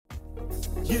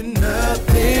You're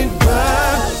nothing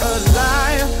but a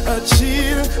liar, a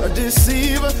cheater, a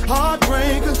deceiver,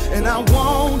 heartbreaker, and I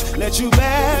won't let you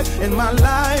back in my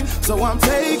life. So I'm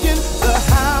taking the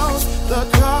house, the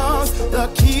cars, the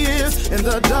kids, and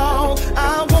the dog.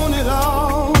 I want it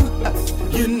all.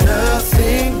 You're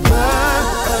nothing but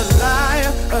a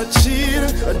liar, a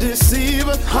cheater, a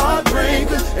deceiver,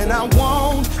 heartbreaker, and I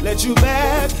won't let you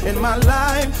back in my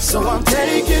life. So I'm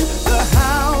taking the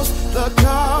house, the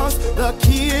cars, the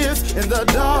kids, and the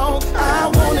dog. I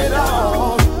want it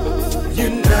all. You're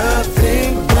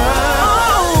nothing but.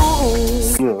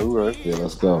 Yeah,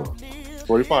 let's go.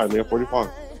 45, man, 45.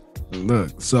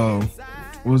 Look, so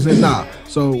what was it? Nah.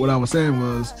 So what I was saying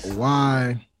was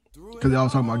why, because I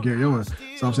was talking about Gary Owen.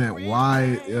 So I'm saying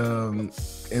why,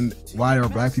 and why are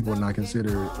black people not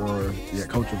considered or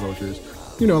culture vultures?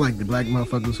 You know, like the black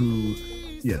motherfuckers who,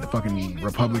 the fucking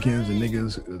Republicans and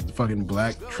niggas, the fucking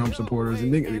black Trump supporters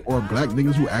and niggas, or black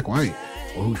niggas who act white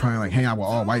or who try and like hang out with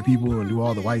all white people and do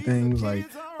all the white things. Like,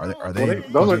 are they?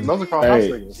 Those are called house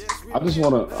niggas. I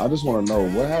just wanna know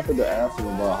what happened to asking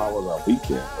about how was our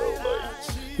weekend though.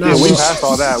 Like, we passed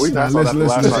all that. We passed all that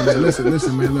last time.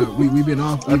 Listen, man. Look, we've been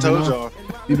off. I told y'all.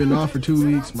 We've been off for 2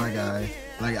 weeks, my guy.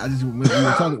 Like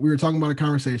we were talking about a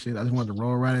conversation. I just wanted to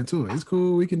roll right into it. It's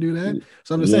cool. We can do that.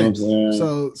 So I'm just saying.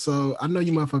 So I know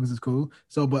you motherfuckers is cool.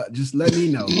 So, but just let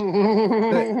me know.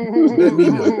 let me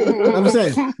know. I'm just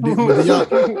saying.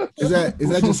 Is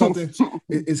that just something?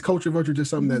 Is culture vulture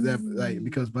just something that like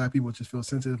because black people just feel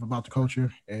sensitive about the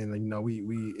culture, and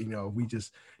we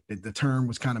just the term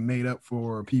was kind of made up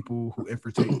for people who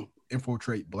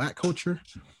infiltrate black culture.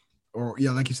 Or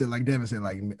like you said, like Devin said,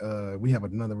 like we have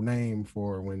another name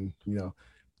for when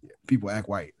people act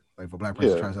white. Like if a black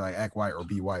person tries to like act white or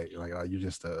be white, like you're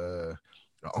just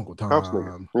Uncle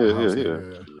Tom, or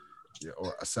a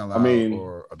sellout,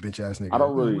 or a bitch ass nigga. I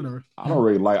don't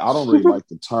really like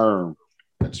the term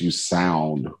that you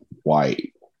sound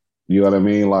white. You know what I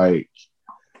mean? Like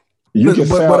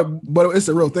but it's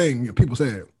a real thing. People say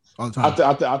it all the time.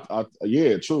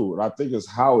 Yeah, true. And I think it's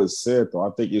how it's said though. I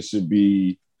think it should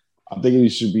be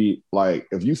like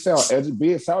if you sound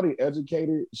sounding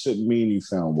educated shouldn't mean you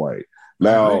sound white.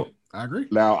 Now, I agree.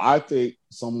 Now, I think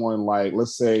someone like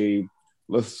let's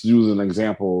use an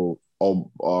example of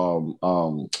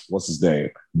what's his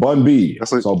name, Bun B.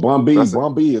 So Bun B is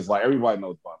like everybody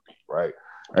knows Bun B, right?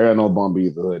 Everybody knows Bun B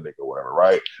is the hood nigga, or whatever,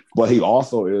 right? But he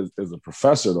also is a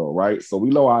professor though, right? So we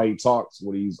know how he talks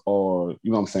when he's on,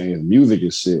 you know what I'm saying, his music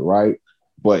and shit, right?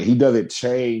 But he doesn't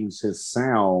change his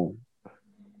sound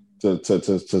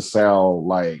to sound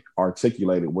like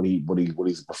articulated when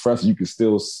he's a professor. You can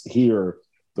still hear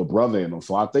the brother in him.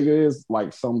 So I think it is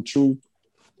like some truth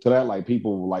to that. Like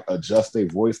people like adjust their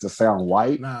voice to sound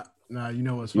white. Nah. You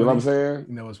know what's funny? You know what I'm saying?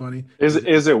 You know what's funny?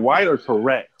 Is it white or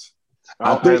correct?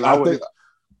 I think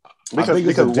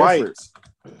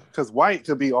because white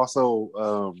could be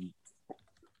also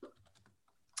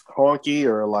honky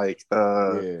or like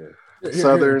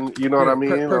Southern, you know what I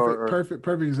mean?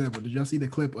 Perfect example. Did y'all see the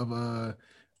clip of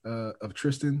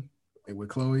Tristan with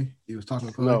Chloe? He was talking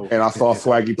to Chloe. No. And I saw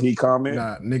Swaggy P comment.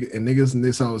 So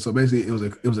basically it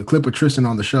was a clip of Tristan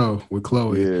on the show with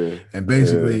Chloe. Yeah. And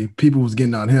basically people was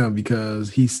getting on him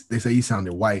because they say he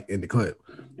sounded white in the clip.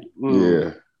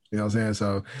 Yeah. You know what I'm saying?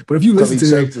 So, but if you listen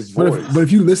to him, but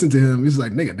if you listen to him, it's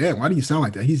like, nigga, damn, why do you sound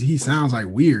like that? He sounds like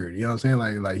weird. You know what I'm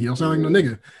saying? Like he don't sound like no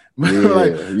nigga.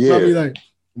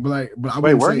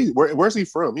 Where's he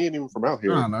from? He ain't even from out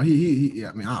here. I don't know. I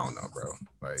don't know, bro.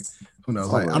 Like, who knows?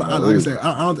 Like I said,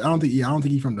 I don't think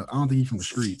he's from the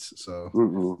streets.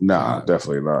 So,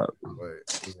 definitely not. But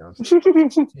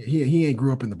he ain't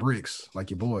grew up in the bricks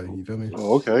like your boy. You feel me?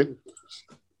 Oh, okay.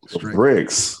 Straight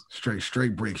bricks.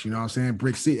 Straight bricks. You know what I'm saying?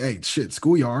 Bricks. Hey, shit.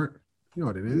 Schoolyard. You know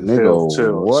what it is.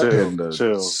 Nigga,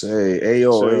 chill. Say,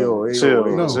 ayo. Chill.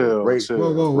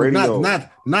 Whoa.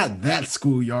 Not that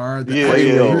schoolyard.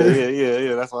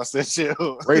 Yeah. That's why I said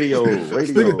chill. Radio.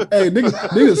 Niggas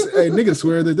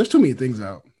swear that there's too many things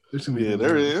out.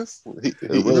 There is. He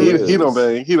don't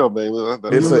bang.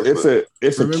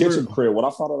 It's a kitchen crib. When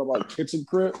I found out about kitchen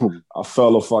crib, I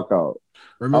fell the fuck out.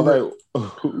 Remember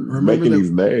making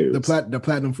these names. The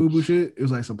platinum FUBU shit? It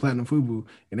was like some platinum FUBU,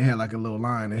 and they had like a little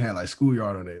line. They had like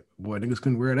schoolyard on it. Boy, niggas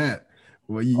couldn't wear that.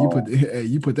 Well, you put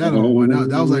that on. Boy,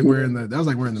 that was like wearing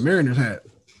the Mariners hat.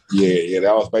 Yeah,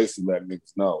 that was basically letting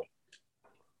niggas know.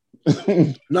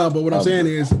 No, but what I'm saying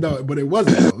is but it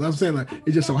wasn't. Though. I'm saying like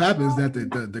it just so happens that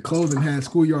the clothing had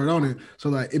schoolyard on it, so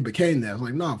like it became that. I was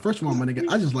like, no, first of all, my nigga,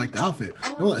 I just like the outfit.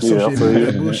 Don't associate me with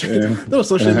that bullshit. Don't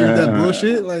associate me with that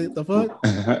bullshit. Like the fuck.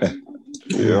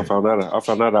 Yeah, I found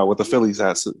that out with the Phillies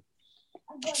hat.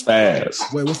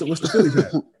 Fast. Wait, what's the Phillies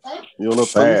hat? You don't know what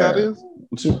Phillies hat is?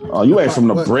 You ain't from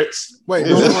the bricks. Wait,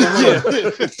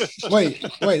 wait.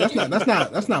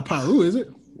 That's not Paru, is it?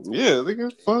 Yeah,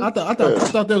 nigga. I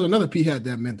thought there was another P hat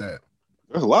that meant that.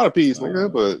 There's a lot of P's, nigga,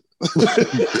 but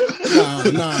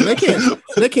nah,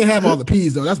 they can't have all the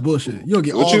P's though. That's bullshit. You don't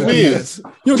get all the P hats.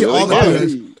 You don't get all the P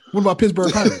hats. What about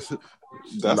Pittsburgh Pirates?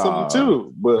 That's something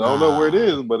too, but I don't know where it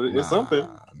is, but it's something.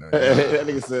 That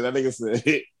nigga said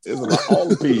it's all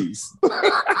the P's.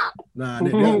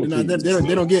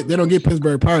 They don't get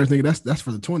Pittsburgh Pirates, nigga. That's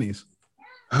for the 20s.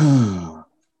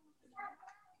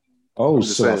 Oh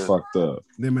shit, I fucked up.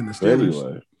 Them in the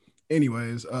Steelers.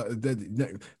 Anyways,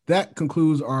 that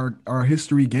concludes our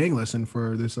history gang lesson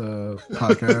for this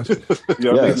podcast.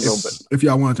 Yes. If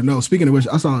y'all wanted to know. Speaking of which,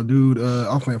 I saw a dude.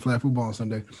 I was playing flag football on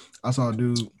Sunday. I saw a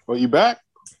dude. Oh, you back?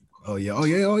 Oh yeah.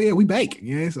 We back.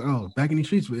 Yeah. Back in these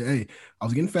streets. But, hey, I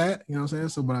was getting fat. You know what I'm saying?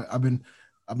 So, but I've been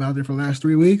out there for the last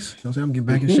 3 weeks. You know what I'm saying? I'm getting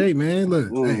back in shape, man. Look,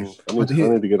 hey, I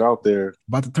need to get out there.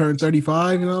 About to turn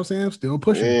 35. You know what I'm saying? I'm still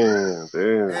pushing. Damn.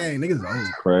 Hey, niggas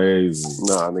old. Crazy.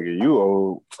 Nah, nigga, you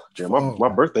old. Yeah, my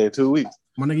birthday in 2 weeks.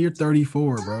 My nigga, you're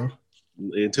 34, bro.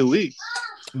 In 2 weeks.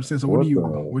 I'm saying. So what are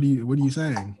you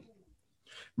saying?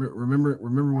 Remember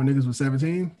when niggas was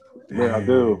 17? Yeah, I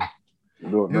do.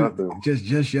 Doing nothing.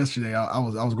 Just yesterday, I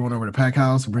was going over to Pack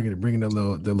House, bringing the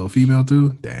little female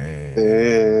too.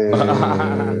 Damn.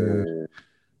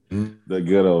 The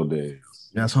good old days.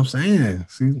 That's what I'm saying.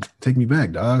 See, take me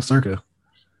back, dog. Circa.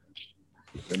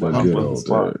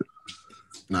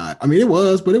 Nah, I mean it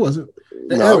was, but it wasn't.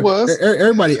 No, it was.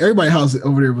 Everybody house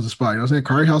over there was a spot. You know what I'm saying?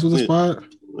 Curry house was a spot.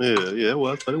 Yeah, it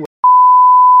was. But it was.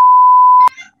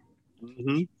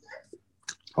 Mm-hmm.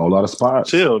 Whole lot of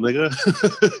spots. Chill, nigga.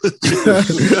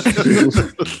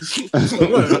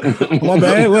 My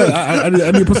bad. What? I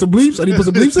need to put some bleeps. In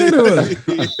or what?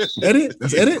 Edit?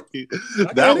 That's edit?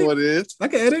 One is. I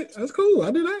can edit. That's cool.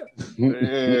 I do that.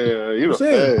 Yeah, you the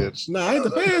fans. Nah, I ain't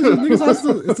the fans.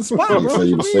 Niggas, it's the spot, bro. So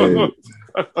you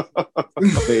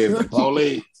said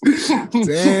police.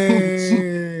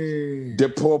 Dang. The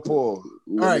poor. All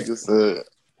right.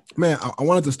 Man, I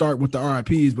wanted to start with the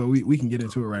RIPs, but we can get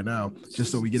into it right now,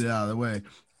 just so we get it out of the way.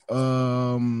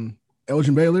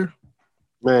 Elgin Baylor.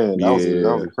 Man, that was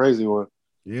a crazy one.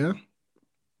 Yeah.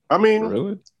 I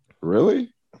mean,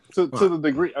 really? To the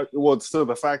degree, to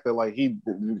the fact that like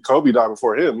Kobe died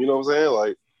before him. You know what I'm saying?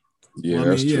 Like, yeah,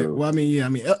 that's true. Well, I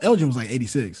mean, Elgin was like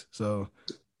 86, so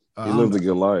he lived a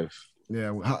good life. Yeah.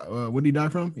 What did he die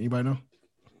from? Anybody know?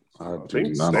 I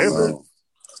think standard.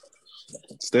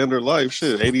 Standard life,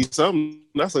 shit, 80 something.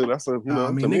 That's a you know.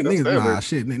 I mean,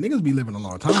 niggas be living a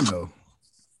long time though.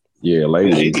 Yeah,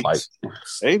 late 80, like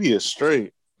 80 is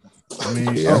straight. I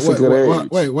mean, that's a good age.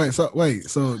 Wait. So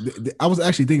I was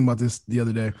actually thinking about this the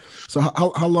other day. So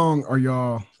how long are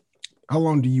y'all? How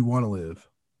long do you want to live?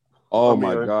 Oh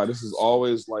my God, this is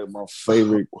always like my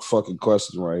favorite fucking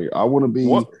question right here. I want to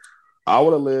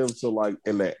live till like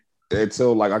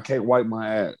until like I can't wipe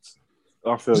my ass.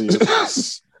 I feel you.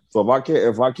 So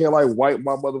if I can't like wipe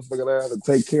my motherfucking ass and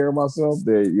take care of myself,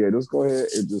 then yeah, just go ahead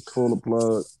and just pull the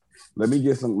plug. Let me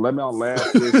on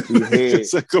last wish be head.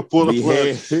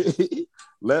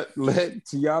 Let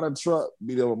Tiana Trump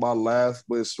be my last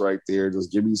wish right there. Just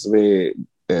give me some head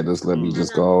and just let me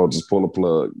just go just pull the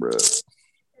plug, bro. Cause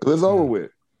it's over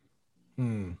with.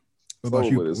 What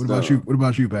about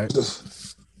you, Pat?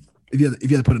 If you had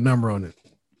to put a number on it.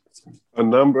 A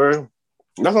number?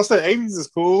 That's what I said. 80s is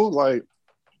cool. Like,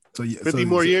 so 50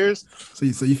 more years. So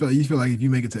you feel like if you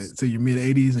make it to your mid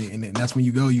 80s and that's when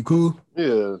you go, you cool?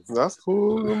 Yeah, that's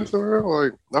cool. I'm sure.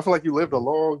 Like, I feel like you lived a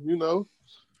long, you know.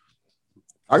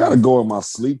 I gotta go in my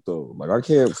sleep though. Like I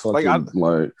can't fucking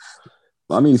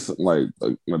I need like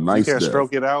a nice. You can't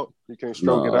stroke it out. You can't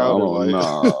stroke it out. I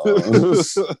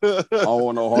don't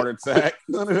want no heart attack.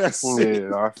 None of that shit.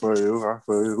 Yeah, I feel you. I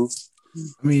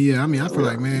feel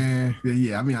like, man, I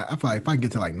feel like if I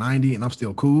get to like 90 and I'm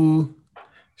still cool,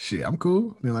 shit, I'm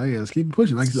cool. Then like, let's keep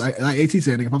pushing. Like AT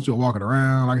said, if I'm still walking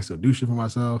around, I can still do shit for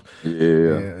myself.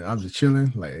 Yeah, I'm just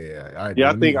chilling. Like, I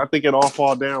think it all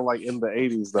fall down like in the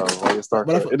 80s though. Like it starts.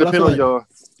 It depends on your.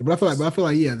 But I feel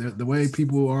like the way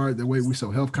people are, the way we so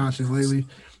health conscious lately,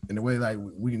 and the way like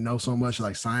we know so much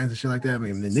like science and shit like that. I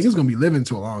mean, the niggas gonna be living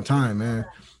to a long time, man.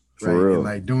 Right, for real. And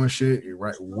like doing shit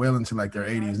right well into like their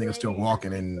 80s, niggas still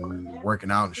walking and working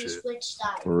out and shit.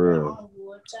 For real.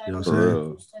 You know what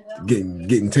I'm saying?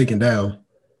 Getting taken down.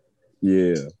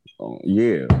 Yeah.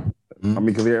 Yeah. Mm-hmm. I mean,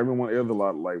 because everyone is a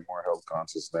lot like more health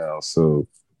conscious now. So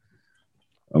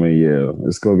I mean, yeah,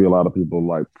 it's gonna be a lot of people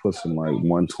like pushing like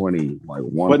 120, like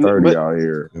 130 out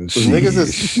here.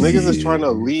 Niggas is trying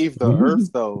to leave the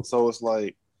earth though, so it's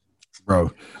like, bro,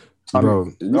 I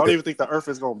don't even think the earth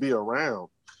is gonna be around.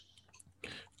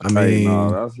 I mean,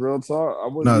 no, that's real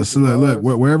talk. No, so look,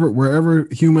 wherever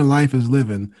human life is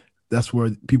living, that's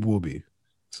where people will be.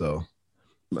 So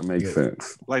that makes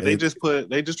sense. Like they just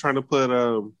trying to put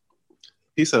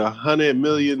he said 100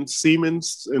 million semen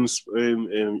in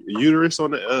uterus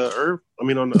on the earth. I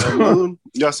mean on the moon.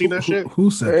 Y'all seen that shit? Who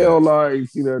said Hell, that? like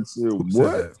see that shit?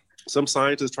 What? Some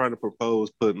scientists trying to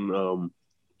propose putting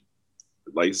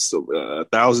like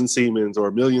 1,000 semens or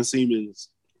 1 million semens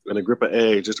in a grip of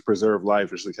eggs just to preserve life,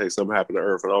 just in case something happened to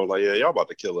Earth. And I was like, yeah, y'all about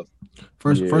to kill us.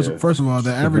 First of all,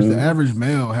 the average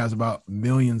male has about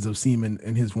millions of semen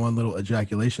in his one little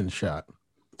ejaculation shot.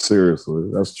 Seriously,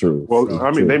 that's true. Well, that's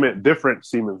I mean, they meant different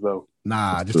semens though.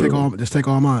 Nah, just take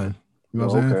all mine. You know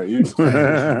what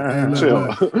I'm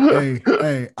saying?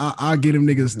 Hey, I'll get them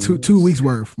niggas two weeks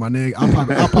worth, my nigga.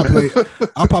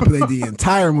 I'll populate the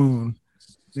entire moon.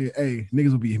 Hey,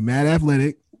 niggas will be mad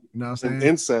athletic. You know what I'm saying?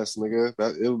 Incest, nigga.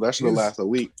 That should last a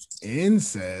week.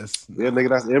 Incest? Yeah, nigga,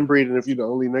 that's inbreeding if you the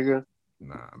only nigga.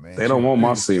 Nah, man. They don't want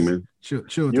my semen. Chill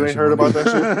you ain't heard about that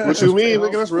shit? What you mean,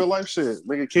 nigga? That's real life shit.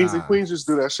 Nigga, kings and queens just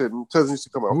do that shit. And cousins used to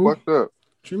come out fucked up.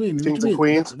 What you mean? Kings and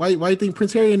queens. Why you think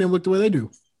Prince Harry and them look the way they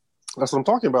do? That's what I'm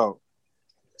talking about.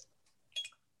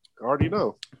 I already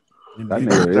know. That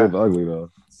nigga is ugly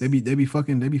though. They be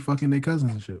fucking their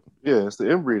cousins and shit. Yeah, it's the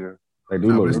inbreeder. They do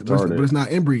look retarded. But it's not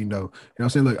inbreeding though. You know what I'm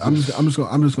saying? Look, I'm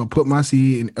just gonna put my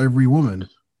seed in every woman.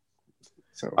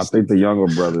 I think the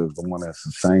younger brother is the one that's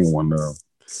the same one though.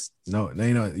 No,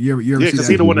 they know. You ever see because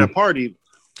he the one that partied.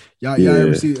 Y'all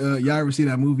ever see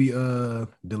that movie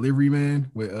Delivery Man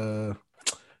with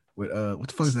what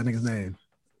the fuck is that nigga's name?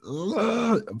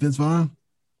 Vince Vaughn.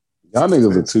 Y'all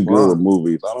niggas are too good with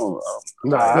movies. I don't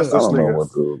know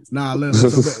what to. Nah,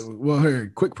 well,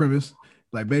 here, quick premise.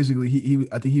 Like basically,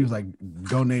 I think he was like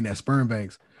donating at sperm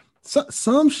banks.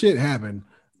 Some shit happened.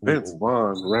 Vince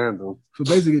Vaughn, random. So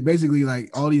basically,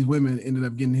 like all these women ended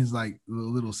up getting his like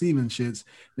little semen shits.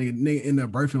 Nigga ended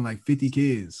up birthing like 50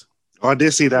 kids. Oh, I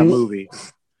did see that movie.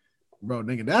 Bro,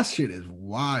 nigga, that shit is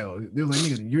wild. They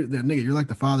was like, you're like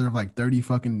the father of like 30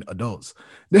 fucking adults.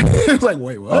 It's like,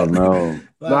 wait, what? Oh no.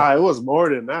 Nah, it was more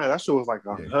than that. That shit was like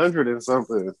 100 and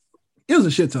something. It was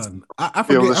a shit ton. I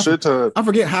forget, it was a shit ton. I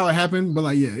forget how it happened, but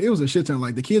like, yeah, it was a shit ton.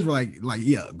 Like the kids were like,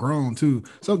 yeah, grown too.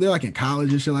 So they're like in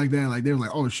college and shit like that. Like they were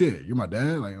like, oh shit, you're my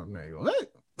dad. Like,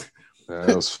 what? Yeah,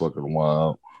 that was fucking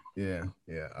wild. Yeah.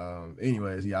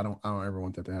 Anyways, yeah, I don't ever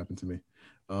want that to happen to me.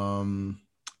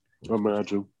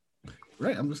 Imagine.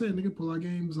 Right, I'm just saying, nigga, pull our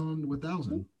games on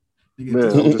 1,000. Man,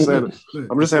 I'm just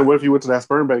saying. What if you went to that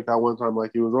sperm bank that one time,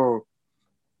 like you was on?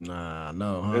 Nah,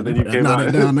 no. Huh? And then you came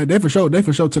out. They for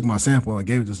sure took my sample and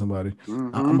gave it to somebody.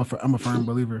 Mm-hmm. I'm a firm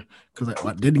believer because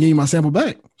I didn't give you my sample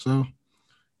back, so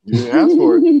you didn't ask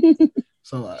for it.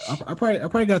 So I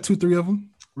probably got 2-3 of them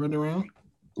running around.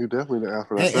 You definitely didn't ask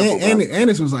for that sample. And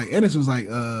this was like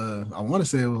I want to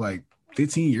say it was like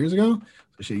 15 years ago.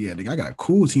 So shit, yeah, nigga, I got a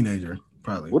cool teenager.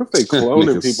 Probably. What if they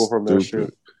cloning people from that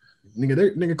shit?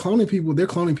 Nigga, cloning people. They're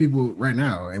cloning people right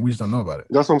now, and we just don't know about it.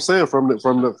 That's what I'm saying from the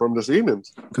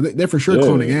semens. Because they're for sure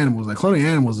cloning animals. Like cloning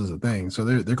animals is a thing, so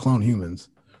they're cloning humans.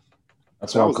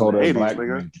 That's why I call it black.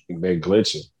 They're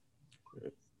glitching.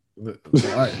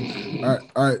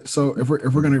 All right. So if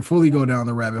we're gonna fully go down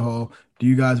the rabbit hole, do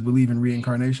you guys believe in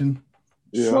reincarnation?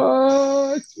 Yeah.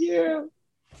 Fuck yeah.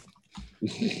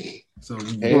 So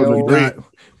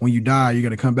when you die, you're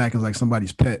gonna come back as like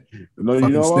somebody's pet. No, you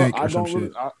know what?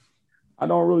 I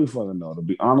don't really fucking know. To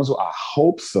be honest, I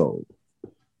hope so.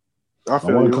 I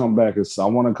want to come back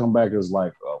as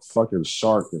like a fucking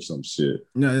shark or some shit.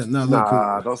 No,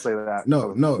 don't say that.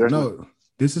 No.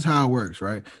 This is how it works,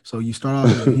 right? So you start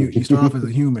off as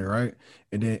a human, right?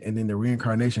 And then the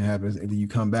reincarnation happens, and then you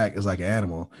come back as like an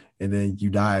animal, and then you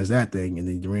die as that thing, and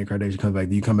then the reincarnation comes back.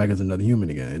 Then you come back as another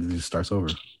human again, and it just starts over.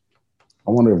 I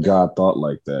wonder if God thought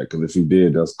like that, because if he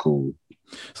did, that's cool.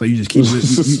 So you just keep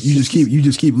you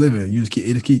just keep living. You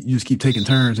just keep taking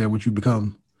turns at what you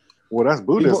become. Well, that's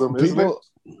Buddhism, isn't it?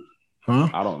 Huh?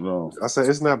 I don't know. I said,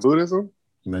 isn't that Buddhism?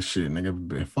 That shit,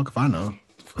 nigga. Fuck if I know.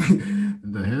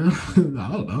 The hell?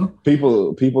 I don't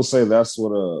know. People say that's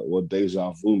what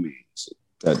deja vu means.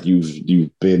 That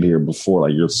you've been here before,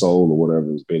 like your soul or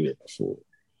whatever has been here before.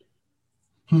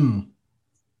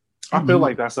 I feel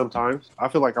like that sometimes. I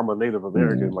feel like I'm a Native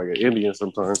American, like an Indian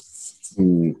sometimes.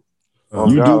 You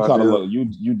do kind of look.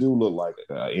 You do look like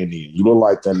Indian. You look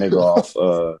like that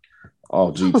nigga Oh,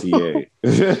 GTA.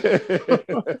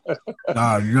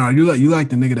 Nah, you like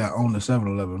the nigga that owned the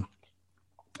 7-Eleven.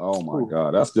 Oh my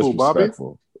God, that's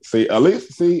disrespectful. At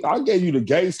least I gave you the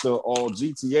gangster on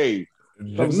GTA.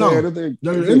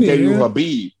 They gave you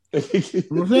Habib.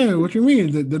 I'm saying, what you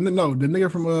mean? The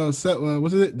nigga from what's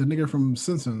it? The nigga from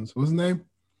Simpsons. What's his name?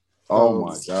 Oh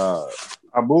my God.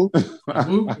 Abu?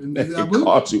 Abu?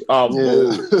 Caught you. Abu.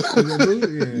 Yeah.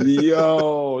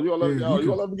 Yo, you gonna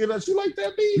let me get that shit like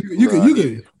that, B?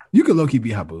 You could low key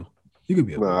be Abu. You could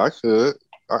be Abu. Nah, I could.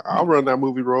 I'll run that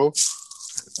movie role.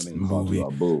 Movie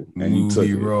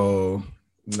role.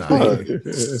 Nah, he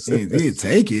didn't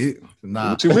take it.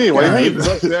 Nah. What you mean? Why you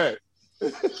took that?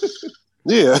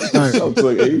 Yeah. All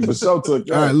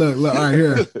right, look. All right,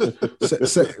 here.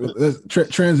 Let's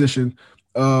transition.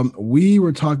 We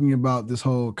were talking about this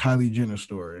whole Kylie Jenner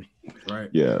story, right?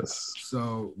 Yes.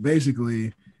 So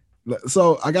basically,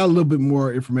 I got a little bit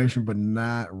more information, but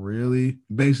not really.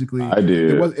 Basically, I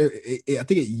did. I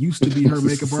think it used to be her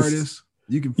makeup artist.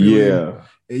 You can feel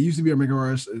it used to be her makeup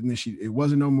artist, and then it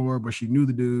wasn't no more. But she knew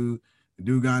the dude. The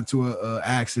dude got into a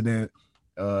accident.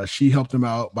 She helped him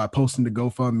out by posting the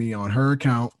GoFundMe on her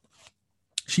account.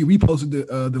 She reposted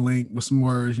the link with some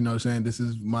words, saying this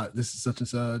is such and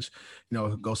such,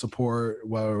 go support,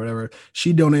 whatever.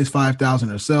 She donates $5,000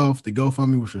 herself. The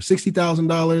GoFundMe was for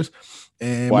 $60,000.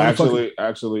 And actually,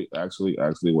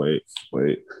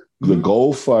 wait. The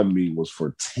GoFundMe was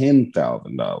for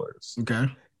 $10,000. Okay.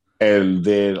 And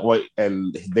then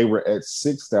they were at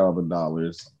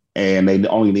 $6,000, and they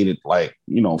only needed like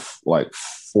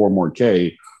 4 more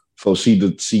K. So she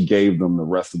gave them the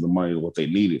rest of the money what they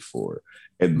needed for it.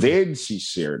 And then she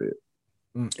shared it.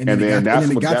 And then that's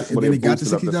what it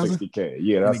boosted up to 60K.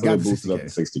 Yeah, that's what it boosted up to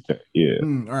 60K. Yeah.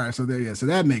 All right. So so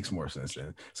that makes more sense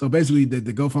then. So basically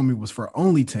the GoFundMe was for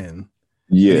only 10.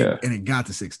 Yeah. And it got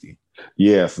to 60.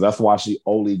 Yeah, so that's why she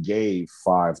only gave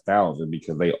 5,000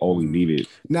 because they only needed.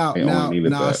 Now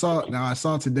I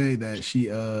saw today that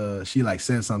she like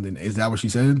said something. Is that what she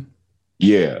said?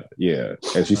 Yeah,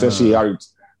 and she said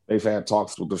they've had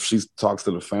talks she talks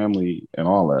to the family and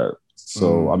all that.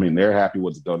 So I mean, they're happy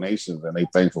with the donations and they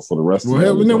thankful for the rest of the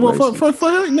donations. For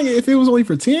nigga, if it was only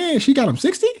for 10, she got them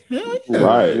 60. Yeah.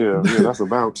 Right. Yeah, that's a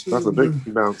bounce. That's a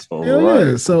big bounce.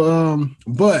 Yeah. So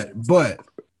but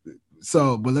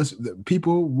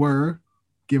people were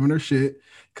giving her shit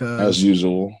as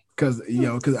usual because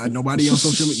nobody on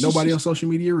social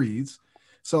media reads.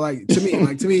 So to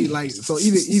me, so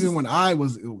even when I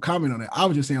was commenting on it, I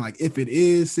was just saying if it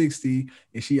is 60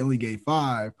 and she only gave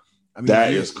 5, I mean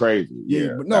that is crazy.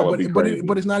 Yeah,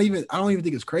 but it's not even. I don't even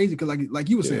think it's crazy because like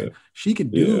you were saying, she can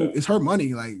do. It's her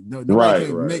money.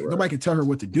 Nobody can tell her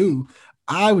what to do.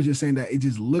 I was just saying that it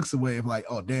just looks a way of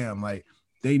oh damn,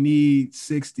 they need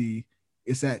 60.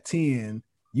 It's at 10.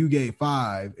 You gave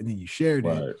 5 and then you shared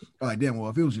it. Like damn.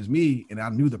 Well, if it was just me and I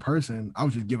knew the person, I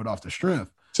would just give it off the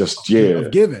strength.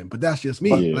 Of giving, but that's just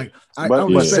me. But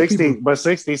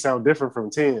 60 sound different from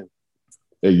 10.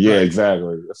 Yeah,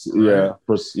 exactly. Yeah.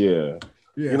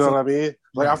 You know what I mean?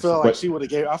 I feel like she would have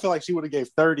gave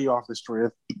 30 off the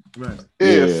strength. Right.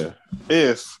 If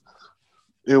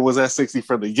it was at 60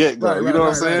 from the get go. You know what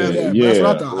I'm saying? Yeah. That's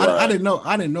what I thought. Right. I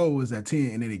didn't know it was at 10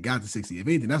 and then it got to 60. If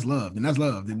anything, that's love. Then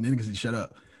niggas can shut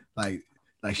up.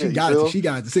 She got it to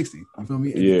 60. You feel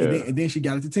me? And then she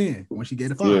got it to 10 when she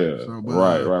gave it 5. Yeah. So,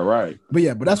 right.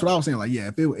 But that's what I was saying.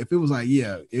 If it was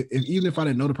even if I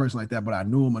didn't know the person like that, but I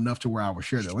knew him enough to where I would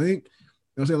share the link. You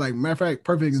know what I'm saying? Matter of fact,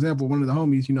 perfect example, one of the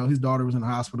homies, his daughter was in the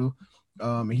hospital.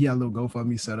 And he had a little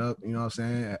GoFundMe set up, you know what I'm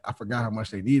saying? I forgot how much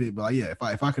they needed, but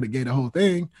if I could have gave the whole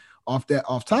thing off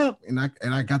top and I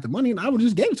got the money and I would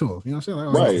just gave it to him. You know what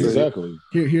I'm saying? Right, exactly.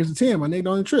 Here's the 10, my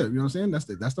nigga on the trip. You know what I'm saying? That's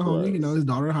the homie, his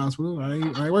daughter in the hospital. I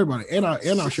ain't worried about it. And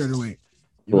I'll share the link.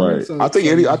 You know right. I think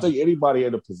anybody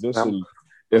in a position,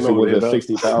 if it was at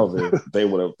 60,000, they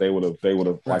would have if they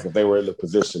were in the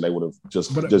position, they would have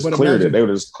just cleared it. They would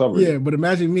have just covered it. Yeah, but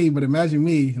imagine me.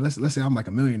 Let's say I'm like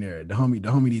a millionaire. The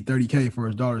homie need 30K for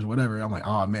his daughters, whatever. I'm like,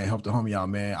 oh man, help the homie out,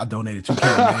 man. I donated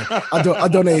 2K, man. I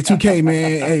donated 2K,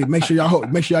 man. Hey, make sure y'all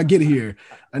get it here.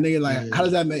 And nigga, how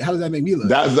does that make me look?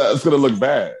 That's gonna look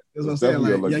bad. That's what I'm saying.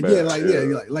 Like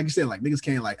you said, niggas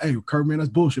can't hey, Kurt, man, that's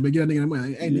bullshit. Man, get that nigga the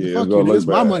money. Hey, nigga, fuck you, nigga. It's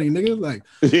my money, nigga.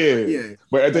 Yeah.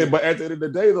 But at the end of the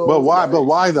day, though. But why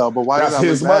though? But why that's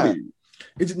his money?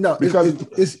 It's it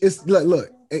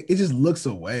just looks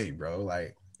away, bro.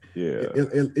 I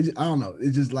don't know.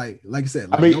 It's just like you said,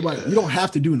 nobody. You don't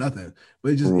have to do nothing,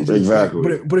 but it just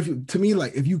exactly. But if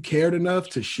you cared enough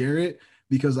to share it,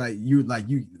 because you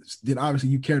then obviously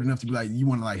you cared enough to be you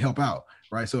want to help out.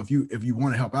 Right. So if you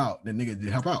want to help out, then nigga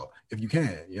help out if you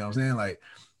can. You know what I'm saying?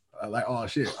 like, oh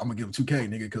shit, I'm gonna give him 2K,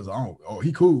 nigga, because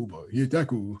he cool, but he ain't that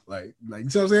cool. Like you know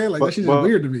what I'm saying? Like that shit's just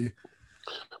weird to me.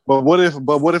 But what if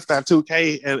that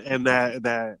 2K and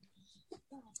that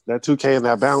 2K and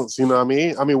that bounce, you know what I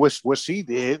mean? I mean, what she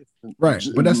did, right?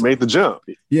 But that's made the jump.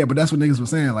 Yeah, but that's what niggas were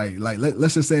saying. Like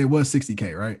let's just say it was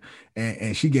 60K, right?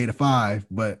 And she gave a 5,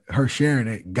 but her sharing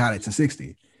it got it to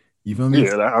 60. You feel me?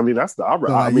 Yeah, that's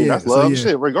love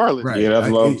shit, regardless. Right. Yeah,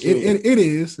 that's love. It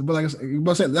is, but like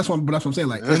that's what I'm saying.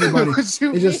 Like everybody,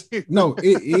 it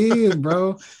is,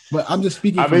 bro. But I'm just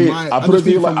speaking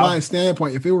from my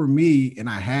standpoint. If it were me and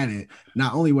I had it,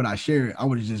 not only would I share it, I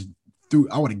would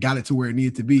have got it to where it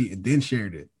needed to be and then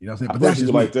shared it. You know what I'm saying? But that's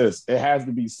just like this. It has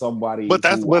to be somebody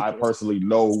I personally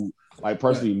know. Like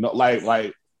personally know.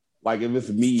 Like if it's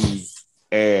me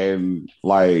and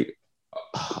like.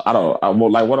 Like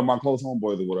one of my close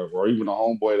homeboys or whatever, or even a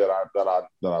homeboy that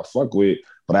I fuck with,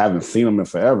 but I haven't seen him in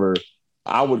forever.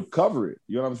 I would cover it.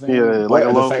 You know what I'm saying? Yeah, but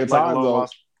at the same time, though,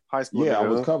 high school. Yeah, I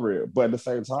would cover it. But at the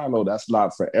same time, though, that's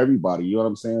not for everybody. You know what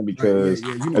I'm saying? Because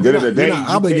at the end of the day, you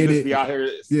can't just be out here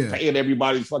paying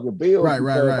everybody's fucking bills.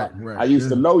 Right. I used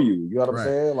to know you. You know what I'm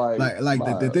saying? Like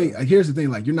the thing. Here's the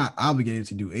thing. Like you're not obligated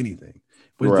to do anything.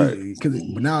 But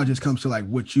now it just comes to like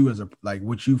what you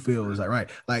what you feel is like right.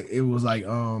 Like it was like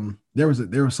there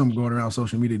was something going around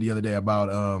social media the other day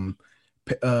about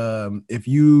if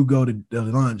you go to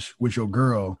lunch with your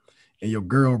girl and your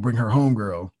girl bring her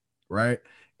homegirl, right?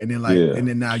 And then and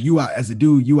then now you out as a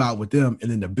dude, you out with them,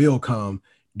 and then the bill come.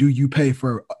 Do you pay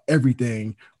for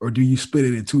everything or do you split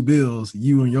it in 2 bills,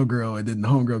 you and your girl, and then the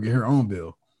homegirl get her own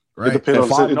bill? Right. It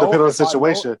depends on the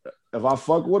situation. If I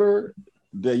fuck with her,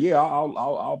 then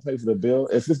I'll pay for the bill.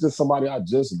 If it's just somebody I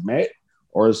just met,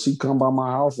 or if she come by my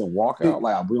house and walk out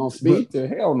like we don't speak, then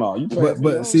hell no. You pay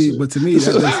but to me,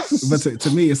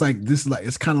 to me, it's like this. Like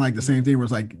it's kind of like the same thing. Where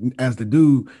it's like, as the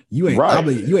dude, you ain't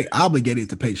obligated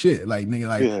to pay shit. Like nigga,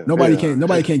 like nobody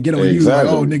can't get on you. Like,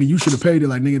 oh nigga, you should have paid it.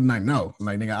 Like nigga, like no,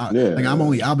 like nigga, I'm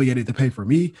only obligated to pay for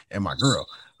me and my girl.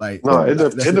 Like no, it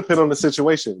depends on the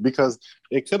situation, because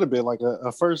it could have been like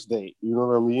a first date. You know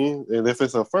what I mean? And if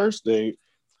it's a first date,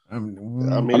 I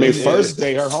mean, first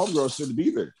date, her homegirl shouldn't be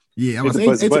there. Yeah,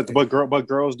 but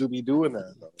girls do be doing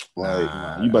that though.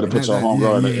 Like you better put your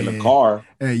homegirl in the car.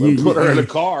 Put her in the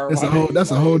car.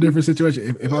 That's a whole different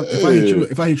situation.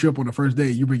 If I hit you up on the first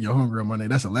date, you bring your homegirl Monday.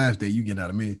 That's the last day you get out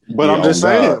of me. But I'm just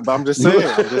saying. I'm just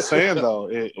saying though.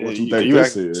 It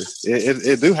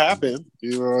do happen.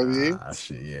 You know what I mean?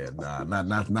 Shit, yeah.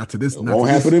 Not to this. Won't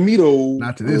happen to me though.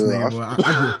 Not to this nigga.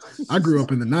 Boy. I grew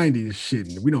up in the '90s.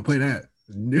 Shit, we don't play that.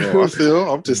 No,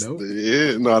 I'm just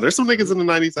there's some niggas in the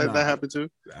 90s that happened too.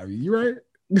 I mean, you right.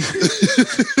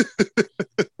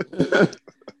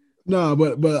 No,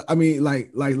 but I mean, like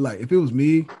if it was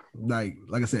me, like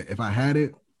I said, if I had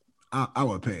it, I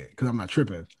would pay it because I'm not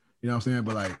tripping. You know what I'm saying?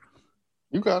 But like,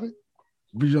 you got it.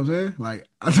 You know what I'm saying? Like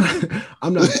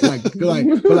I'm not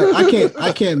but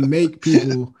I can't make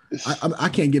people. I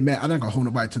can't get mad. I'm not gonna hold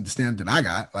nobody to the standard that I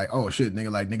got. Like, oh shit, nigga,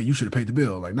 like nigga, you should have paid the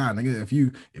bill. Like, nah, nigga, if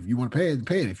you want to pay it,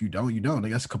 pay it. If you don't, you don't.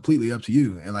 Like, that's completely up to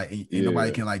you. And like, ain't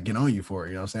nobody can like get on you for it.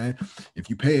 You know what I'm saying? If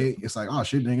you pay it, it's like, oh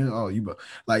shit, nigga, oh you,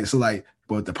 like, so like.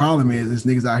 But the problem is, there's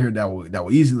niggas out here that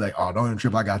will easily like, oh, don't even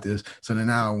trip, I got this. So then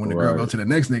now when the girl go to the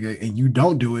next nigga and you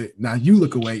don't do it, now you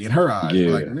look away in her eyes.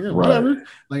 Like, nigga, whatever.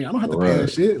 Like, I don't have to pay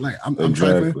that shit. Like, I'm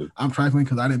trifling. I'm trifling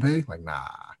because I didn't pay. Like, nah.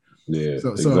 Yeah.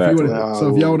 So if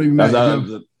y'all want to be mad,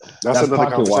 that's another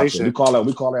conversation. We call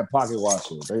that pocket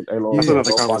watching. That's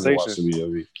another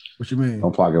conversation. What you mean?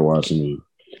 Don't pocket watching me.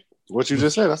 What you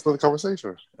just said, that's another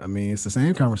conversation. I mean, it's the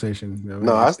same conversation.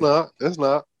 No, it's not. It's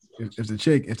not. If the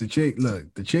chick,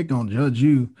 look, the chick gonna judge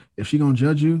you. If she gonna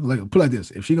judge you, like put like this,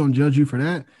 if she gonna judge you for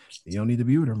that, you don't need to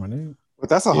be with her, my nigga. But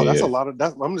that's a lot of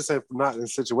that. I'm just saying, not in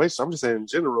situations. I'm just saying in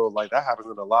general, like that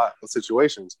happens in a lot of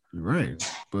situations. Right,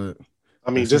 but I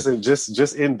mean, just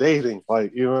in dating,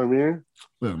 like, you know what I mean.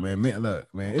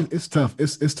 Look, man, it's tough.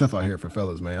 It's tough out here for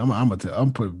fellas, man.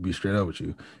 I'm put be straight up with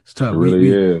you. It's tough. It really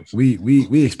is.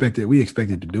 We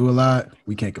expected to do a lot.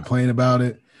 We can't complain about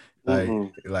it.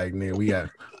 Like man, we got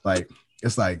like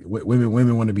it's like women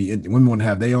want to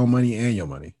have their own money and your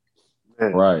money.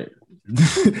 Right.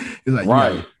 It's like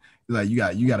right.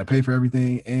 You got to pay for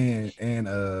everything and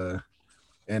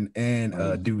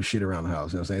do shit around the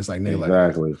house. You know what I'm saying? It's like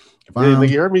exactly. Like,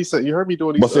 you heard me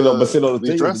doing these.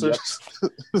 These dressers.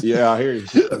 Yeah, I hear you.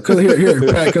 Cause here,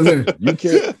 Pat. Cause here, you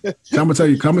can't. I'm gonna tell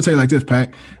you like this,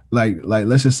 Pat. Like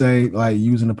let's just say like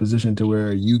using a position to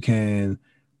where you can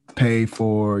pay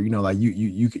for, you know, like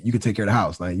you can take care of the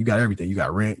house. Like you got everything. You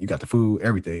got rent. You got the food.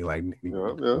 Everything. Like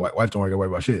wife don't worry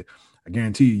about shit. I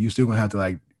guarantee you still gonna have to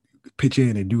like pitch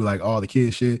in and do like all the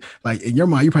kid shit. Like in your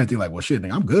mind, you probably think like, well, shit,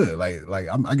 nigga, I'm good. Like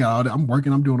I got all that. I'm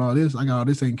working. I'm doing all this. I got all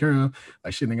this taken care of.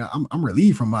 Like shit, nigga, I'm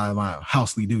relieved from my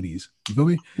housely duties. You feel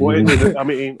me? Well, I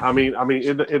mean,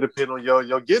 it depends on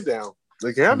your get down.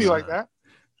 It can be like that,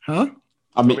 huh?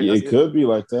 I mean, it could be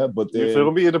like that, but then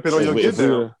it depends on your get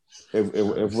down.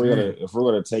 If we're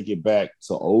gonna take it back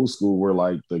to old school, where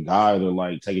like the guy that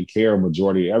like taking care of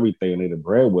majority of everything and they the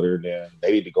breadwinner, then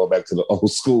they need to go back to the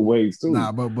old school ways too.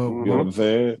 Nah, but you know what I'm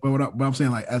saying? But I'm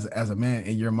saying, like, as a man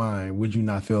in your mind, would you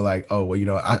not feel like, oh well, you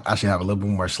know, I should have a little bit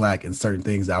more slack in certain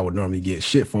things that I would normally get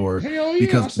shit for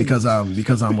because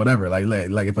I'm whatever. Like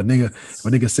if a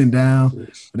nigga sit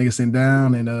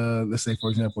down and let's say for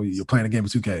example you're playing a game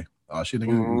of 2K. Oh shit,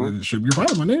 nigga, should be your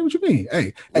problem, my nigga. What you mean?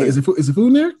 Hey, is it food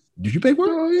in there? Did you pay for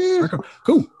it? Oh yeah,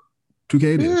 cool.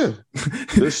 2K it is.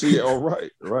 This shit, all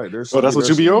right. There's that's what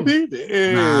you be on, B?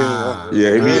 Nah.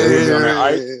 Yeah, he be on that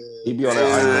Ike. He be on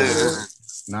that Ike.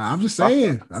 Nah, I'm just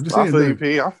saying. I feel you,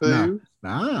 P. I feel you.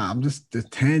 Nah, I'm just the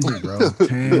tangent, bro.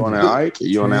 You on that Ike?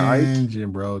 You on that Ike?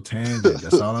 Tangent, bro. Tangent.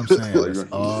 That's all I'm saying. That's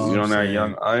all you on that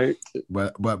young Ike?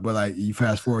 But like you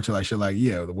fast forward to like shit like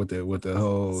with the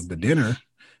whole dinner.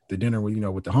 The dinner with, you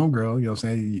know, with the homegirl, you know what I'm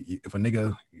saying? If a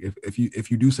nigga,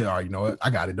 if you do say, all right, you know what, I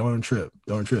got it, don't trip.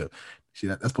 See,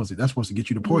 that's supposed to get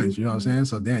you the points, you know what I'm saying?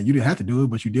 So then you didn't have to do it,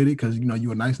 but you did it because you know you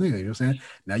a nice nigga, you know what I'm saying?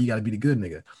 Now you got to be the good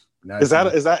nigga. Now, is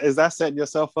that setting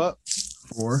yourself up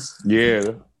for?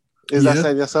 Yeah. Is that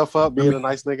setting yourself up being a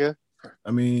nice nigga?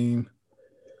 I mean,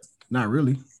 not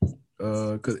really,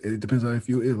 because it depends on if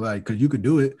you like, because you could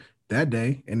do it that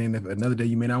day, and then if another day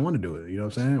you may not want to do it, you know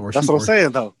what I'm saying? Or that's what I'm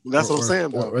saying though.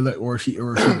 Or she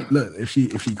look, if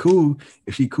she cool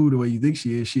the way you think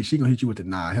she is, she gonna hit you with the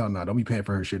hell no, don't be paying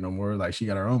for her shit no more. Like she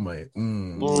got her own money. See,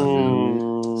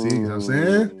 you know what I'm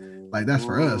saying? Like that's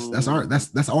for us. That's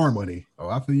our money. Oh,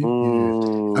 I feel you.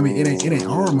 Yeah. I mean, it ain't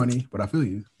our money, but I feel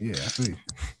you. Yeah, I feel you.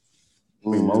 I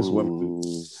mean, most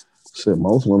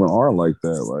women are like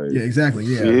that. Like yeah, exactly.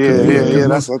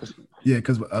 Yeah. Yeah,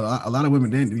 because a lot of women,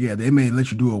 they may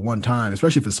let you do it one time,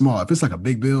 especially if it's small. If it's like a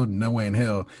big bill, no way in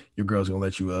hell your girl's gonna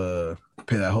let you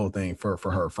pay that whole thing for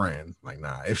her friend. Like,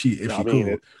 nah, if she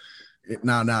cool.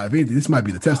 Now, if anything, this might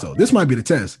be the test though. This might be the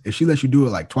test. If she lets you do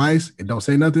it like twice and don't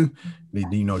say nothing,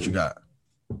 then you know what you got.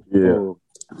 Yeah.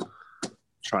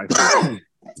 Try.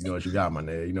 You know what you got, my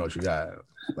nigga. You know what you got.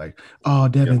 Like, oh,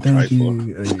 Devin, thank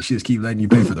you. She just keep letting you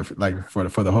pay for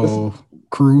the whole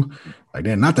crew. Like,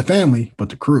 then not the family, but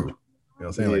the crew. You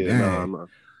know what I'm saying? Like, damn,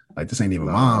 like this ain't even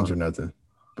moms or nothing.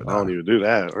 But I don't even do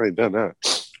that. I ain't done that.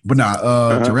 But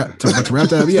to wrap that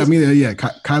up,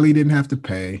 Kylie didn't have to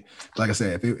pay. Like I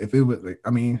said, if it was,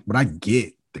 I mean, but I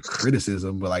get the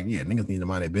criticism, but like, yeah, niggas need to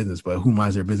mind their business. But who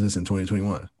minds their business in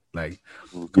 2021? Like,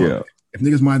 if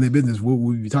niggas mind their business, what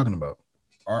would we be talking about?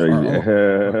 Our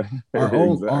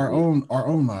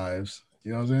own lives.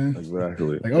 You know what I'm saying?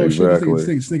 Exactly. Like, oh shit,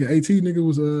 this nigga AT nigga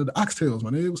was the oxtails,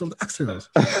 man. It was some of the oxtails.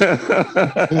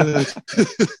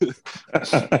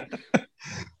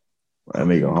 That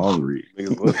nigga hungry.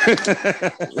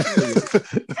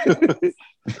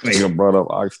 Nigga brought up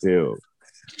oxtails.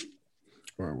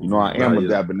 You know I am a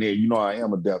debonair. You know I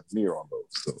am a debonair on those.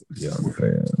 So yeah, I'm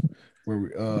saying.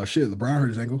 LeBron hurt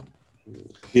his ankle.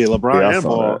 Yeah, LeBron and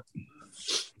Ball.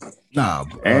 Nah,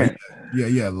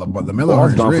 the Melo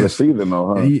hurt his wrist. Season,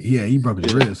 though, huh? He broke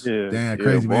his wrist. Damn,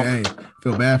 crazy, man. Hey,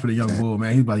 feel bad for the young bull,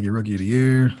 man. He's about to get Rookie of the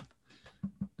Year.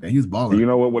 And he was balling. You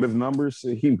know what? With his numbers,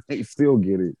 he may still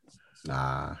get it.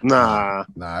 Nah.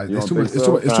 It's too much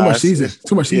season.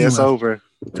 Too much season. Yeah, it's over.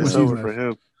 It's over for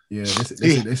him. Yeah,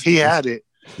 he had it.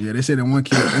 Yeah, they said that one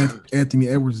kid, Anthony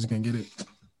Edwards, is gonna get it.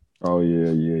 Oh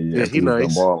yeah. He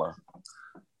nice.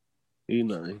 He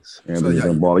nice.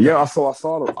 Yeah, I saw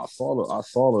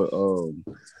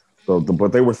the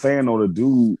but they were saying though the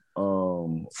dude,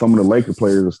 some of the Laker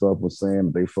players and stuff was saying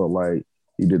that they felt like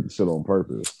he did the shit on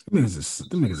purpose. Them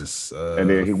niggas is and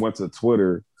then he went to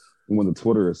Twitter.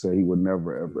 And said he would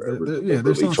never ever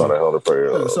try to help the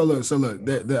player. So look.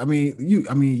 I mean,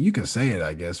 you can say it,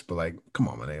 I guess, but like, come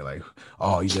on, man. Like,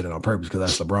 oh, you did it on purpose because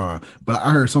that's LeBron. But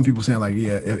I heard some people saying like,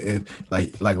 yeah, if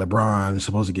like LeBron is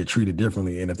supposed to get treated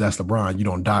differently, and if that's LeBron, you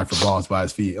don't die for balls by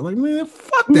his feet. I'm like, man,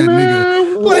 fuck that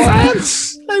nigga. What?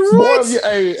 What?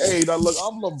 Hey, now look,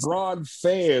 I'm a LeBron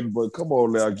fan, but come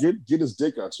on now, get his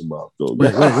dick out your mouth, though.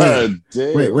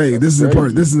 Wait. This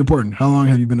is important. How long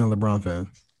have you been a LeBron fan?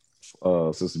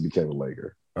 Since he became a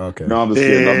Laker. Okay. No, I'm just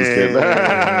kidding. I'm just kidding.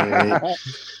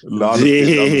 No, I'm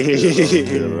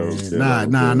just kidding.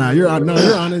 Nah. You're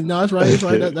honest. No, that's right. It's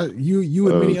right. That you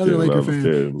and many other Laker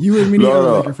fans. You and many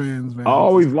other Laker fans, man. I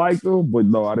always liked him, but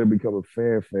no, I didn't become a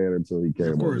fan until he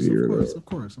came over here. Of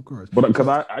course. But because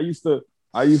I used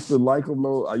to like him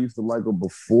though. I used to like him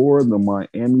before the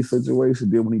Miami situation.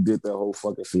 Then when he did that whole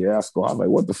fucking fiasco, I was like,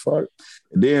 what the fuck?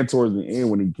 And then towards the end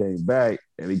when he came back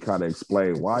and he kind of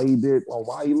explained why he left, I was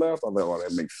like, oh,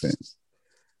 that makes sense.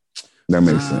 That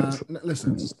makes sense.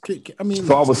 Listen, I mean,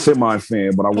 so I was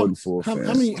semi-fan, but I wasn't full fan.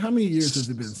 How many years has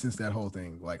it been since that whole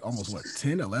thing? Like almost what,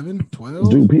 10, 11,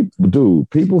 12?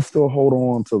 People still hold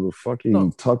on to the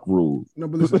fucking tuck rule. No,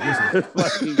 but listen.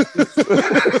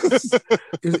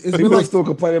 People still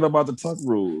complaining about the tuck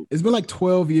rule. It's been like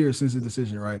 12 years since the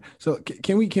decision, right? So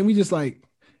can we just like,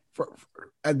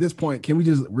 at this point, can we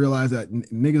just realize that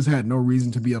niggas had no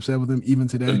reason to be upset with him even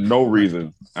today? No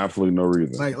reason, absolutely no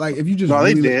reason. Like if you just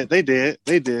they did.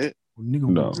 Nigga,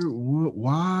 no.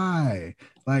 Why?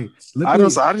 Like, I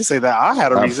didn't say that. I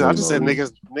had a reason. I just said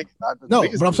niggas. No,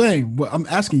 but I'm saying, I'm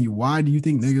asking you, why do you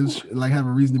think niggas like have a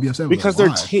reason to be upset? Because they're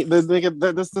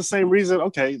that's the same reason.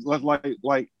 Okay,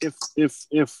 like if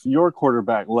your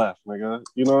quarterback left, nigga,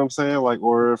 you know what I'm saying? Like,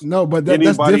 or if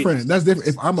that's different. That's different.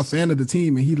 If I'm a fan of the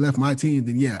team and he left my team,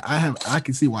 then yeah, I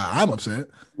can see why I'm upset.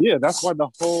 Yeah, that's why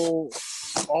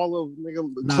all of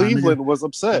Cleveland was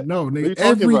upset. No, nigga,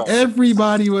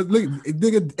 everybody was. Look,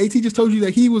 nigga, AT just told you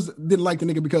that he didn't like the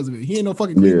nigga because of it. He ain't no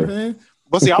fucking Cleveland fan.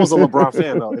 But see, I was a LeBron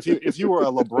fan though. If you were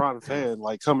a LeBron fan,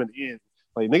 like coming in,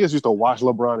 like niggas used to watch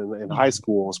LeBron in high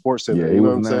school on Sports Center. Yeah, you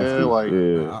know what I'm saying? Like,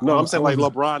 no, I'm saying like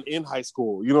LeBron in high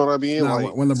school. You know what I mean? Nah,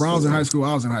 like when LeBron was in high school,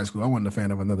 I was in high school. I wasn't a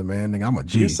fan of another man. Nigga, I'm a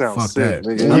G. You sound Fuck sick, that.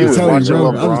 Nigga. I'm just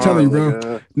telling you,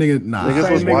 bro. Nigga, nah.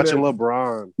 Niggas was watching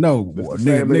LeBron. No,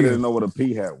 nigga didn't know what a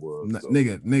P hat was. So.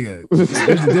 Nigga.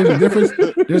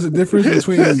 There's a difference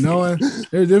between knowing.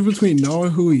 There's a difference between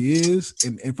knowing who he is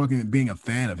and fucking being a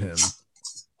fan of him.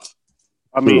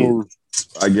 I mean,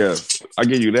 I guess I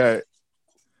give you that.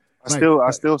 I still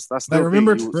like,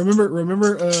 remember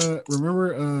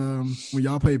when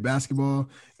y'all played basketball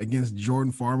against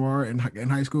Jordan Farmar in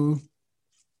high school?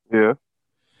 Yeah.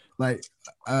 Like,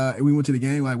 we went to the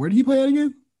game. Like, where did he play at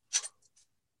again?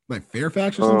 Like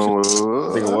Fairfax or some shit?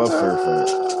 I think it was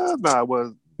Fairfax. Nah, it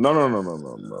was. No.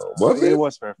 Was it? It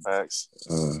was Fairfax.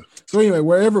 So anyway,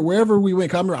 wherever we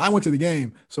went, I went to the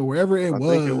game. So wherever it was,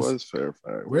 I think it was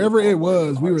Fairfax. Wherever it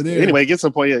was, we were there. Anyway, get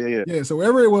some point. Yeah. Yeah. So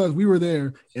wherever it was, we were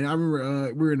there. And I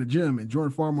remember we were in the gym, and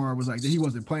Jordan Farmar was like, he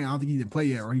wasn't playing. I don't think he didn't play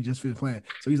yet, or he just finished playing.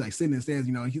 So he's like sitting in the stands.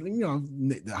 You know,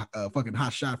 the fucking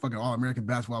hot shot, fucking all-American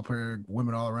basketball player,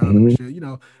 women all around him and shit. You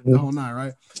know, the whole nine,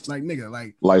 right? Like nigga,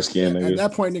 like light skin. At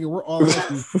that point, nigga, we're all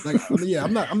like, yeah.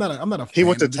 I'm not a fan. He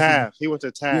went to Taft.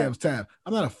 Yeah, it was Taft.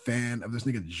 I'm not a fan of this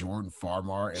nigga Jordan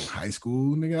Farmar in high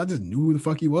school. Nigga, I just knew who the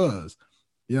fuck he was.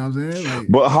 You know what I'm saying? Like,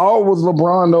 but how old was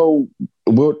LeBron though?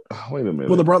 Wait a minute.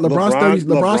 Well,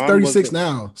 LeBron's 36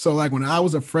 now. So like when I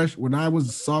was a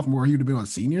sophomore, he would have been a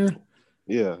senior.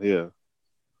 Yeah.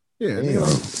 They're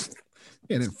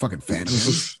fucking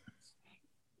fans.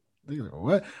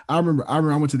 What? I remember I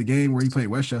went to the game where he played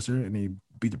Westchester and he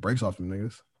beat the brakes off them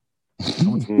niggas.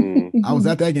 I was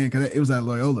at that game because it was at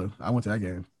Loyola. I went to that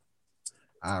game.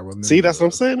 I remember. See, that's what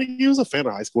I'm saying. He was a fan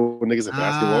of high school niggas in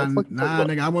basketball.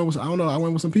 Nigga, I went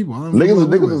with some people.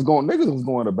 Niggas was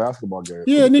going to basketball games.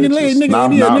 Yeah, nigga,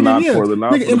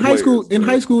 in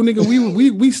high school, nigga,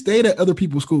 we stayed at other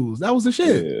people's schools. That was the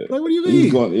shit. Yeah. Like, what do you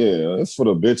mean? That's for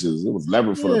the bitches. It was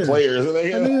never for the players.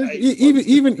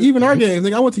 Even our games.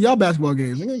 Nigga, I went to y'all basketball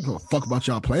games. Nigga, I ain't gonna fuck about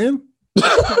y'all playing.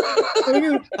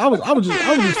 I was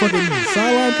just fucking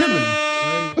sideline pimping.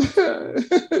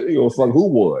 You gonna fuck who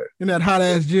would in that hot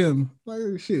ass gym?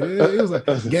 Like shit, it was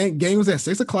like game was at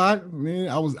 6:00. Man,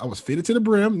 I was fitted to the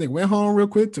brim. They went home real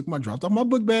quick, dropped off my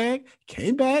book bag,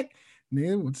 came back, and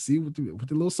then went to see what the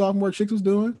little sophomore chicks was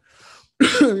doing. You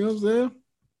know what I'm saying?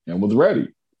 And was ready.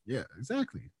 Yeah,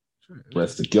 exactly. Sure.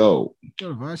 Rest to go.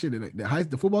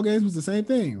 The football games was the same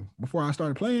thing before I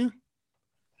started playing.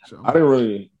 So, I didn't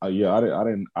really, I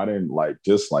didn't like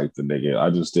dislike the nigga. I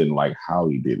just didn't like how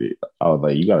he did it. I was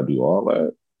like, you got to do all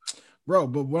that, bro.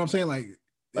 But what I'm saying, like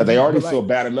they already feel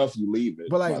bad enough. You leave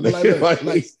it, but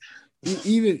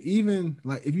even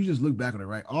like if you just look back on it,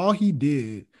 right? All he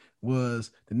did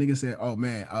was the nigga said, "Oh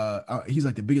man, he's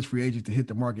like the biggest free agent to hit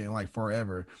the market in like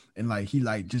forever," and like he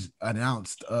like just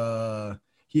announced,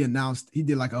 he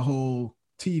did like a whole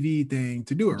TV thing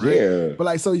to do it, right? Yeah. But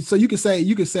like, so you could say,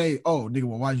 oh, nigga,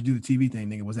 well, why'd you do the TV thing,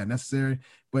 nigga? Was that necessary?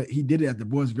 But he did it at the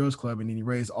Boys and Girls Club, and then he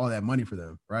raised all that money for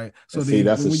them, right? So see,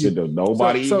 that's the shit that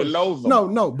nobody even knows.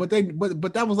 No, but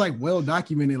that was like well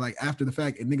documented, like after the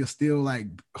fact, and niggas still like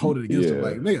hold it against him,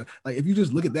 like nigga, like if you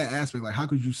just look at that aspect, like how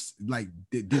could you like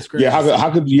discredit? Yeah,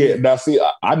 how could you? Yeah, now see,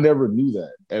 I never knew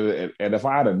that, and if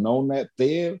I had known that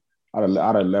then, I'd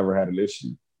have never had an issue.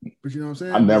 But you know what I'm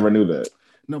saying? I never knew that.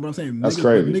 No, but I'm saying that's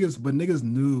crazy. But niggas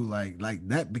knew like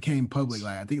that became public.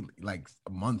 Like I think like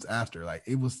months after. Like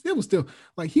it was still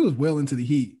like he was well into the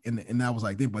heat, and that was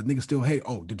like then. But niggas still hate.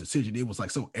 Oh, the decision. It was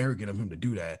like so arrogant of him to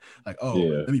do that. Like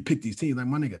let me pick these teams. Like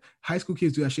my nigga, high school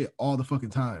kids do that shit all the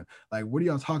fucking time. Like what are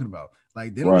y'all talking about?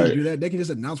 Like they don't need to do that. They can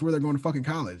just announce where they're going to fucking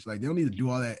college. Like they don't need to do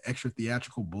all that extra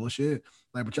theatrical bullshit.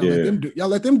 Like, but y'all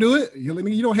let them do it.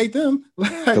 You don't hate them.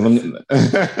 Like,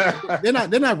 they're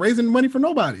not raising money for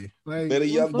nobody. Like they're the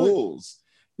young bulls.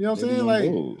 You know what I'm saying?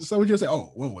 Like, so we just say, oh,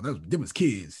 whoa, them was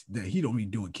kids. That he don't be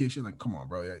doing kids shit. Like, come on,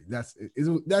 bro.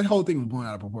 That whole thing was blown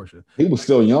out of proportion. He was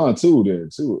still young too,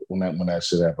 when that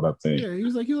shit happened. I think. Yeah, he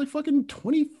was like fucking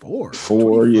 24.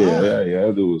 Yeah.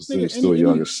 That dude was still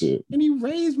young as shit. And he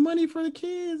raised money for the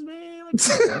kids, man.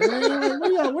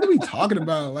 Like, what are we talking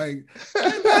about? Like,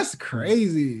 that's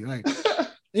crazy. Like.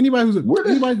 Anybody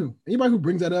who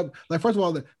brings that up, like first of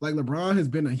all, like LeBron has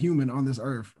been a human on this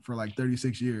earth for like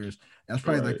 36 years. That's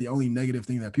probably like the only negative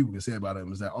thing that people can say about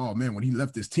him is that, oh man, when he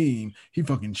left this team, he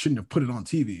fucking shouldn't have put it on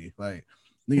TV. Like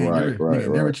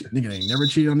nigga ain't never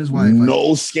cheated on his wife. Like,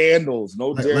 no scandals,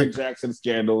 no Derrick Jackson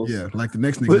scandals. Yeah, like the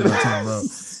next nigga that I'm talking about,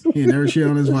 he ain't never cheated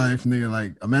on his wife. Nigga,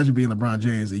 like imagine being LeBron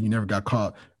James and you never got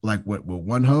caught like with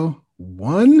one hoe,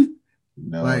 one.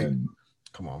 No, like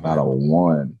come on, man. Not a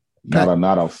one.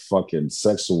 Not a fucking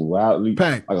sexual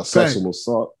like a sexual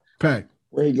assault. Pack.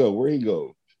 Where he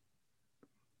go?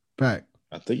 Pack.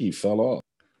 I think he fell off.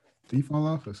 Did he fall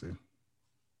off? Let's see.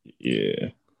 Yeah.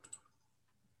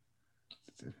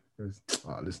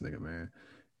 Oh, this nigga, man.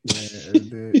 Yeah,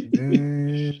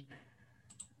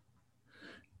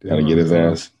 gotta get his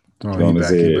ass. Oh,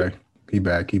 he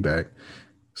back.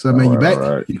 What's up, man? You back?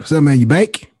 Right. What's up, man? You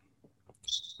back?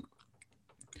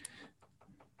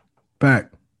 Pack.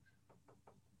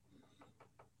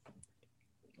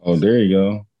 Oh, there you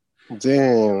go.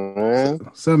 Damn, man.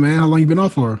 What's up, man? How long you been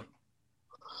off for?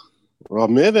 Well, a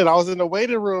minute. I was in the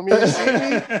waiting room. You see me?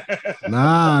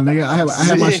 Nah, nigga. I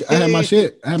had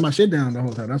my shit down the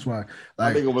whole time. That's why.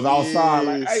 Like, my nigga was outside.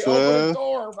 Like, hey, open the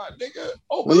door, my nigga.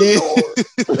 Open the door.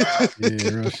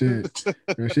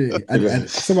 Yeah, real shit.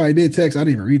 Somebody did text. I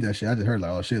didn't even read that shit. I just heard like,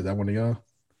 oh shit, is that one of y'all?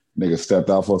 Nigga stepped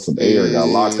out for some air and got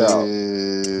locked out.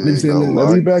 Nigga said,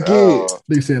 let me back in.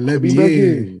 Nigga said, let me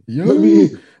in. Yo.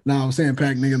 Nah, I'm saying,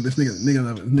 Pac, nigga, this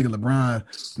nigga LeBron,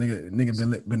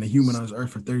 nigga been a human on this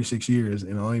earth for 36 years,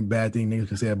 and the only bad thing niggas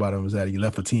can say about him is that he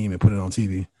left a team and put it on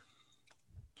TV.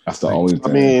 That's the only thing.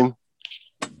 I mean,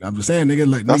 I'm just saying, nigga,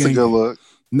 like that's a good look.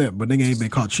 But nigga ain't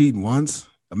been caught cheating once.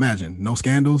 Imagine, no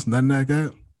scandals, nothing like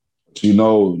that. You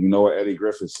know what Eddie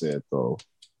Griffin said though.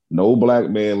 No black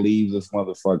man leaves this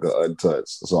motherfucker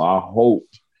untouched. So I hope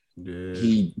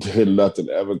he nothing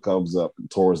ever comes up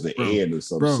towards the end or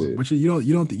some shit. But you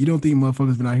don't think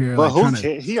motherfuckers been out here? But like,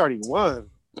 he already won.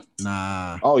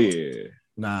 Nah. Oh yeah.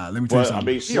 Nah. Let me tell you something.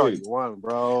 I mean, he already won,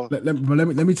 bro. Let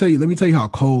me tell you how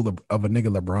cold of a nigga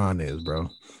LeBron is, bro.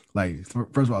 Like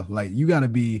first of all, like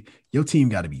your team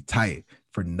got to be tight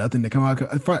for nothing to come out.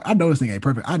 I know this thing ain't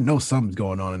perfect. I know something's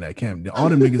going on in that camp. All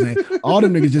them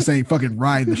niggas just ain't fucking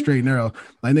riding the straight and narrow.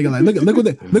 Like nigga, like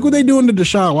look what they doing to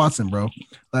Deshaun Watson, bro.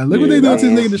 Like look what they doing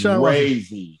to this nigga Deshaun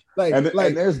Watson. Like,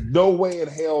 and there's no way in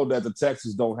hell that the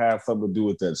Texans don't have something to do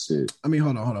with that shit. I mean,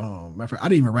 hold on. My friend, I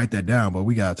didn't even write that down, but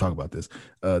we gotta talk about this.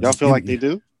 Y'all feel like they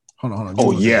do? Hold on.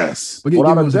 Oh yes,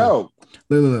 without a doubt.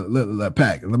 Look,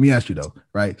 Pac. Let me ask you though,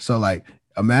 right? So like.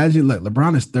 Imagine, look,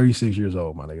 LeBron is 36 years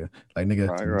old, my nigga. Like,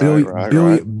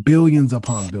 nigga, billions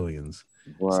upon billions.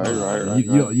 Right.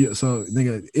 So,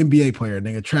 nigga, NBA player,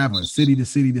 nigga, traveling city to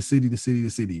city to city to city to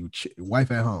city,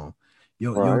 wife at home.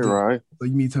 Right. So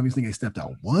you mean to tell me this nigga stepped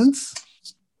out once?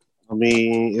 I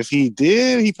mean, if he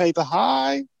did, he paid the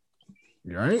high.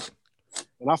 You right?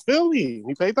 And I feel he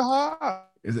paid the high.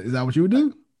 Is that what you would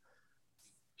do?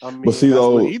 I mean, that's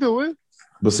what he doing.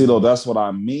 But see, though, that's what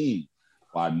I mean.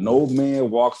 Like no man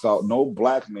walks out, no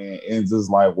black man ends his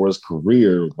life or his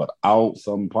career without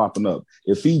something popping up.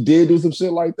 If he did do some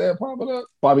shit like that popping up,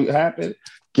 probably happened,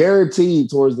 guaranteed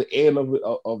towards the end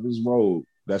of his road,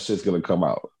 that shit's gonna come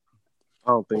out. I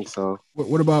don't think so.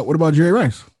 What about Jerry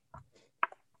Rice?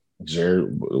 Jerry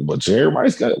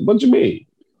Rice got what you mean?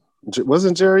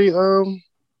 Wasn't Jerry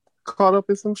caught up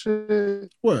in some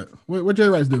shit. What Jerry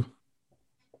Rice do?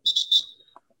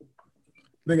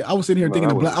 Nigga, I was sitting here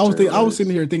thinking of black. I was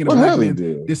sitting here thinking of black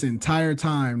men this entire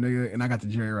time, nigga, and I got the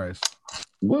Jerry Rice.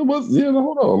 What was? Yeah,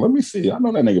 hold on. Let me see. I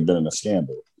know that nigga been in a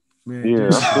scandal. Man, yeah,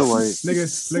 I feel like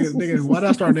nigga. Why did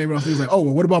I start naming off? He's like, oh,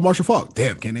 well, what about Marshall Faulk?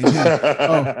 Damn, can't name him.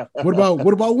 Oh,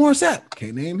 what about Warren Sapp?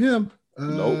 Can't name him.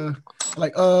 Nope.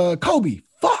 Like Kobe.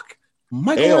 Fuck.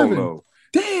 Michael Irvin. No.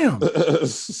 Damn.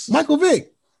 Michael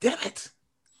Vick. Damn it.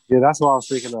 Yeah, that's what I was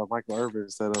thinking of. Michael Irvin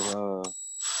instead of.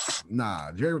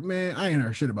 Nah, Jerry. Man, I ain't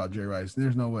heard shit about Jerry Rice.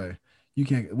 There's no way. You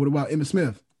can't. What about Emmitt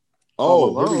Smith?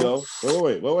 Oh, here we go.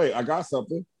 Wait. I got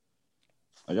something.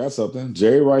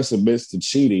 Jerry Rice admits to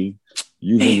cheating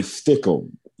using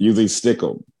Stickum.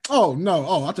 Oh, no.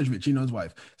 Oh, I thought you meant cheating on his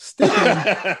wife.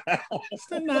 Stickum.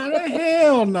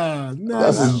 Hell no.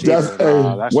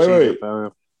 No. Wait.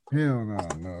 Hell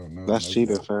no. That's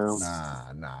cheating, fam.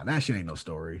 Nah. That shit ain't no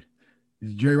story.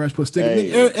 Jerry Rice put Stickum.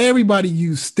 Hey. Everybody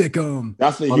used Stickum.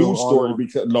 That's a huge story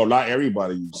because not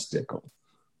everybody used Stickum.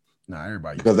 Nah,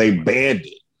 everybody because they banned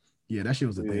it. Yeah, that shit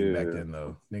was a thing back then,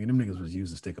 though. Nigga, them niggas was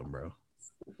using Stickum, bro.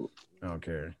 I don't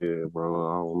care. Yeah, bro.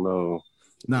 I don't know.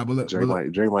 Nah, but look,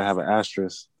 Drake might have an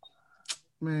asterisk.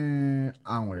 Man,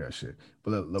 I don't wear that shit.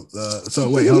 But look. So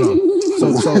wait, hold on.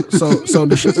 So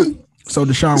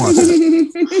Deshaun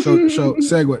Watson. So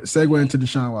segue into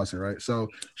Deshaun Watson, right? So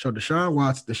Deshaun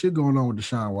Watson, the shit going on with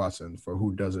Deshaun Watson, for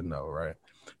who doesn't know, right?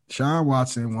 Deshaun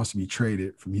Watson wants to be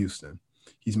traded from Houston.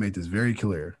 He's made this very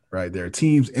clear, right? There are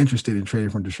teams interested in trading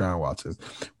from Deshaun Watson.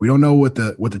 We don't know what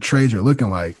the trades are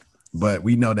looking like, but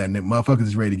we know that motherfuckers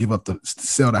is ready to give up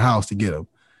sell the house to get him.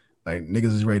 Like niggas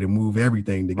is ready to move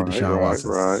everything to get Deshaun Watson.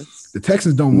 Right. The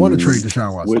Texans don't want to trade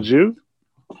Deshaun Watson. Would you?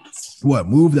 What?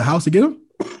 Move the house to get him?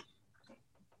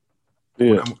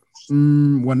 Yeah.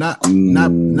 Well, not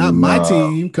my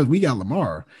team because we got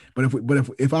Lamar. But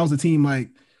if I was a team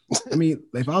like, I mean,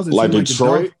 if I was a like team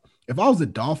Detroit. Like if I was the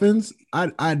Dolphins,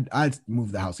 I'd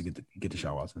move the house to get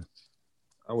Deshaun Watson.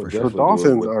 The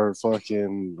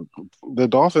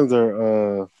Dolphins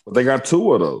are they got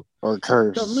Tua though. Are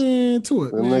cursed. Man, Tua.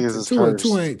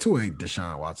 Tua ain't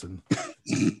Deshaun Watson.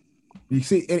 You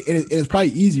see, it's probably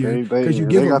easier because you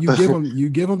give him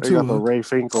Tua. Got the Ray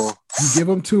Finkel. You give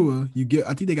him Tua.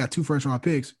 I think they got 2 first-round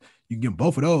picks. You give them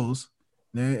both of those,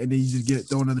 and then you just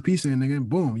throw another piece in, and then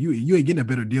boom, you ain't getting a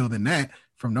better deal than that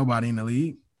from nobody in the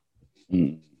league.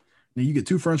 Then you get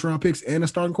 2 first-round picks and a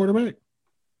starting quarterback.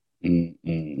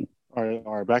 All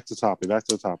right. Back to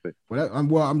the topic. Well,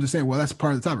 I'm just saying. Well, that's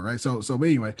part of the topic, right? So but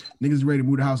anyway, niggas ready to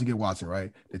move the house and get Watson,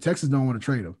 right? The Texans don't want to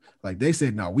trade him. Like they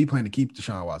said, no, we plan to keep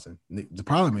Deshaun Watson. The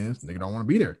problem is, nigga don't want to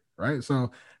be there, right?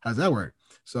 So how's that work?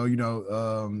 So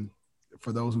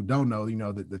for those who don't know,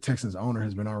 the Texans owner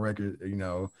has been on record,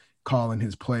 calling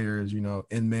his players,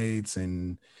 inmates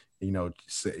and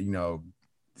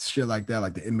shit like that,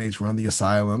 like the inmates run the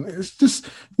asylum. It's just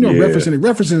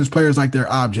referencing his players like they're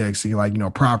objects,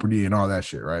 property and all that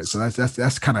shit, right? So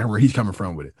that's kind of where he's coming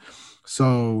from with it.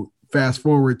 So fast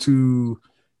forward to,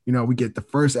 we get the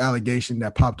first allegation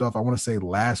that popped off. I want to say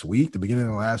last week, the beginning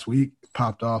of last week,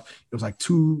 popped off. It was like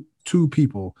two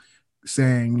people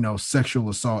saying, sexual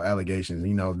assault allegations.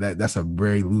 That's a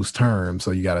very loose term, so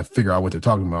you got to figure out what they're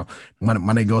talking about.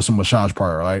 When they go to massage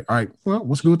parlor, right? All right, well,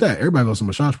 what's good with that? Everybody goes to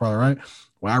massage parlor, right?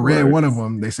 Well, I read one of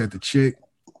them. They said the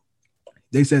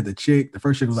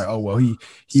first chick was like, oh, well,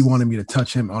 he wanted me to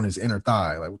touch him on his inner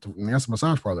thigh. Like, that's a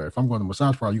massage parlor. If I'm going to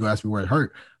massage parlor, you gonna ask me where it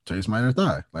hurt. I'll tell you it's my inner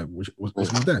thigh. Like, what's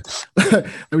with that? Like,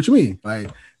 what you mean?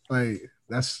 Like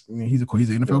that's, he's an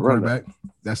NFL quarterback.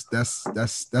 That's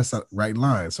a right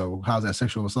line. So how's that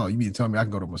sexual assault? You mean to tell me I can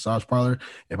go to a massage parlor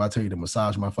if I tell you to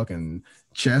massage my fucking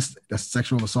chest? That's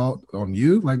sexual assault on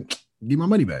you? Like, give my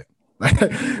money back. Right.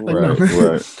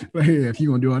 Like, hey, if you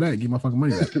gonna do all that, give my fucking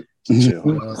money back. I'm saying,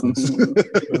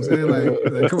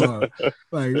 like, come on,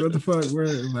 like, what the fuck?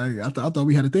 I thought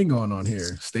we had a thing going on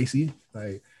here, Stacy.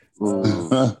 Like,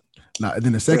 nah. And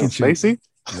then the second chick, Stacy.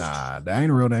 Nah, that ain't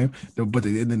a real name. But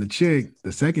then the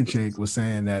second chick was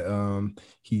saying that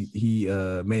he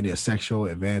made a sexual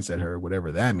advance at her,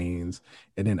 whatever that means,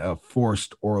 and then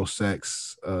forced oral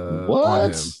sex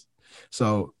on him.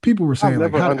 So people were saying,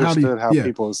 like, how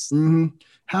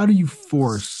do you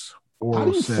force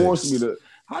oral sex?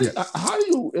 How do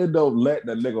you end up letting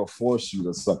a nigga force you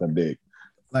to suck a dick?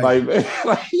 Right. That's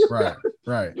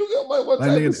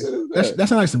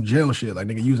not like some jail shit. Like,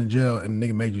 nigga, using jail and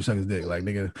nigga made you suck his dick. Like,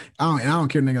 nigga, I don't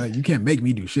care, nigga. Like, you can't make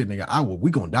me do shit, nigga. We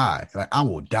gonna die. Like, I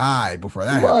will die before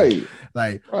that happens.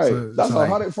 Like, right. So, that's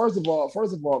 $100. First of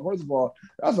all,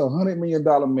 that's $100 million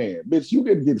man, bitch. You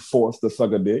didn't get forced to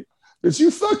suck a dick. Did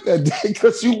you suck that dick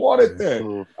because you wanted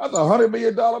that? That's $100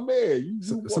 million man.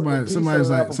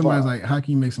 Somebody's like, how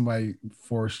can you make somebody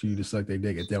force you to suck their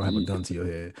dick if they don't have a gun to your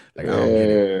head? Like, I don't get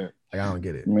it. Like, I don't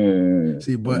get it. Man.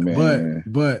 See, but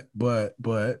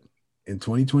in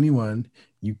 2021,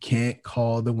 you can't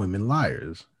call the women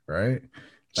liars, right?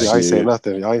 Like, y'all ain't saying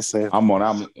nothing. Y'all ain't saying. I'm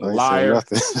liar.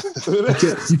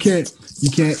 You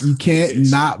can't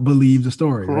not believe the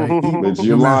story, right? But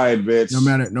you lied, bitch.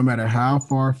 No matter how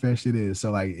far fetched it is.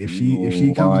 So like, if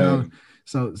she comes out,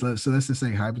 so let's just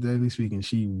say, hypothetically speaking,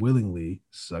 she willingly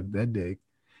sucked that dick,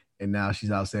 and now she's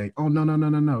out saying, "Oh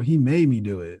no, he made me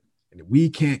do it," and we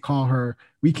can't call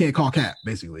Cap,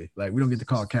 basically. Like, we don't get to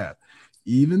call Cap,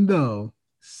 even though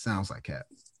sounds like Cap.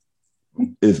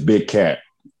 It's Big Cat.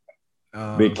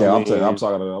 Big Cat. I'm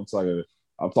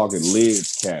talking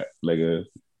Lids Cat, nigga.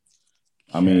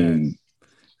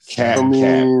 Cat.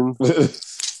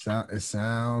 It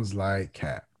sounds like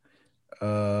Cap.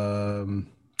 I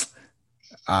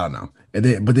don't know.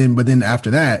 But then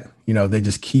after that, they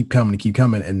just keep coming,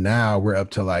 and now we're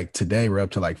up to like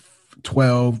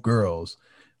 12 girls,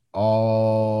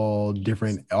 all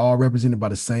different, all represented by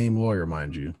the same lawyer,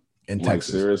 mind you, in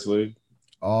Texas. Seriously.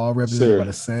 All represented by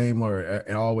the same lawyer,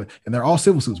 and they're all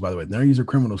civil suits, by the way. These are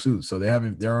criminal suits, so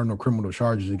there are no criminal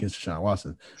charges against Deshaun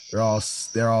Watson.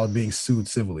 They're all being sued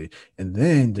civilly. And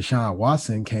then Deshaun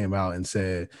Watson came out and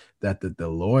said that the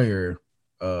lawyer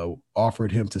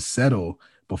offered him to settle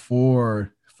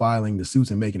before filing the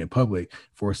suits and making it public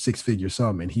for a 6-figure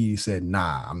sum, and he said,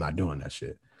 "Nah, I'm not doing that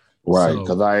shit." Right,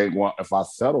 because if I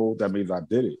settle, that means I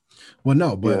did it. Well,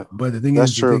 no, but the thing that's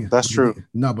is, true. That's true.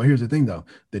 No, but here's the thing though: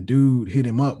 the dude hit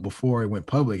him up before it went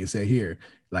public and said, "Here,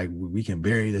 like, we can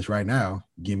bury this right now.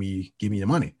 Give me the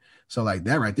money." So like,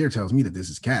 that right there tells me that this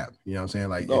is Cap. You know what I'm saying?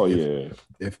 Like,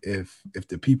 if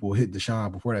the people hit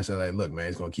Deshaun before that, said like, "Look, man,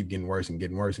 it's gonna keep getting worse and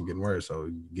getting worse and getting worse,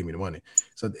 so give me the money."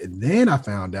 So then I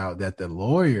found out that the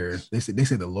lawyer, they said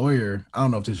the lawyer, I don't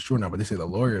know if this is true or not, but they said the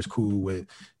lawyer is cool with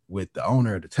the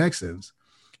owner of the Texans.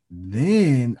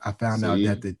 Then I found out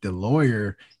that the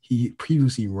lawyer, he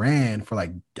previously ran for,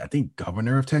 like, I think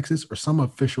governor of Texas or some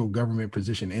official government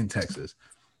position in Texas.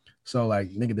 So like,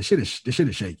 nigga, the shit is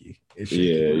shaky. It's shaky.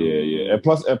 Yeah. And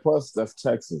plus that's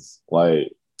Texas.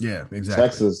 Like, yeah,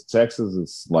 exactly. Texas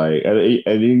is like, and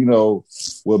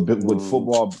with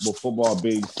football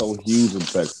being so huge in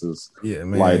Texas, yeah,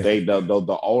 man. Like,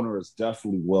 the owner is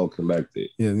definitely well connected.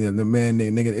 Yeah. The man,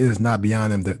 nigga, it is not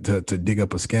beyond him to dig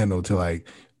up a scandal to like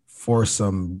force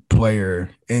some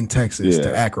player in Texas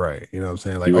to act right. You know what I'm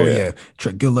saying? Like,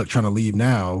 good luck trying to leave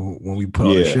now when we put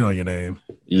all this shit on your name.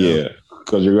 Yeah,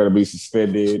 because you're gonna be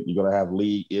suspended. You're gonna have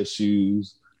league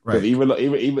issues. Right. Even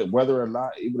whether or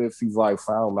not, even if he's like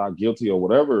found not guilty or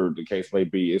whatever the case may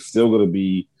be, it's still going to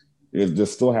be, they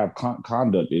still have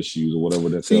conduct issues or whatever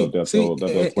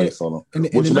they'll place on them,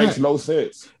 which makes no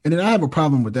sense. And then I have a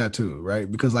problem with that too,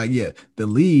 right? Because like, the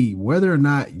league, whether or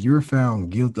not you're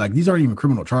found guilty, like, these aren't even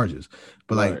criminal charges,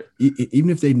 but like, even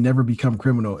if they never become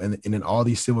criminal and then all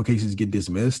these civil cases get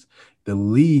dismissed, the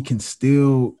league can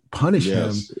still punish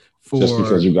him for just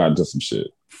because you got into some shit.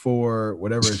 For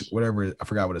whatever I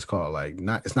forgot what it's called. Like,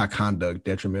 it's not conduct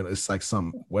detrimental. It's like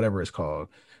whatever it's called.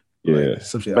 Yeah, like,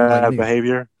 some shit. Bad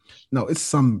behavior. No, it's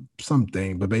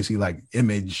something, but basically like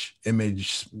image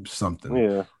something.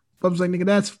 Yeah. But I was like, nigga,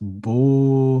 that's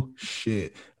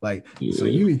bullshit. Like, so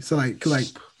you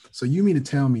mean to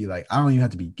tell me like I don't even have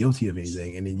to be guilty of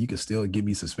anything, and then you can still get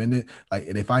me suspended? Like,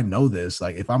 and if I know this,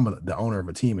 like, if I'm the owner of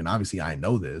a team and obviously I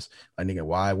know this, like, nigga,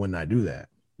 why wouldn't I do that?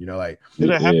 Like,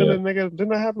 did that happen? Nigga, didn't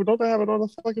that happen? Don't that happen all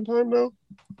the fucking time though?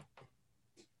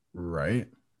 Right.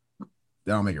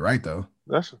 That don't make it right though.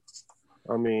 But that's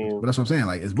what I'm saying.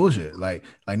 Like, it's bullshit. Like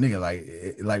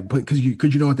nigga, because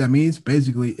you know what that means?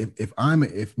 Basically, if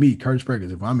me, Curtis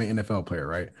Perkins, if I'm an NFL player,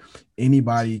 right?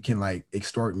 Anybody can like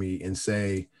extort me and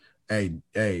say, hey,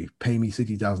 pay me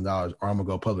 $60,000 or I'm gonna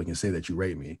go public and say that you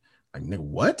raped me. Like, nigga,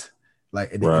 what?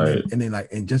 Like, and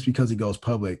then just because he goes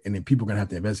public, and then people are gonna have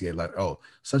to investigate, like, oh,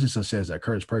 such and such says that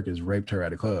Curtis Perkins raped her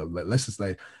at a club. Like, let's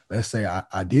say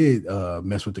I did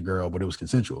mess with the girl, but it was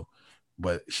consensual.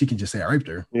 But she can just say I raped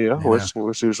her. Yeah,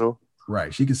 what's usual.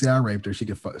 Right. She can say I raped her. She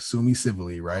can sue me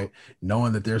civilly, right?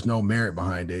 Knowing that there's no merit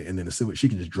behind it, and then she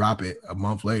can just drop it a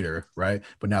month later, right?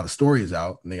 But now the story is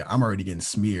out, and I'm already getting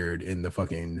smeared in the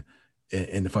fucking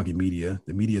media.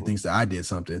 The media thinks that I did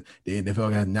something. The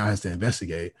NFL now has to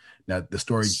investigate. Now the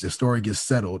story gets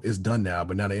settled. It's done now.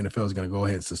 But now the NFL is going to go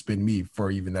ahead and suspend me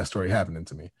for even that story happening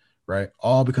to me, right?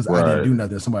 All because I didn't do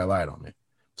nothing. Somebody lied on me.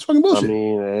 It's fucking bullshit. I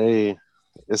mean, hey,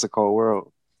 it's a cold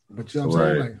world. But you know what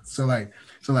I'm saying?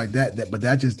 Like that, but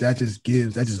that just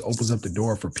opens up the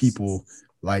door for people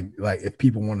like if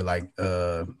people want to like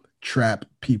trap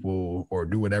people or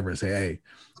do whatever and say, hey,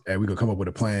 we're gonna come up with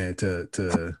a plan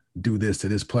to do this to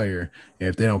this player, and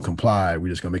if they don't comply, we're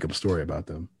just gonna make up a story about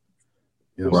them.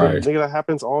 You know, right? I think that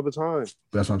happens all the time.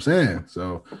 That's what I'm saying.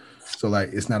 So like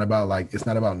it's not about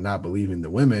not believing the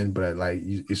women, but like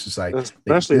it's just like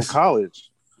especially in college,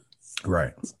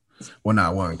 right?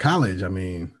 Well, in college, I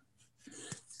mean,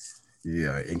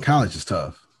 yeah, in college it's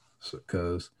tough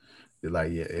because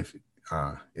like if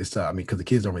it's tough. I mean, because the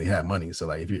kids don't really have money, so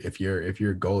like if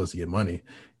your goal is to get money,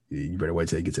 you better wait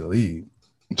till you get to the league.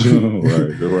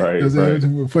 right.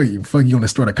 Fuck you gonna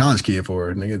start a college kid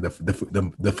for, nigga?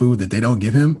 The food that they don't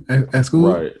give him at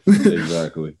school, right?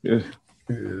 Exactly. Yeah.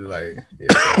 Like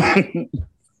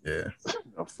yeah,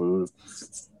 no food.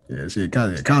 Yeah, shit.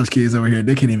 College kids over here,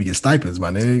 they can't even get stipends,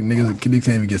 my nigga. Niggas can't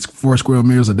even get 4 square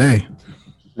meals a day.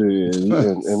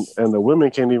 Yeah, and the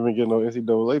women can't even get no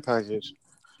NCAA package.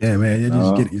 Yeah, man.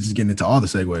 You're just getting into all the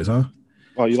segues, huh?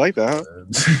 Oh, you like that?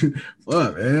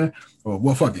 What, man?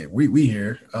 Well, fuck it. We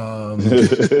here.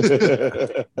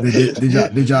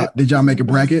 Did y'all make a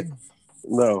bracket?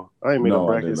 No, I ain't made a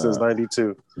bracket since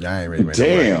 '92. Yeah, I ain't ready to make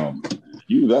Damn. a bracket.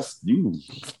 You've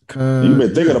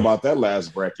been thinking about that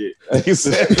last bracket. You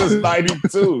said it was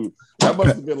 92. That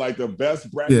must have been like the best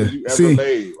bracket you ever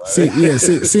made.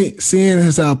 Right? Seeing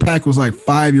as how Pac was like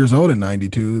 5 years old in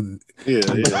 92. Yeah.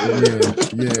 That's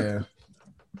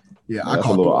a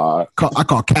little odd. I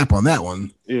call cap on that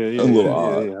one. Yeah. A little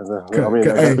odd. Yeah. I mean,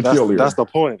 that's the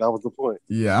point. That was the point.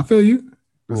 Yeah, I feel you.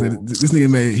 This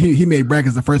nigga made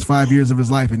brackets the first 5 years of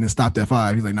his life and then stopped at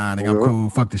 5. He's like, nah, nigga, I'm cool.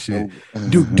 Fuck this shit.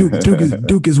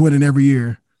 Duke is winning every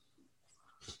year.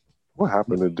 What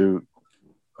happened to Duke?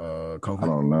 COVID. I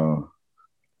don't know.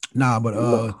 Nah, but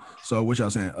so what y'all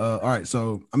saying? All right,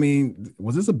 so I mean,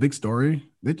 was this a big story?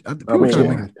 It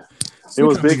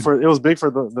was big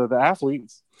for the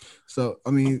athletes. So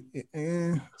I mean,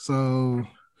 the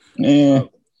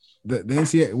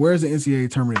NCAA. Where's the NCAA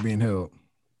tournament being held?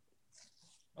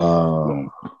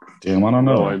 Damn, I don't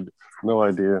know. No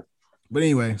idea. But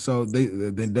anyway, so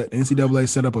the NCAA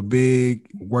set up a big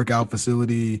workout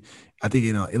facility. I think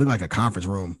it looked like a conference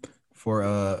room for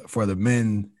the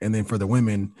men, and then for the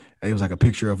women, it was like a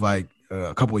picture of like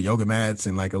a couple of yoga mats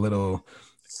and like a little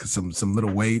some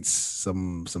little weights,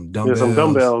 some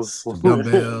dumbbells, and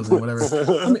whatever.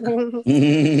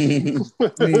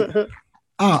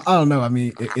 I don't know. I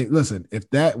mean, listen, if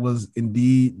that was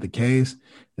indeed the case,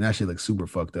 then that shit looks super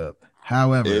fucked up.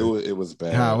 However, it was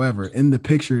bad. However, in the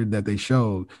picture that they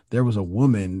showed, there was a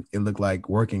woman, it looked like,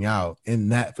 working out in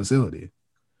that facility.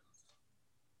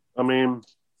 I mean,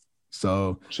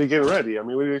 so she getting ready. I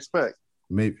mean, what do you expect?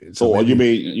 Maybe. So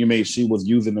maybe, you made she was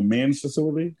using the men's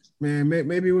facility? Man,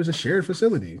 maybe it was a shared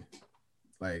facility.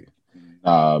 Like,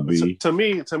 to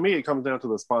me, it comes down to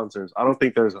the sponsors. I don't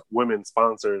think there's women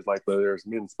sponsors like there's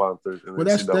men sponsors. In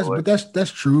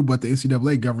that's true. But the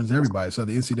NCAA governs everybody, so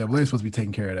the NCAA is supposed to be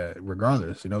taking care of that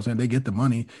regardless. You know what I'm saying? They get the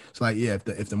money. It's like, yeah,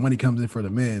 if the money comes in for the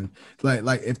men,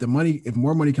 like if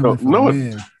more money comes in for the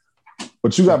men.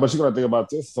 But you got to think about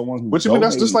this. What you mean?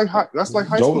 That's just like high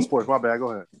school sports. My bad.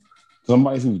 Go ahead.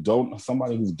 Somebody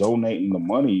who's donating the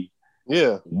money.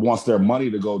 Yeah, wants their money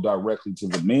to go directly to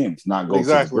the men, not go to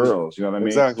the girls. You know what I mean?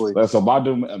 Exactly. So if I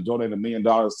donate $1 million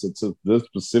to this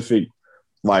specific,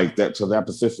 like that, to that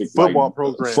specific football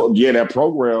program, that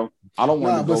program, I don't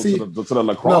want to go to the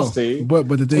lacrosse team. But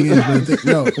the thing is,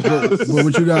 but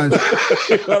what you guys,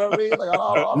 you know what I mean? Like I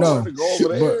don't want to go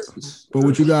over there. But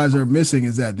what you guys are missing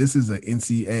is that this is an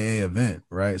NCAA event,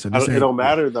 right? So it don't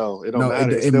matter though. It don't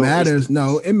matter. It matters.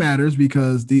 No, it matters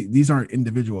because these aren't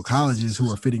individual colleges who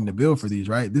are fitting the bill for these,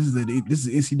 right? This is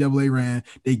NCAA ran.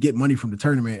 They get money from the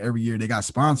tournament every year. They got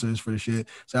sponsors for the shit,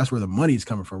 so that's where the money's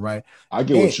coming from, right? I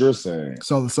get what you're saying.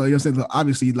 So you're saying,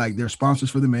 obviously, like they're sponsors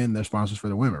for the men, they're sponsors for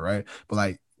the women, right? But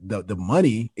like the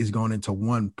money is going into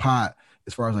one pot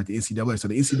as far as like the NCAA. So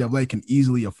the NCAA can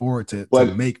easily afford to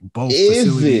make both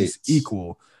facilities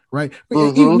equal, right?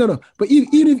 But even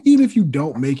if you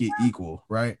don't make it equal,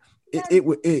 right?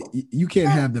 You can't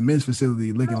have the men's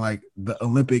facility looking like the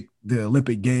Olympic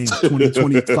Games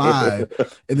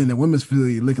 2025, and then the women's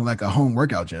facility looking like a home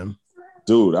workout gym.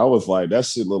 Dude, I was like, that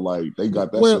shit look like they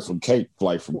got that shit from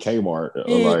Kmart.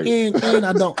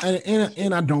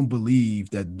 And I don't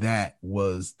believe that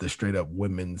was the straight up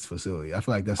women's facility. I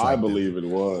feel like that's. Like I believe it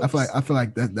was. I feel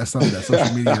like that's something that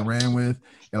social media ran with,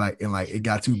 and it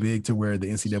got too big to where the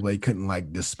NCAA couldn't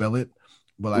like dispel it.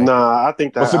 But like, I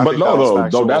think that.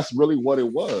 No, that's really what it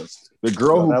was. The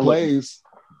girl who plays.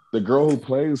 the girl who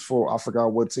plays for, I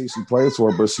forgot what team she plays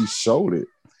for, but she showed it.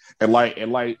 And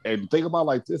think about it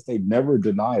like this, they never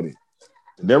denied it.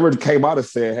 They never came out and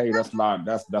said, hey, that's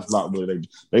not really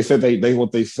they said they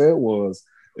what they said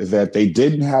is that they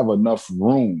didn't have enough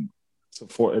room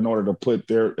in order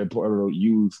to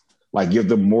use, like, give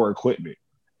them more equipment.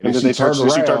 And then she turned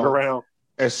around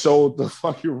and showed the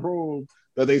fucking room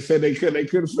that they said they couldn't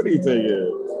fit anything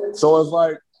in. So it's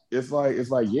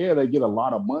like, yeah, they get a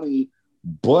lot of money,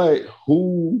 but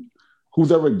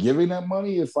who's ever giving that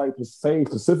money? It's like to say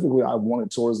specifically, I want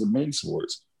it towards the main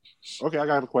sports. Okay, I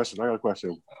got a question.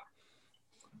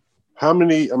 How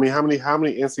many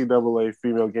NCAA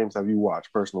female games have you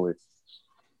watched personally?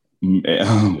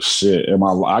 Oh, shit.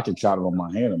 I can count it on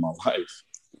my hand in my life.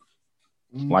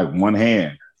 Like one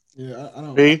hand. Yeah, I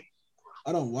don't. Me?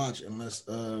 I don't watch unless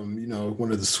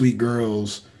one of the sweet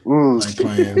girls like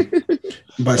playing.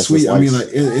 By sweet, I mean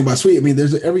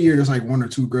there's every year there's like one or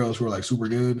two girls who are like super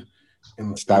good.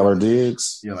 And Skylar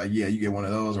Diggs. Yeah, you get one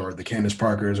of those, or the Candace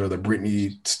Parkers, or the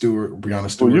Brianna Stewart. Well,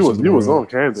 you was on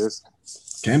Candace.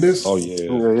 Candace? Oh yeah.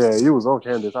 Yeah, you was on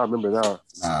Candace. I remember that.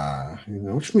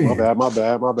 What you mean? My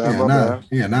bad.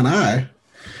 Yeah, not I.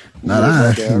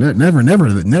 Never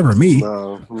me.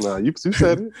 No, you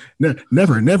said it.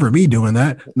 Never me doing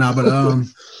that.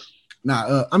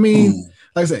 I mean,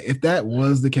 like I said, if that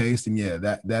was the case, then yeah,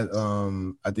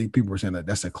 that I think people were saying that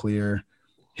that's a clear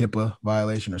HIPAA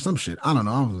violation or some shit. I don't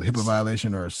know. It was a HIPAA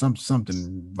violation or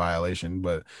something violation,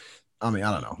 but I mean,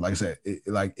 I don't know. Like I said,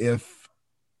 like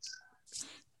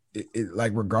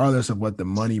regardless of what the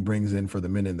money brings in for the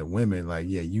men and the women, like,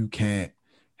 yeah, you can't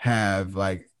have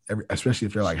like especially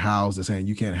if they're like housed, they're saying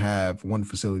you can't have one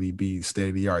facility be state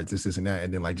of the art, this and that,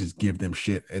 and then like just give them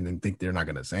shit and then think they're not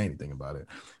gonna say anything about it.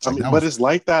 Like, but it's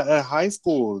like that at high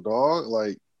school, dog.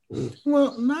 Like,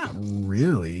 well, not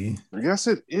really. Yes,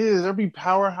 it is. There be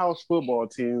powerhouse football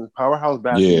teams, powerhouse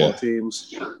basketball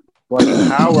teams, like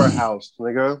powerhouse,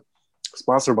 nigga.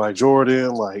 Sponsored by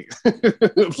Jordan, like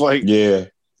yeah,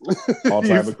 all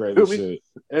type of crazy shit.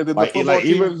 And then the football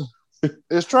team,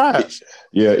 it's trash.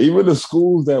 Yeah, even the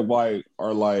schools that like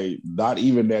are like not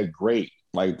even that great,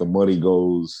 like the money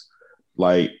goes.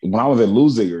 Like when I was at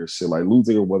Lusinger, shit, like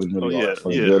Lusinger wasn't really good.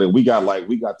 And we got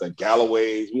the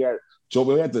Galloways, we had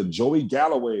the Joey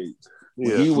Galloways.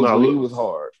 Yeah, he was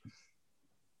hard.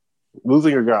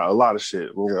 Lusinger got a lot of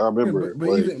shit. I remember,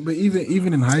 but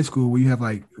even in high school, we have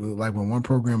like when one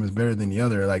program is better than the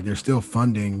other, like there's still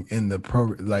funding in the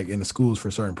in the schools for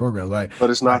certain programs. Like, but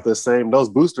it's not the same. Those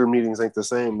booster meetings ain't the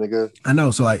same, nigga. I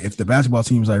know. So like, if the basketball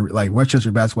teams like Westchester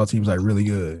basketball teams like really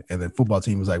good, and the football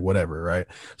team is like whatever, right?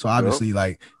 So obviously,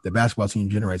 like the basketball team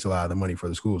generates a lot of the money for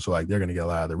the school, so like they're gonna get a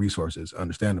lot of the resources,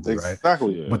 understandably, right?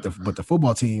 Exactly. Yeah. But the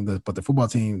football team, that'd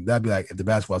be like if the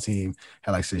basketball team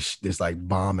had like this like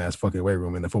bomb ass fucking weight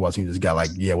room, and the football team just got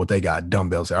like, yeah, what they got,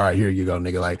 dumbbells. Say, all right, here you go,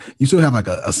 nigga. Like you still have like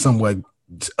a somewhat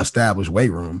established weight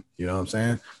room. You know what I'm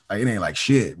saying? Like it ain't like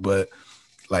shit, but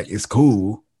like it's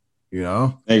cool. You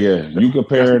know? Nigga, you're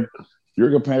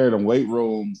comparing the weight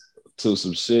room to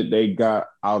some shit they got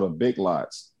out of Big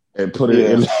Lots and put it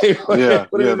in.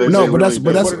 But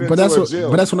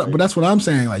that's what I'm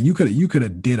saying. Like you could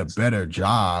have did a better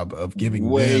job of giving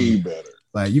way better.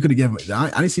 Like you could have given. I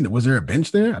didn't see. Was there a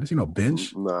bench there? I didn't see no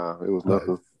bench. Nah, it was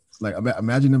nothing. Like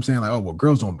imagine them saying like, "Oh well,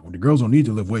 girls don't need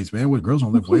to lift weights, man. What girls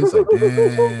don't lift weights?" Like,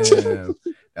 damn,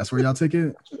 that's where y'all take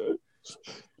it.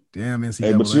 Damn, NCAA.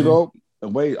 Hey, but you know,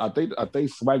 wait, I think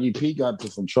Swaggy P got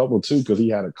into some trouble too because he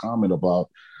had a comment about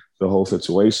the whole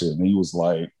situation. And he was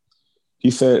like, he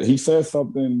said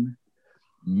something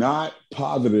not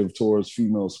positive towards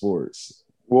female sports.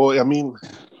 Well, I mean,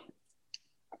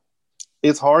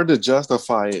 it's hard to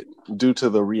justify it due to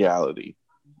the reality.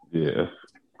 Yeah.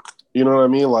 You know what I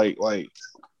mean? Like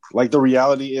the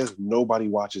reality is nobody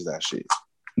watches that shit.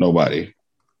 Nobody.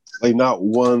 Like not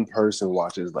one person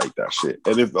watches like that shit.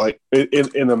 And if like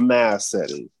in a mass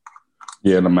setting.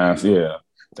 Yeah, in a mass, yeah.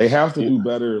 They have to do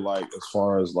better like as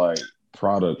far as like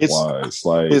product wise.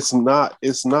 Like it's not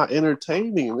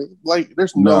entertaining. Like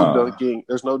there's no dunking.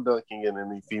 There's no dunking in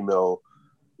any female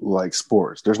like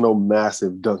sports. There's no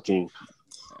massive dunking.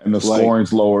 And the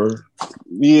scoring's lower.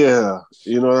 Yeah.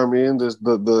 You know what I mean? There's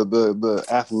the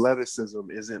athleticism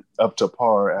isn't up to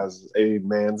par as a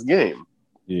man's game.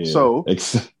 Yeah. So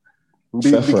because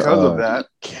of that.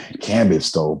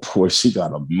 Candace though, boy, she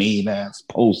got a mean ass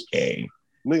post game.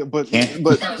 But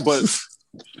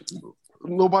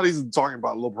nobody's talking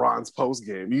about LeBron's post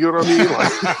game. You know what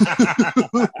I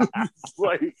mean?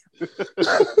 Like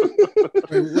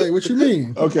Wait, what you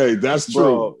mean? Okay, that's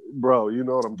true, bro. You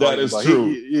know what I'm talking about. That is true.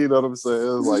 You know what I'm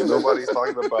saying? It's like nobody's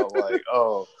talking about like,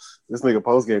 oh, this nigga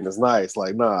post game is nice.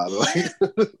 Like, nah.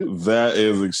 That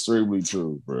is extremely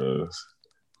true, bro.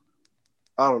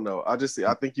 I don't know. I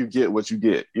think you get what you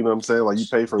get. You know what I'm saying? Like you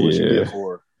pay for what you get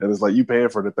for. And it's like you paying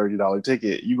for the $30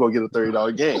 ticket, you go get a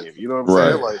 $30 game. You know what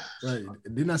I'm saying? Like, right.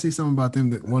 Didn't I see something about them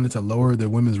that wanted to lower the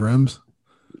women's rims?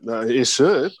 It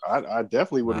should. I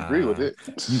definitely would agree with it.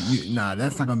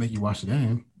 That's not gonna make you watch the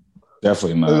game.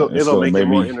 Definitely not. It'll make it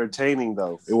more entertaining,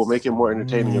 though. It will make it more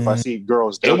entertaining if I see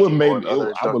girls. It would make.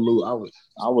 I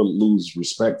would lose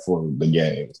respect for the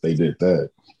game if they did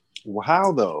that. Well,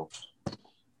 how though?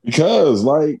 Because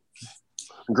like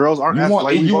girls aren't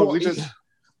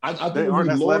I think they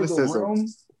aren't athleticism.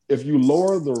 If you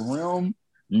lower the rim,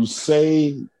 you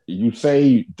say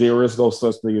there is no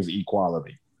such thing as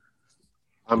equality.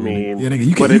 I mean, it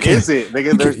isn't,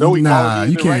 nigga. There's no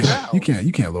equality. You can't. Right now.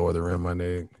 You can't lower the rim, my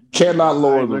nigga. Cannot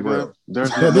lower the rim.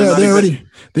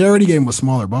 They already gave him a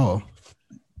smaller ball.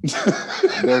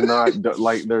 They're not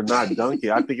dunking.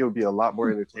 I think it would be a lot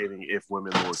more entertaining if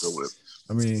women lowered the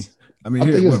rim.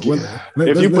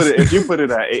 If you put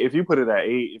it at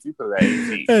 8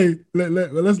 feet. Hey,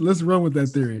 let's run with that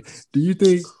theory. Do you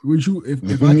think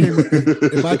if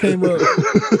I came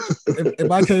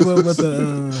up with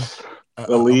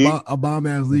a bomb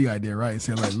ass league idea, right?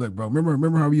 Saying like, look, bro,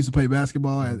 remember how we used to play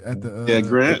basketball at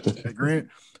Grant? At Grant.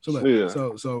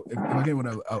 So if I came with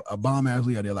a bomb ass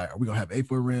league idea, like, are we gonna have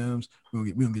 8-foot rims?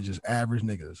 We gonna get just average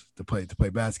niggas to play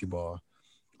basketball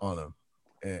on them.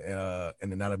 And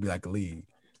then that'll be like a league.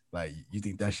 Like, you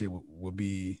think that shit would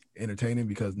be entertaining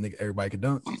because everybody could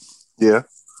dunk? Yeah,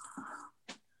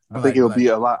 I think it would be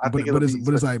a lot. But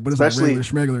it's like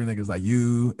regular niggas like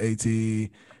you, AT,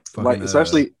 like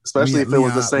especially if it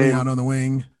was the same on the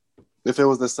wing. If it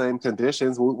was the same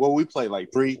conditions, what we play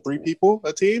like three people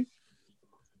a team.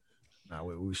 Nah,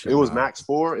 it was max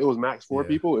 4. It was max 4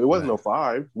 people. It wasn't no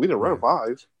 5. We didn't run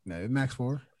 5. No, it max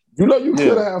 4. You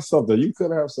could have something. You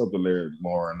could have something there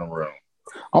more in the room.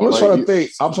 I'm just trying to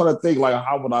think. I'm trying to think like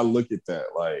how would I look at that?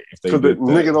 Like if they did that.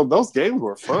 Nigga, those games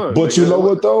were fun. But you know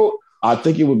what though? I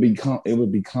think it would become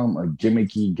a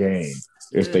gimmicky game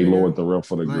if they lowered the rim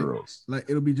for the girls. Like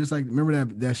it'll be just like, remember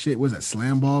that shit was that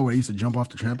slam ball where they used to jump off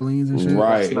the trampolines and shit?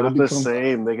 Right. It's not the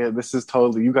same, nigga. This is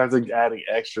totally, you guys are adding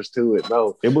extras to it.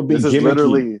 No, it would be this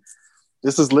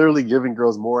is literally giving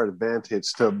girls more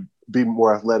advantage to be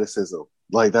more athleticism.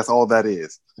 Like that's all that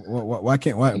is. Why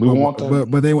can't we want that?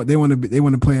 But they want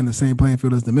to play in the same playing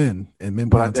field as the men and men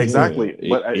play exactly.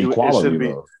 But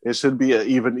equality, it should be an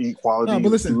even equality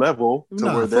level to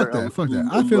where they're fuck that.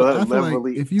 I feel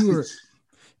like if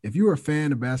you were a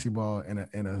fan of basketball and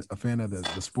a fan of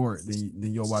the sport,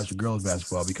 then you'll watch the girls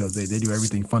basketball because they do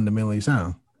everything fundamentally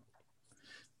sound.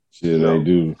 Yeah, they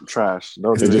do. Trash.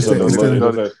 Don't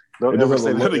ever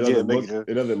say that again.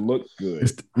 It doesn't look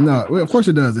good. Well, of course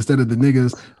it does. Instead of the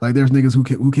niggas, like there's niggas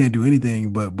who can't do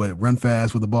anything but run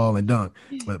fast with the ball and dunk,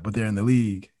 but they're in the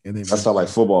league. And that's not like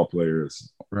football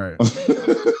players, right? That's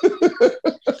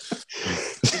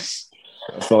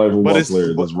not like football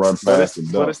players. Just run fast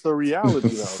and dunk. But it's the reality,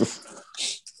 though.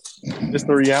 It's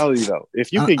the reality, though.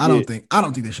 If you I don't think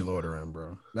they should lower the rim,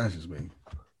 bro. That's just me.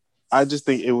 I just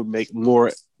think it would make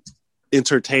more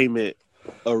entertainment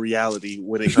a reality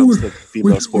when it comes to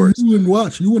female sports. You wouldn't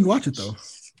watch it though.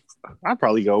 I'd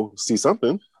probably go see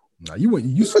something. No, you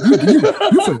wouldn't. You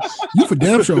for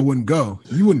damn sure wouldn't go.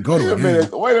 You wouldn't go to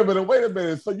it. Wait a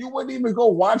minute. So you wouldn't even go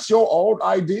watch your own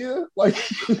idea? Like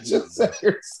you just said,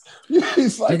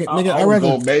 he's like, nigga, I'd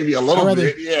rather go maybe a little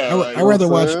bit. Yeah, I'd rather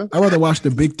watch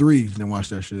the Big Three than watch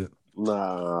that shit.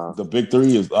 Nah, the Big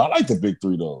Three is. I like the Big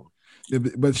Three though.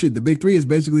 But shit, the Big Three is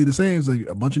basically the same. It's like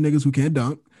a bunch of niggas who can't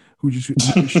dunk. Who just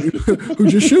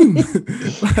shooting?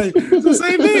 Like it's the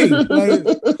same thing.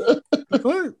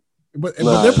 Like,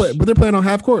 but they're playing on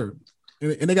half court,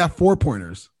 and they got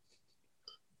 4-pointers.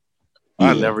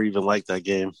 I never even liked that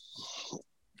game.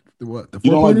 The what? The 4-pointers?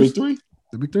 You don't like Big Three?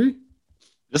 The Big Three?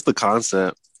 Just the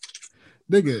concept.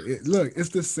 Nigga, look, it's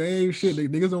the same shit.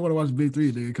 Niggas don't want to watch Big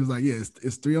Three, nigga, because like, yeah,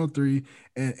 it's 3-on-3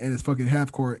 and it's fucking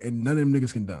half court, and none of them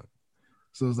niggas can dunk.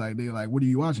 So it's like they're like, what are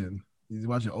you watching? He's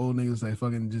watching old niggas like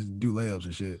fucking just do layups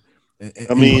and shit.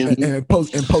 And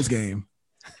post game.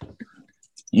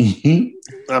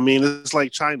 I mean, it's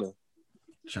like China.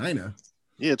 China?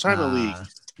 Yeah, China League.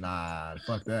 Nah,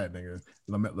 fuck that, nigga.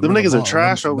 Them niggas are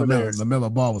trash over there.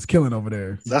 LaMelo Ball was killing over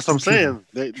there. That's what I'm saying.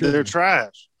 They're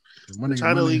trash.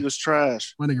 China League was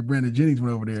trash. My nigga Brandon Jennings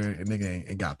went over there and nigga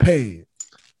and got paid.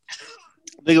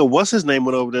 Nigga, what's his name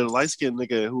went over there? The light skinned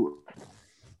nigga who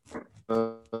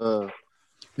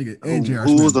Nigga, and J.R. Who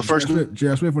Smith. was the first?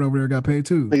 J.R. Smith went over there and got paid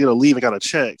too. Nigga to leave and got a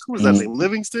check. Who was that name?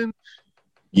 Livingston?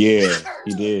 Yeah,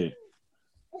 he did.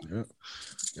 Yep.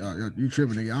 Yo, you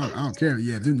tripping, nigga. I don't care.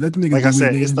 Yeah, let them niggas like I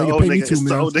said, niggas. it's the old nigga. It's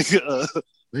the old nigga.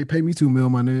 They pay me $2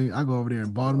 million, my nigga. I go over there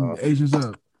and bought them Asians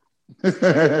up. We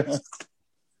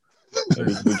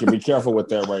can be careful with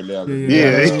that right now. I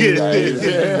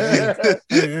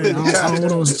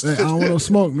don't want no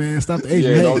smoke, man. Stop the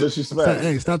Asian hate. No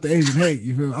disrespect. Stop the Asian hate.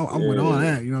 You feel? I'm with all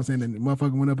that. You know what I'm saying? And the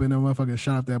motherfucker went up in there, motherfucker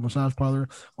shot up that massage parlor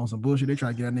on some bullshit. They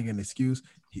try to get that nigga an excuse.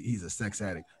 He's a sex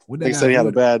addict. They said he had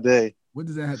a bad day. What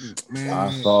does that have to, man?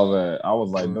 I saw that. I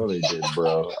was like, no, they did,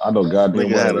 bro. I know goddamn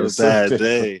well had a bad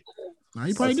day. Nah,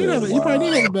 he probably did have a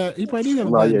bad. He probably did have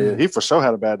a bad day. He for sure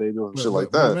had a bad day doing shit like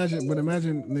that.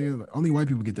 Imagine, nigga, only white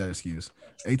people get that excuse.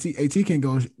 At can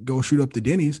go shoot up the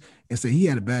Denny's and say he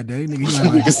had a bad day.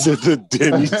 Nigga, he said the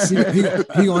Denny's.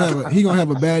 he gonna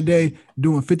have a bad day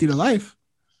doing 50 to life.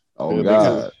 Oh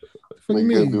God.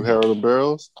 Nigga gonna do Harold and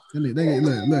Barrels. Look, we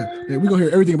gonna hear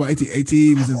everything about AT. AT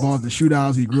was involved in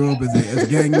shootouts. He grew up as a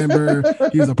gang member.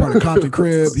 He was a part of Compton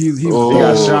Crib. He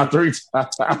got shot 3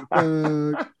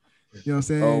 times. You know what I'm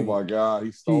saying? Oh my God,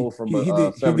 he stole from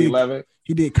 7-Eleven.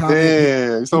 He did comedy.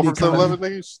 Yeah, he stole from 7-Eleven.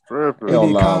 Nigga, stripping. He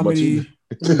did comedy.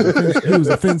 He was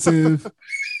offensive.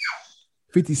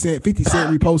 50 Cent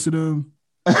reposted him.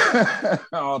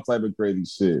 All type of crazy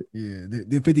shit. Yeah,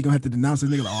 then 50 gonna have to denounce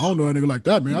this nigga. Like, I don't know a nigga like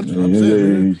that, man. I'm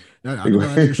saying, man. I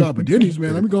got a shop at Denny's,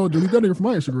 man. Let me go delete that nigga from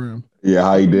my Instagram. Yeah,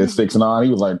 how he did 6ix9ine. He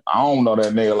was like, I don't know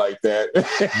that nigga like that. Nah,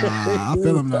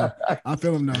 I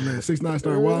feel him now. Man. 6ix9ine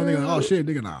started wilding. Nigga, oh shit,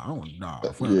 nigga. Nah, I don't know.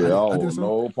 Yeah, I don't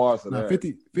know parts of that.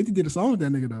 50 did a song with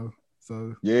that nigga though.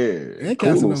 So yeah, and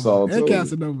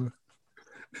Casanova.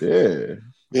 Yeah,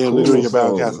 we drink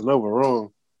about Casanova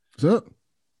wrong. What's up?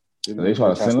 They try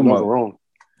to send him up. Wrong.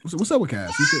 What's up with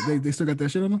Cass? They still got that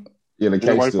shit on them? Yeah, they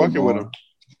can't fucking with him.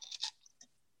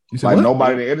 Like what?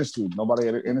 Nobody in the industry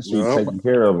taking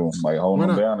care of him, like holding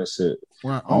him down and shit.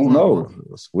 I don't know.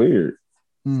 It's weird.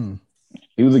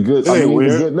 He was a good. He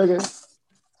was a good nigga.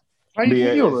 How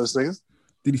you know this nigga?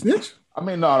 Did he snitch? I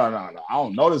mean, no. I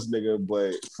don't know this nigga,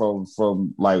 but from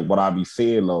like what I be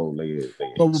seeing though, nigga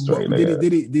straight.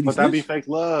 Did he? But that be fake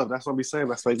love. That's what I be saying.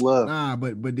 That's fake love. Nah,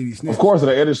 but did he snitch? Of course, in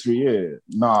the industry, yeah.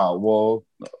 Nah, well,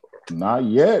 not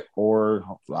yet, or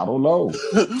I don't know.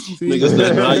 Niggas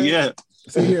said not yet.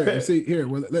 See here.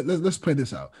 Well, let's play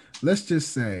this out. Let's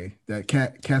just say that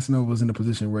Casanova was in a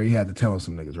position where he had to tell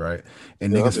some niggas, right?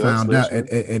 And niggas found out,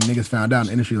 and niggas found out in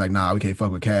the industry like, nah, we can't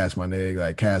fuck with Cass, my nigga.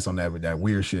 Like Cass on that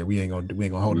weird shit. We ain't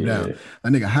gonna hold him down.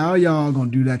 Like nigga, how y'all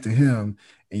gonna do that to him?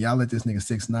 And y'all let this nigga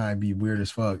 6ix9ine be weird as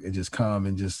fuck and just come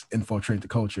and just infiltrate the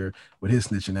culture with his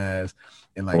snitching ass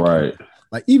and like, right.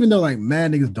 Like even though like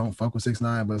mad niggas don't fuck with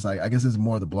 6ix9ine, but it's like I guess it's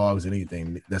more the blogs than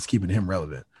anything that's keeping him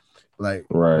relevant. Like,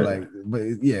 right.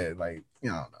 But yeah, like,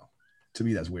 you know, I don't know. To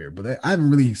me, that's weird. But I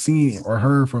haven't really seen or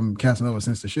heard from Casanova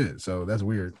since the shit. So that's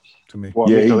weird to me.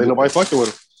 Well, ain't nobody fucking with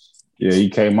him. Yeah, he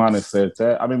came on and said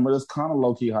that. I mean, but it's kind of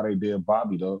low key how they did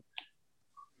Bobby though.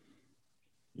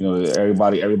 You know,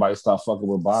 everybody stopped fucking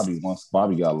with Bobby once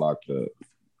Bobby got locked up.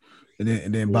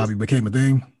 And then Bobby became a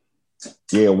thing.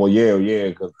 Yeah,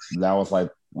 because that was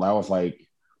like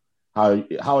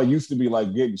how it used to be,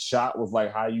 like getting shot was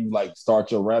like how you like start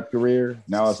your rap career.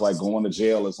 Now it's like going to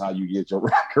jail is how you get your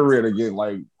rap career to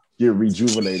get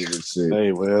rejuvenated and shit.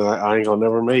 Hey, well, I ain't gonna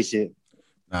never make it.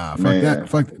 Nah, fuck that.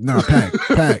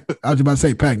 Pac. I was about to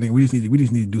say, Pac, nigga, we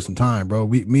just need to do some time, bro.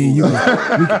 Me and you,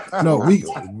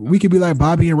 we could be like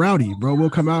Bobby and Rowdy, bro. We'll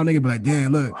come out, nigga, be like,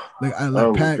 damn, look, like I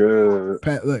like Pac,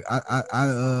 look,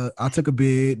 I took a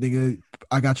bid, nigga.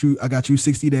 I got you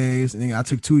 60 days, and then I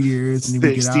took 2 years, and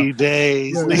then we get out. 60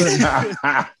 days.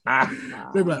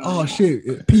 They be like, oh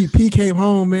shit, P came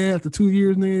home, man, after 2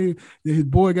 years, nigga. Then his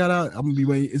boy got out. I'm gonna be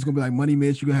waiting. It's gonna be like Money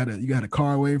Mitch. You had a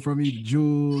car waiting for me, the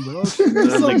jewels.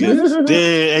 Like, oh shit,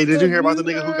 hey, did you hear about the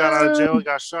nigga who got out of jail and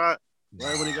got shot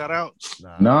right when he got out?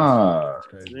 Nah.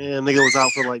 Man, nigga was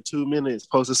out for like 2 minutes,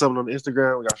 posted something on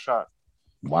Instagram and got shot.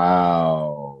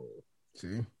 Wow.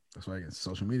 See, that's why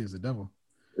social media is the devil.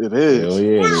 It is. Hell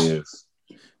yeah, it is.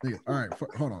 Nigga, all right,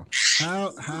 hold on.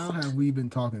 How have we been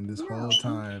talking this whole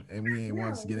time and we ain't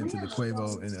want to get into the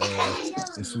Quavo and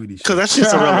Sweetie shit? Because that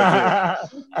shit's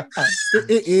irrelevant.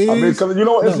 It is. I mean, because you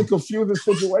know it's a confusing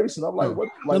situation. I'm like, what?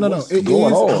 Like, no. It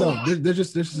going on? No, there's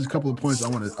just a couple of points I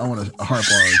want to harp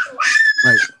on.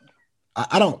 Like,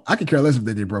 I could care less if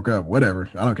they broke up. Whatever,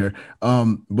 I don't care.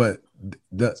 But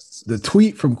the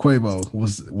tweet from Quavo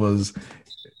was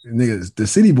niggas, the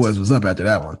City Boys was up after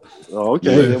that one. Oh,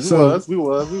 okay. Yeah, we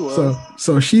was.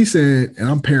 So she said, and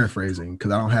I'm paraphrasing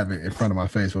because I don't have it in front of my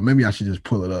face, but maybe I should just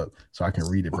pull it up so I can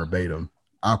read it verbatim.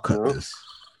 I'll cut this.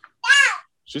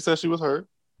 She said she was hurt.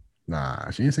 Nah,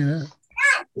 she didn't say that.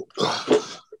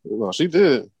 No, she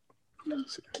did.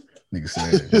 Nigga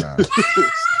said,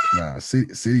 nah.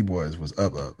 City Boys was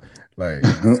up. Like,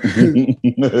 hey,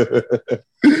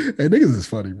 niggas is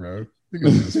funny, bro.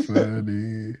 Niggas is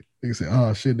funny. Nigga said,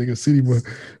 "Oh shit, nigga, City Boy."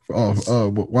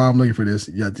 But while I'm looking for this,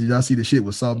 yeah, did y'all see the shit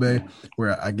with Salt Bae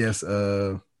where I guess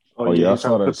Oh yeah, I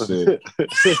saw that shit.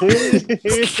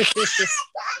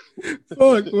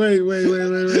 Fuck! Wait.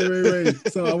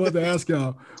 So I want to ask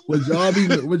y'all: Would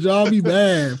y'all be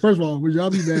bad? First of all, would y'all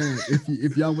be bad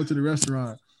if y'all went to the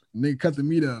restaurant and they cut the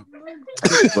meat up?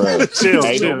 Chill.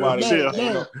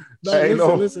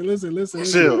 Listen.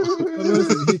 Chill.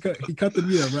 Listen, he cut the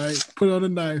meat up, right? Put it on the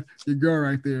knife. Your girl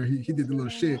right there. He did the little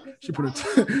shit. She put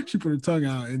her tongue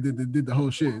out and did the whole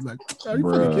shit. Like, are you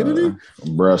fucking kidding me?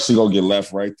 Bruh, she gonna get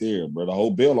left right there, bro. The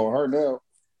whole bill on her now.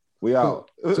 We out.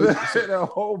 The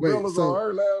whole bill is on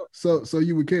her now. So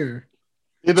you would care?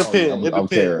 It depends. It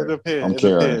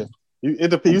depends.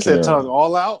 You said tongue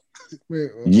all out?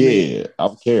 Yeah,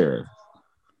 I'm caring.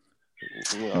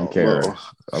 Well, I'm caring.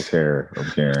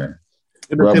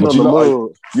 It depends on the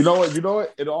mood. You know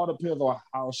what? It all depends on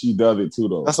how she does it too,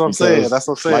 though. That's what I'm saying.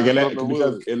 Like in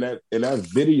that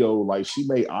video, like she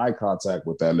made eye contact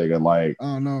with that nigga. Like,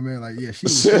 oh no, man. Like, yeah, she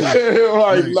was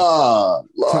nah.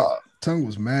 Tongue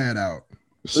was mad out.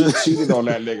 She cheated on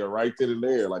that nigga right then and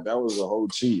there. Like that was a whole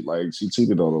cheat. Like she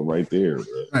cheated on him right there. Bro.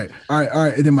 All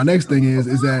right. And then my next thing is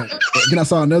that then I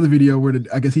saw another video where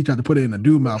I guess he tried to put it in a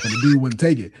dude mouth and the dude wouldn't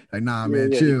take it. Like, nah,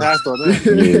 man, chill. He passed on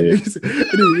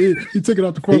that. he took it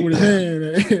off the court with his hand.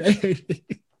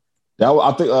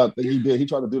 I think he did. He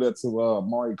tried to do that to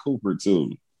Amari Cooper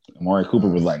too. Amari Cooper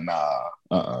was like, nah.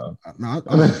 I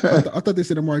thought they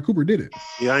said Amari Cooper did it.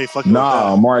 Yeah, I ain't fucking.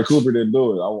 Nah, Amari Cooper didn't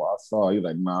do it. I saw. He's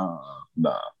like, nah,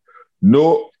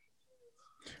 nope.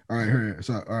 All right,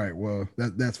 so all right. Well,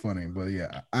 that's funny, but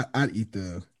yeah, I'd eat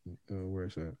the.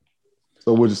 Where's that?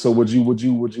 So would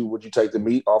you take the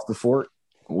meat off the fork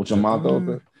with your mouth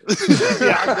open?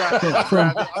 Yeah,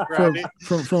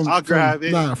 I'll grab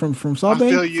it. Nah, from Salt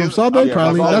Bae. From Salt Bae,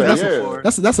 probably.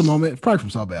 That's a moment. Probably from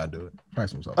Salt Bae, I'd do it.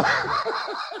 Probably from Salt Bae.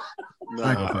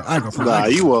 I go for Nah,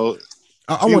 you won't.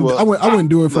 I wouldn't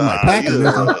do it from my pack.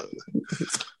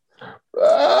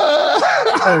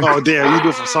 Oh damn! You do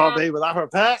it from Salt Bae without her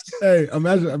pack? Hey,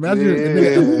 imagine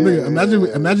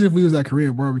if we was at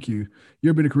Korean barbecue. You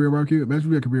ever been to Korean barbecue? Imagine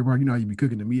if we at Korean barbecue. You know how you be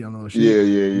cooking the meat on all the shit.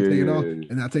 Yeah. Take it off,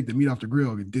 and I take the meat off the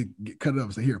grill and cut it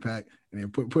up. Say, here, pack, and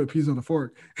then put a piece on the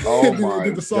fork. Oh my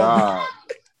god!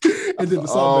 And then the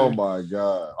salt. Oh my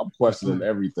god! I'm questioning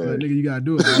everything. Like, nigga, you gotta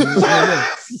do it. Man.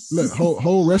 Look,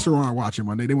 whole restaurant watching,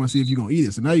 my nigga. They want to see if you gonna eat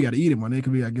it. So now you got to eat it, my nigga.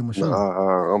 Cause we gotta give them a shot.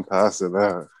 I'm passing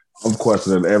that. I'm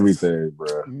questioning everything, bro.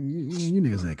 You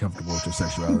niggas ain't comfortable with your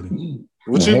sexuality.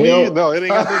 What you mean? No, it ain't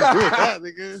got nothing to do with that,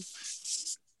 nigga.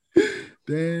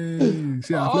 Dang.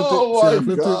 See how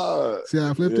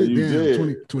I flipped it?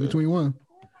 Damn, 2021.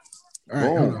 All right,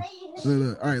 hold on.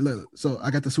 Look. All right, look. So I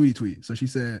got the sweetie tweet. So she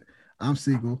said, I'm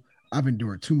single. I've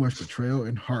endured too much betrayal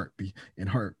and heart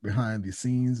behind the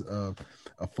scenes of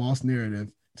a false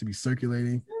narrative to be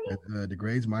circulating that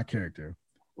degrades my character.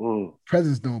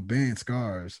 Presents don't bend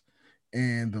scars,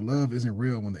 and the love isn't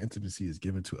real when the intimacy is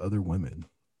given to other women.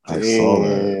 I saw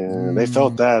that. They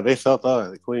felt that. They felt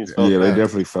that. The Queens felt that. They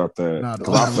definitely felt that. I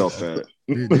felt that.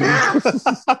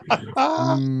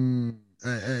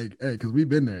 Hey, because we've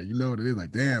been there. You know what it is.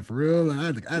 Like, damn, for real. I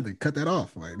had to cut that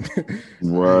off. Like,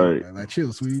 right. Like,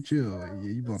 chill, sweetie, chill. Like, yeah,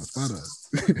 you brought a spot up.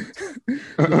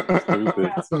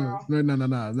 So,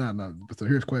 no. So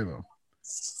here's Quavo.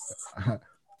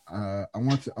 I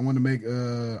want to make. I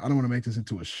don't want to make this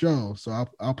into a show, so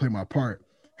I'll play my part.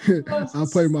 I'll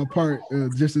play my part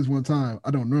just this one time.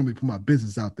 I don't normally put my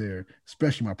business out there,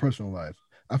 especially my personal life.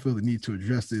 I feel the need to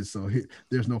address this so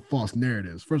there's no false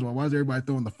narratives. First of all, why is everybody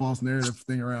throwing the false narrative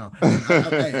thing around?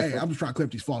 Hey, I'm just trying to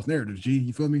clip these false narratives, G.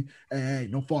 You feel me? Hey,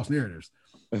 no false narratives.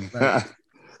 Like,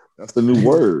 that's the new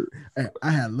word. Hey,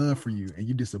 I had love for you, and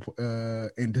you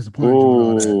disappointed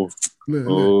you.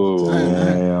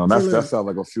 Damn. That sounds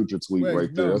like a future tweet right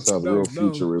there. That sounds real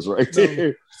futurist right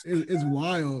there. It's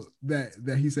wild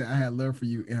that he said I had love for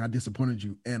you, and I disappointed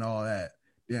you, and all that.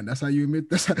 Damn, that's how you admit.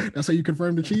 That's how you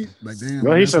confirm the cheat. Like, damn.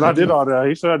 No, he said I did all that.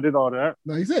 He said I did all that.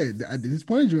 No, he said I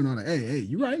disappointed you and all that. Hey,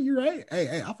 you're right.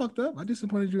 Hey, I fucked up. I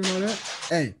disappointed you and all that.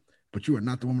 Hey, but you are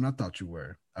not the woman I thought you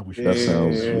were. I wish you that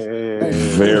sounds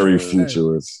very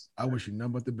futurist. I wish you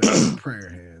nothing but the best. Prayer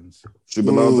hands. She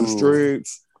belongs to the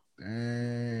streets.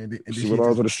 And she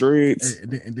belongs to the streets.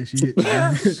 And then she hit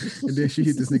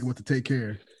this nigga with the take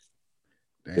care.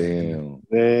 Damn.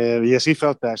 Yeah, she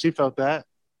felt that.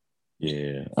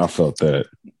 Yeah, I felt that.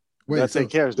 Wait, that take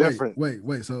care is different. Wait,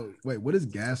 what is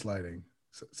gaslighting?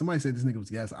 Somebody said this nigga was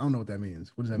gaslighting. I don't know what that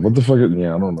means. What does that mean? What the fuck is, I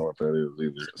don't know what that is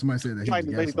either. Somebody said that he was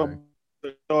gaslighting.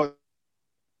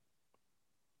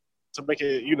 To make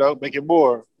it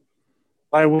more.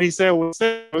 Like when he said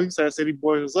City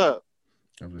Boy was up.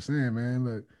 I'm just saying, man,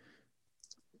 look.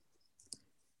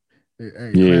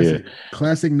 Hey,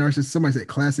 classic narcissist. Somebody said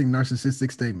classic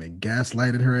narcissistic statement.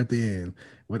 Gaslighted her at the end.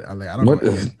 What? I don't know.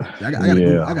 I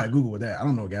gotta Google what that. I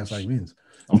don't know what gaslighting means.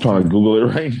 I'm trying to Google it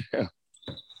right now.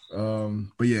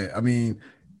 But yeah, I mean,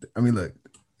 look,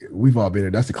 we've all been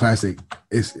there. That's the classic.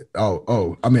 It's I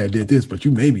did this, but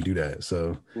you made me do that.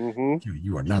 So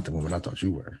you are not the woman I thought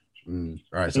you were. All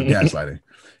right, so gaslighting.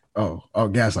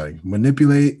 Gaslighting.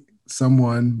 Manipulate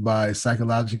someone by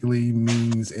psychologically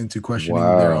means into questioning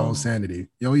their own sanity.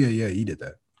 Oh yeah, he did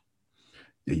that.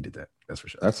 Yeah, he did that. That's for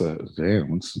sure. That's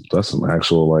an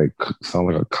actual sound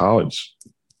like a college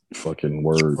fucking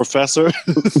word. Professor.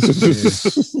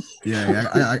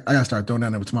 I gotta start throwing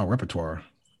that into my repertoire.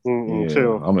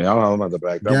 Chill. I mean, I don't have to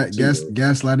back that.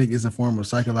 Gaslighting is a form of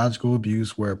psychological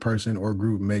abuse where a person or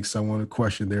group makes someone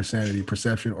question their sanity,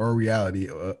 perception, or reality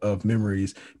of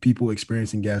memories. People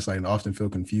experiencing gaslighting often feel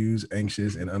confused,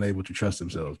 anxious, and unable to trust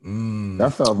themselves.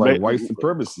 That sounds like white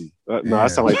supremacy. No,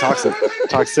 that sounds like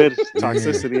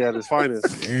toxicity at its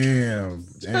finest. Damn,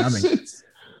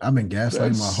 I've been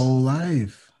gaslighting my whole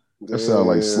life. That sounds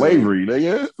like slavery,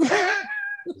 nigga.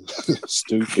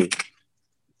 Stupid.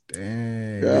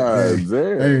 Dang. God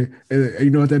damn. Hey, you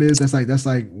know what that is? That's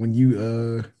like when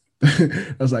you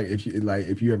that's like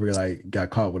if you ever got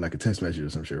caught with a text message or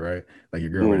some shit, right? Like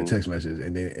your girl read a text message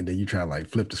and then you try to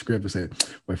flip the script and say,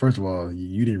 well, first of all,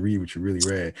 you didn't read what you really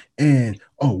read. And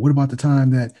what about the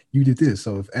time that you did this?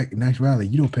 So if in actuality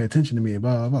you don't pay attention to me and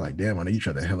blah blah blah, like damn, I know you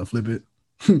try to hella flip it.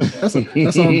 that's all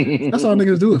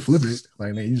niggas do is flip it.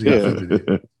 Like they usually gotta flip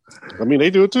it. I mean they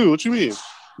do it too. What you mean?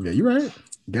 Yeah, you're right.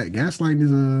 Gaslighting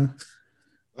is that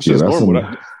shit is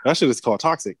normal. That shit is called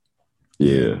toxic.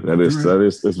 Yeah, that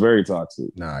is it's very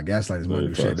toxic. Nah, gaslight is more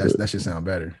new shit. That should sound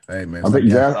better. Hey man, I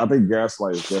think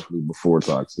gaslight is definitely before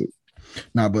toxic.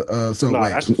 Nah, but that's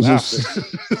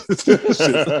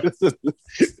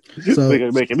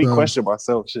making me question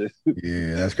myself. Shit.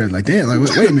 Yeah, that's crazy. Like damn, wait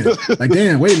a minute.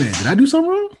 Wait a minute. Did I do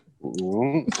something wrong?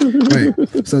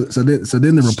 Wait. So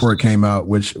then the report came out,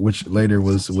 which later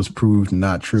was proved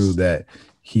not true, that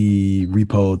he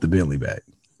repoed the Bentley bag,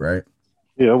 right?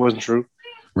 Yeah, it wasn't true.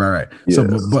 Right. Yeah.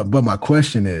 So, but my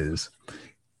question is,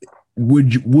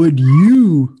 would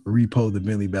you repo the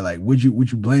Bentley bag? Like, would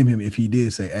you blame him if he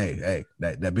did say, hey,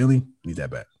 that Bentley, need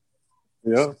that back?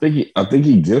 Yeah, I think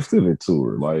he gifted it to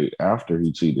her after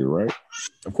he cheated, right?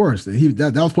 Of course,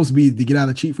 that was supposed to be the get out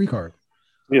of cheat free card.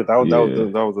 Yeah, that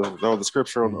was the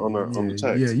scripture on the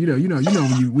text. Yeah, you know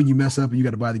when you mess up and you got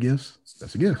to buy the gifts,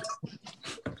 that's a gift.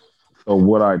 So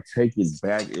would I take it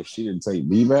back if she didn't take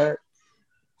me back?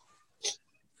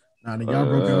 Nah, then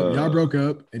y'all broke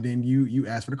up, and then you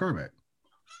asked for the car back.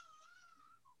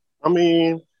 I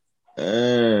mean,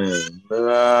 it's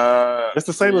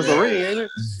the same as the ring, ain't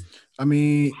it? I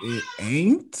mean, it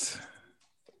ain't.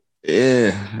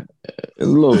 Yeah, it's a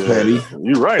little petty.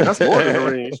 You're right. That's more than the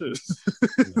ring.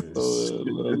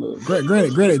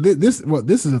 Granted, this is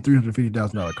a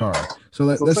 $350,000 car. So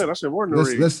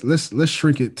let's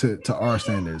shrink it to our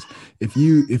standards. If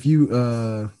you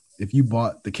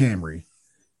bought the Camry,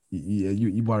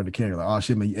 you bought the Camry, like, oh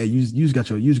shit, man, hey, you just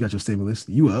got your stimulus,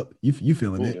 you up, you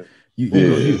feeling it, you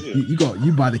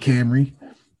buy the Camry,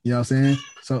 you know what I'm saying?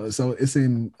 So it's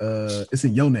in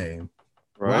your name.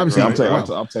 Right, well, obviously,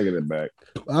 I'm taking it back.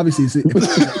 Obviously, if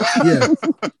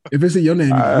it's in your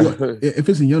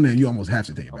name, you almost have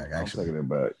to take it back. Actually, I'm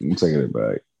taking it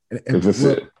back.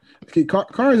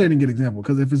 Cars ain't a good example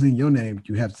because if it's in your name,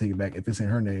 you have to take it back. If it's in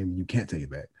her name, you can't take it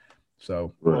back.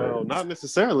 So, well, not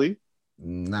necessarily.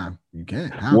 Nah, you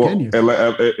can't. How can you?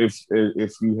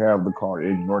 If you have the car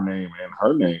in your name and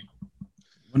her name.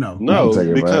 No,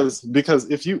 because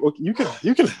if you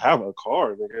can have a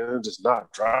car and just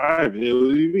not drive it. What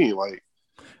do you mean? Like,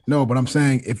 no, but I'm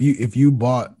saying if you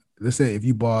bought, let's say if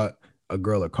you bought a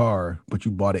girl a car, but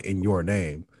you bought it in your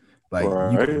name, like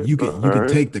you can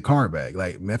take the car back.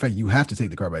 Like, matter of fact, you have to take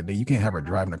the car back. You can't have her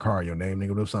driving a car in your name,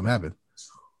 nigga. What if something happened?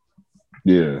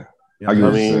 Yeah, I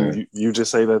mean, you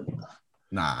just say that.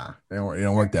 Nah, it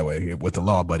don't work that way with the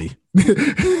law, buddy.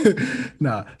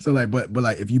 Nah, so like, but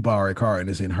like, if you borrow a car and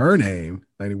it's in her name,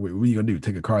 like, what are you gonna do?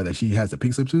 Take a car that she has the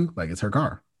pink slip to? Like, it's her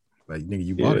car. Like, nigga,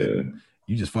 you bought it.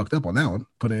 You just fucked up on that one.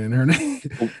 Put it in her name.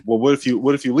 Well, what if you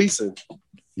leasing?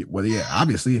 Well, yeah,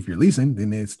 obviously, if you're leasing,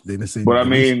 then it's But I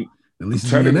mean, the lease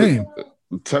is in your name.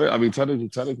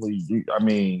 Technically,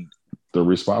 the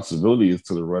responsibility is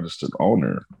to the registered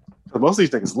owner. Most of these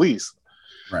things lease,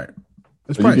 right?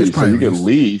 You can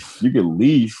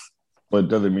leave, but it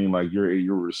doesn't mean like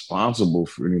you're responsible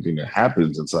for anything that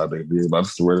happens inside the vehicle.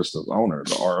 That's the registered owner,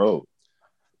 the RO.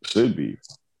 Should be.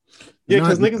 Yeah,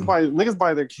 because niggas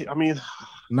buy their.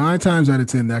 9 times out of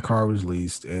 10, that car was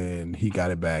leased, and he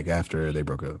got it back after they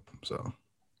broke up. So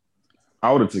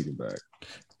I would have taken it back.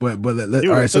 But all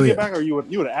right, took it back, or you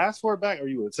would have asked for it back, or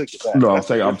you would have took it back. No,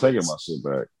 I'm taking my shit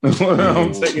back.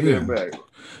 I'm taking it back.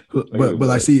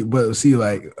 But see,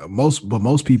 like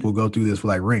most people go through this for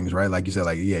like rings, right? Like you said,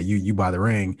 like you buy the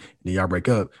ring, then y'all break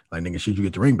up. Like, nigga, should you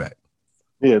get the ring back?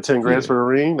 Yeah, 10 grand for a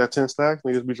ring. That 10 stacks.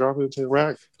 Niggas be dropping 10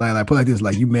 racks. Like put like this,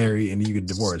 like you marry and then you get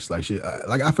divorced. Like shit.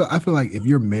 Like I feel like if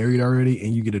you're married already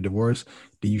and you get a divorce,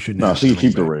 then you shouldn't. No, she can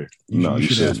keep the ring. You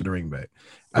should ask for the ring back.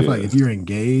 I feel like if you're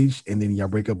engaged and then y'all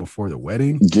break up before the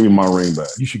wedding, give me my ring back.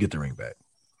 You should get the ring back.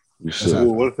 You should.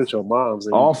 What if it's your mom's?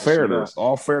 All fairness,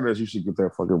 you should get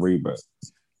that fucking ring back.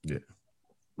 Yeah.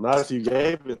 Not if you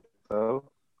gave it though.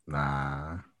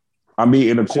 Nah. I mean,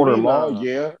 in the court of law,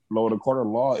 yeah. No, in the court of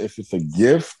law, if it's a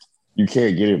gift, you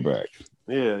can't get it back.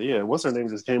 Yeah. What's her name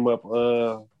just came up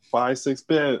 5-6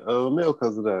 bed mil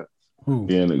because of that. Who?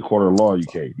 Yeah, in the court of law, you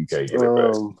can't get it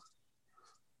back.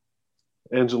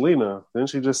 Angelina, didn't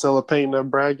she just sell a painting that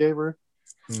Brad gave her?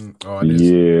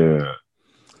 Yeah.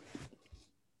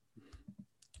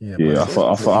 Yeah, I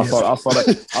saw that.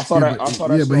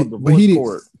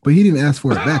 But he didn't ask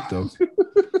for it back though.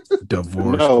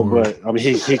 Divorce. No, but I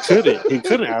mean, he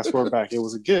couldn't ask for it back. It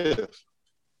was a gift.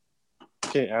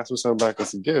 You can't ask for something back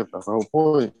as a gift. That's the whole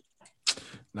point.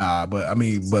 Nah, but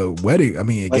wedding. I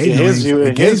mean,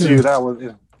 engagement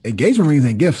rings. Engagement rings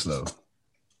ain't gifts though.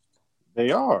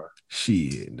 They are.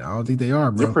 Shit, I don't think they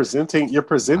are, bro. You're presenting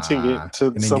it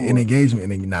to someone. An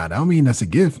engagement, and I don't mean that's a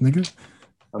gift, nigga.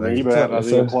 I mean, you better have that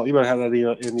in your you better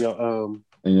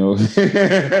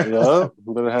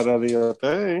have that in your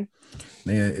thing.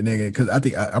 Nigga, because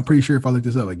I'm pretty sure if I look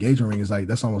this up, engagement ring is like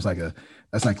that's almost like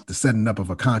that's like the setting up of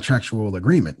a contractual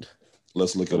agreement.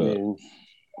 Let's look it up.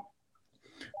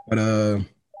 But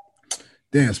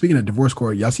damn, speaking of divorce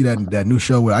court, y'all see that new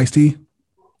show with Ice-T?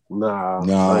 Nah,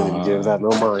 I didn't even give that no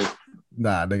mind.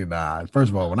 Nah, nigga, nah. First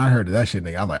of all, when I heard of that shit,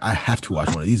 nigga, I'm like, I have to watch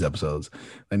one of these episodes.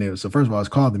 And so first of all, it's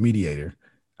called The Mediator.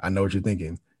 I know what you're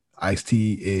thinking.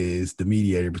 Ice-T is the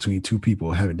mediator between two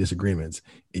people having disagreements,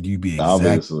 and you'd be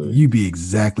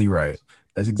exactly right.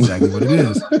 That's exactly what it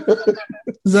is.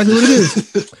 Exactly what it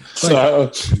is.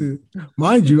 Like,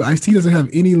 mind you, Ice-T doesn't have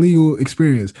any legal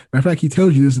experience. Matter of fact, he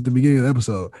tells you this at the beginning of the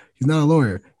episode. He's not a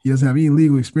lawyer. He doesn't have any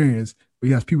legal experience. But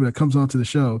he has people that comes onto the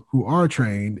show who are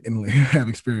trained and have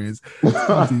experience with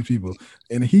these people,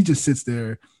 and he just sits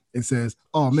there and says,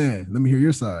 "Oh man, let me hear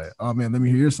your side. Oh man, let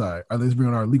me hear your side. All right, let's bring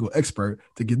on our legal expert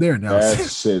to get their analysis." That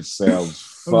shit sounds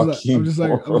fucking. I'm just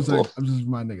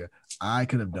my nigga. I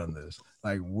could have done this.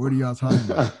 Like, what are y'all talking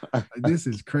about? Like, this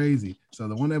is crazy. So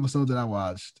the one episode that I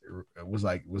watched was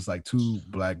like two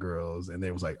black girls, and they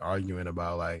was like arguing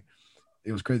about like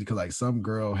it was crazy because like some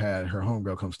girl had her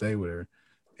homegirl come stay with her.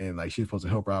 And like she's supposed to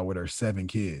help her out with her 7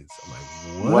 kids. I'm like,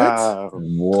 what? Wow.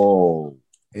 Whoa.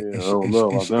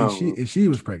 And she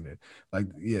was pregnant. Like,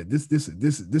 yeah, this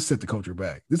set the culture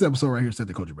back. This episode right here set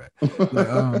the culture back. Like,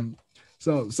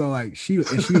 so like she was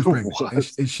pregnant.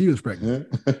 and she was pregnant.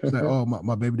 She's like, oh,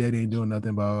 my baby daddy ain't doing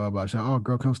nothing. Blah blah blah. She's like, oh,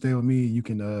 girl, come stay with me. You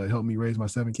can help me raise my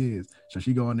 7 kids. So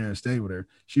she go in there and stay with her.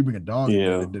 She bring a dog.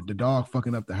 Yeah. The dog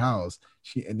fucking up the house.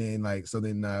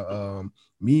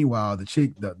 Meanwhile, the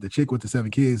chick with the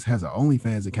 7 kids has an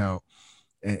OnlyFans account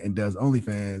and does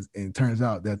OnlyFans, and turns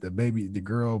out that the baby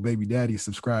daddy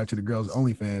subscribed to the girl's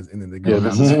OnlyFans, and then the girl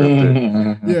and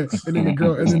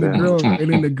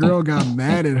then the girl got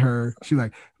mad at her. She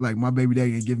like my baby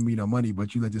daddy ain't giving me no money,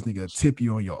 but you let this nigga tip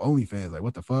you on your OnlyFans. Like,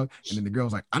 what the fuck? And then the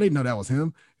girl's like, I didn't know that was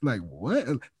him. Like, what?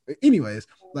 Anyways,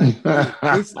 like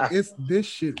this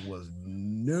shit was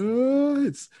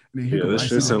nuts. This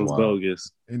shit sounds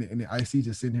bogus. And then IC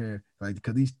just sitting here like,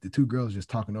 because the two girls just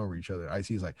talking over each other.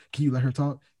 IC is like, can you let her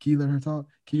talk? Can you let her talk?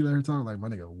 Can you let her talk? Like, my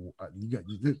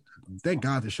nigga, thank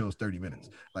God this show's 30 minutes.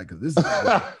 Like, cause this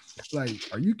is like,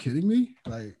 are you kidding me?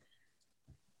 Like,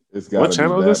 what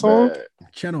channel is this on?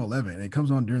 Channel 11. And it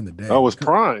comes on during the day. Oh, it's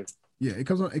Prime. Yeah, it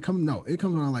comes on. It comes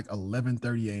on like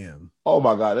 11:30 a.m. Oh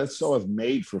my god, that show is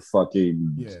made for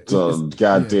fucking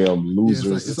goddamn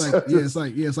losers. It's like losers.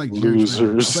 It's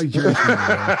like Jerry Springer.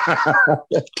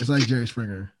 It's like Jerry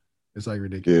Springer. It's like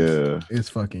ridiculous. Yeah, it's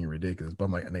fucking ridiculous. But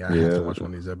I'm like, I have to watch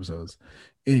one of these episodes.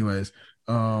 Anyways,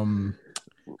 I mean,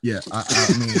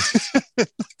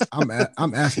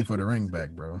 I'm asking for the ring back,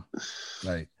 bro.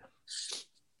 Like,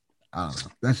 I don't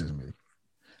know. That's just me.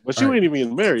 But you ain't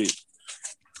even married.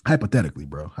 Hypothetically,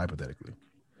 bro. Hypothetically.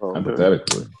 Oh,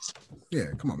 hypothetically. Yeah,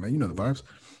 come on, man. You know the vibes.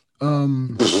 That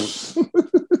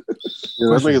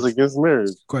nigga's against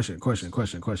marriage. Question. Because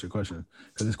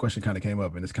this question kind of came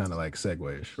up and it's kind of like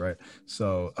segues, right?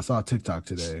 So I saw a TikTok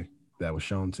today that was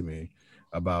shown to me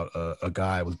about a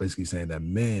guy was basically saying that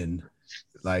men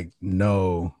like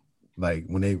know, like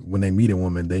when they meet a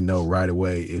woman, they know right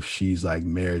away if she's like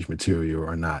marriage material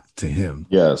or not to him.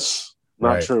 Yes.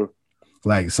 Not true.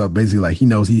 Like, so basically, like he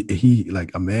knows he like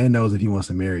a man knows if he wants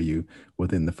to marry you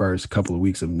within the first couple of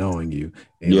weeks of knowing you.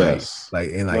 And yes.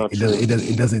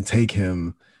 It doesn't take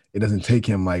him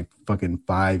like fucking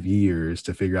 5 years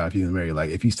to figure out if he's married.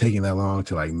 Like if he's taking that long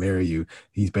to like marry you,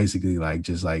 he's basically like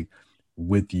just like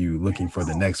with you looking for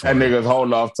the next one. That nigga's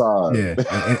holding off time. Yeah.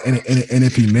 and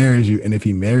if he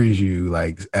marries you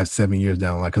like at 7 years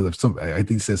down, like because I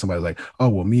think he said somebody like, oh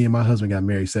well, me and my husband got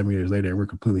married 7 years later and we're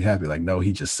completely happy. Like, no,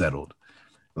 he just settled.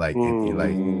 Like,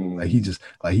 he just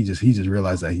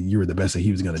realized that you were the best that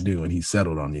he was gonna do, and he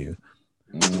settled on you.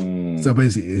 So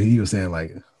basically, he was saying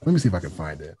like, let me see if I can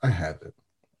find it. I have it.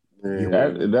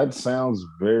 That sounds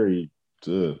very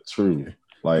true.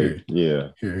 Like,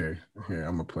 here, I'm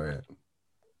gonna play it.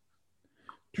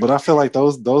 But I feel like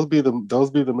those be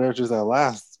the marriages that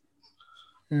last.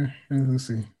 Yeah, let's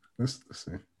see. Let's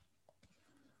see.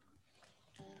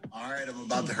 All right, I'm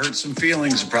about to hurt some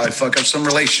feelings and probably fuck up some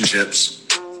relationships.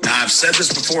 Now, I've said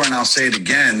this before and I'll say it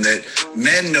again, that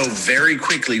men know very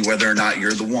quickly whether or not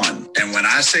you're the one. And when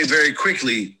I say very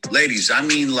quickly, ladies, I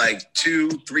mean like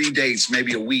 2-3 dates,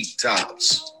 maybe a week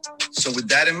tops. So with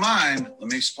that in mind,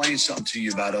 let me explain something to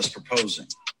you about us proposing.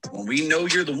 When we know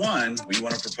you're the one, we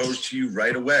want to propose to you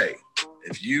right away.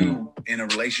 If you in a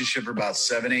relationship for about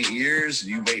 7-8 years and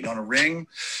you waiting on a ring,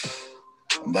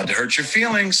 I'm about to hurt your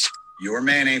feelings. Your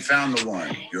man ain't found the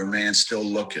one. Your man's still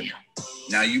looking.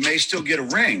 Now, you may still get a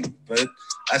ring, but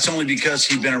that's only because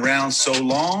he's been around so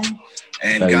long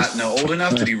and gotten old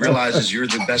enough that he realizes you're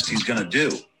the best he's going to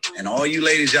do. And all you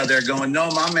ladies out there going, no,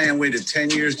 my man waited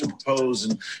 10 years to propose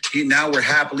and now we're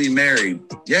happily married.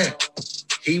 Yeah,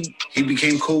 he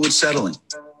became cool with settling.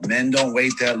 Men don't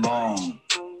wait that long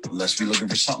unless we're looking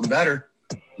for something better.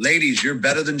 Ladies, you're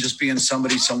better than just being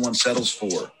somebody someone settles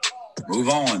for. Move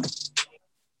on.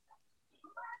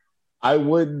 I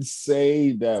wouldn't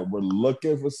say that we're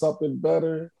looking for something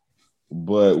better,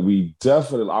 but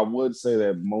I would say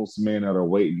that most men that are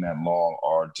waiting that long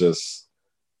are just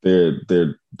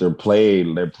they're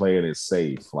playing it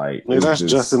safe. Like, that's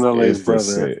Justin LA's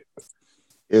brother.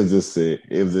 Is this it?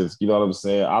 Is this, you know what I'm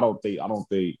saying? I don't think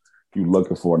you're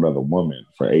looking for another woman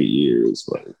for 8 years,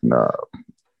 but nah.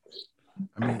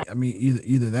 I mean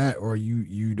either that or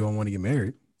you don't want to get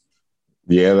married.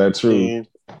 Yeah, that's true.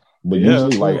 But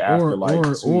usually, like after 2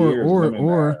 years,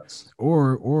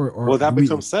 well, that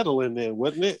becomes settling then,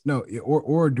 wouldn't it? No,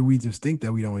 or do we just think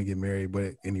that we don't want to get married,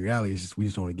 but in reality, it's just we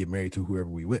just want to get married to whoever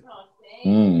we with.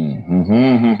 Mm-hmm.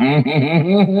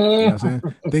 You know what I'm saying?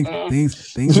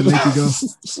 Things that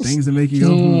make you go. You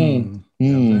know what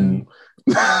I'm saying?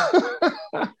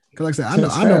 Because like I said,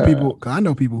 I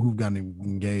know people who've gotten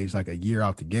engaged like a year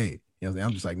out the gate. You know what I'm saying?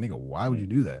 I'm just like, nigga, why would you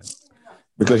do that?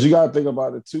 Because you gotta think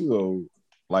about it too, though.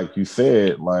 Like you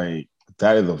said, like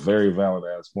that is a very valid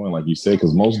ass point. Like you said,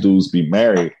 because most dudes be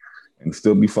married and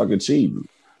still be fucking cheating.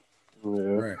 Yeah.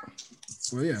 Right.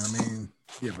 Well, yeah. I mean,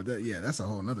 yeah, but that's a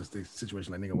whole nother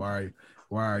situation. Like, nigga, why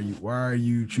are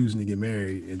you choosing to get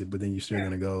married, but then you're still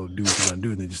gonna go do what you want to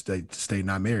do and then just stay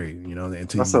not married? You know,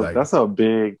 until that's a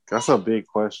big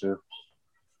question.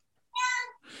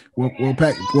 Well,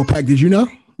 Pac, did you know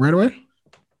right away?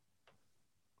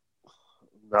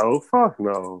 No, fuck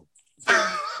no.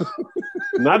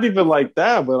 Not even like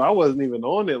that, but I wasn't even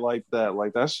on it like that.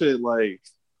 Like that shit, like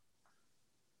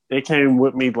it came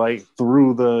with me like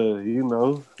through the, you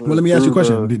know. Well, let me ask you a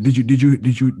question. Did you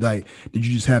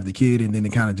just have the kid and then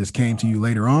it kind of just came to you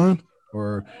later on,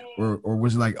 or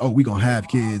was it like, oh, we gonna have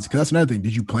kids? Because that's another thing.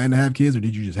 Did you plan to have kids or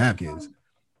did you just have kids?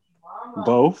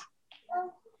 Both.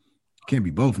 Can't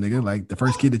be both, nigga. Like the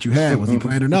first kid that you had, was he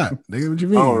planned or not? Nigga, what you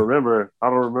mean? I don't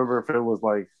remember if it was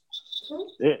like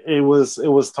it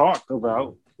was talked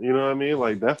about. You know what I mean?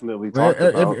 Like, definitely talk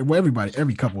about.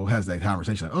 Every couple has that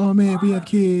conversation. Like, oh man, if we have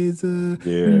kids, what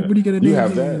are you gonna do? You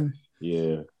have that,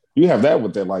 You have that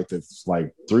with that, like this,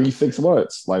 like 3-6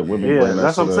 months, like women. Yeah,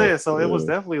 that's what I'm saying. So it was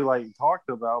definitely like talked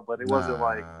about, but it wasn't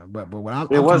like. But when I'm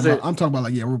talking about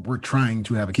like, we're trying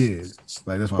to have a kid.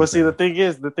 Like that's what. But see, the thing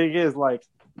is, like,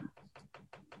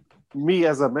 me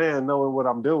as a man knowing what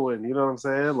I'm doing, you know what I'm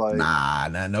saying? Like,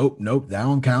 nope, that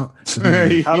don't count.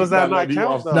 How does that not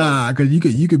count? Though? Nah, because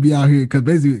you could be out here, because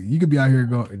basically you could be out here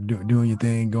doing your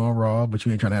thing, going raw, but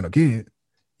you ain't trying to have a kid.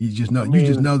 You just know,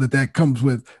 that comes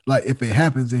with, like, if it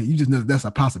happens, then you just know that's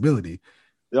a possibility.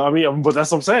 I mean, but that's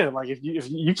what I'm saying. Like, if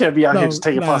you can't be out here just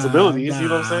taking possibilities, you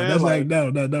know what I'm saying? That's like no.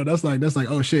 That's like,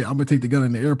 oh shit, I'm gonna take the gun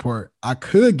in the airport. I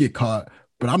could get caught,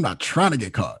 but I'm not trying to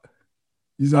get caught.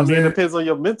 You know it depends on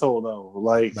your mental though.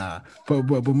 Like,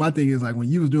 but my thing is, like, when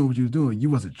you was doing what you was doing, you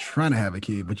wasn't trying to have a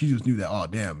kid, but you just knew that, oh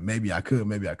damn, maybe I could,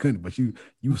 maybe I couldn't. But you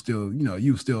still,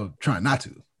 you still trying not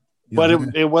to. But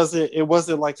it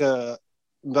wasn't like a.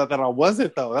 Not that I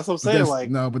wasn't though. That's what I'm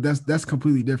saying. But that's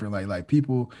completely different. Like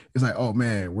people, it's like, oh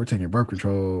man, we're taking birth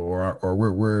control, or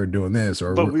we're doing this,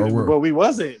 but we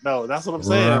wasn't. No, that's what I'm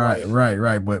saying.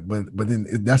 Right. But then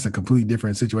that's a completely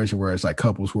different situation where it's like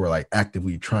couples who are like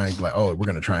actively trying, like, oh, we're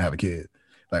gonna try and have a kid.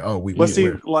 Like, oh,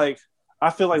 like, I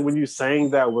feel like when you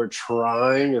saying that we're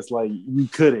trying, it's like you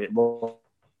couldn't. What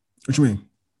you mean?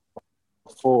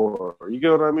 You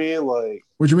get what I mean? Like,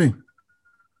 what you mean?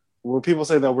 When people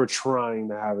say that we're trying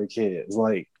to have a kid, it's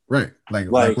like, right, like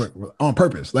we're on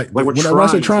purpose. Like when I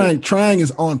say trying is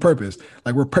on purpose.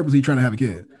 Like, we're purposely trying to have a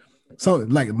kid. So,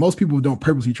 like, most people don't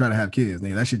purposely try to have kids.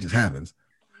 That shit just happens.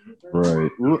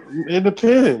 Right. It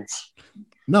depends.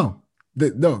 No.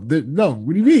 What do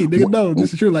you mean, nigga? No,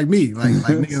 this is true. Like me,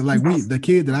 nigga, like we, the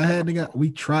kid that I had, nigga,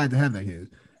 we tried to have that kid.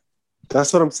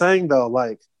 That's what I'm saying, though.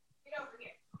 Like,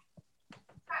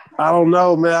 I don't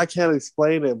know, man. I can't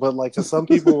explain it, but like, 'cause some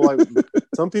people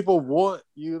some people want,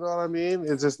 you know what I mean?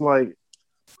 It's just like,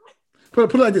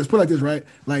 put it like this, right?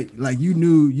 Like you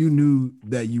knew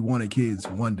that you wanted kids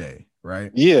one day,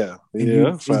 right? Yeah,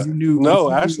 you knew. No,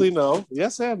 actually, no.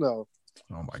 Yes and no.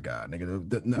 Oh my god,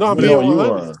 nigga! No, you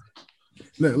are.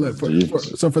 Look. For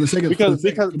the sake of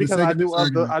because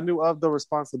I knew of the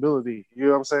responsibility. You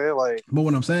know what I'm saying? Like, but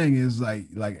what I'm saying is like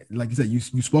you said, you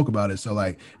spoke about it. So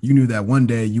like, you knew that one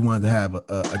day you wanted to have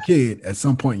a kid at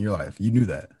some point in your life. You knew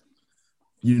that.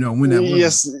 You know when that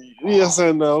was. Yes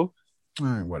and no. All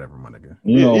right, whatever, my nigga.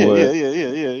 Yeah. I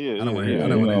don't want to hear.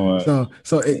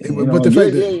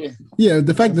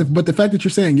 But the fact that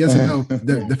you're saying yes and no,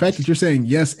 the fact that you're saying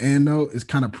yes and no is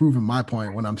kind of proving my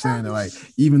point when I'm saying that, like,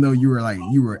 even though you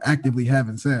were actively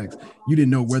having sex, you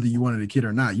didn't know whether you wanted a kid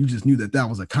or not. You just knew that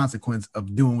was a consequence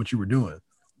of doing what you were doing.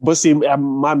 But see,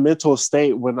 my mental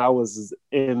state when I was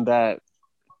in that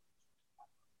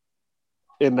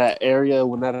area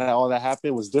when all that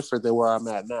happened was different than where I'm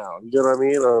at now. You know what I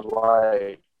mean? Or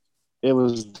like, it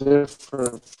was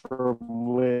different from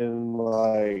when,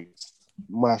 like,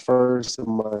 my first and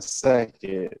my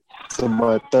second to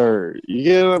my third. You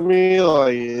get what I mean?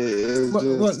 Like,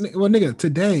 well, nigga,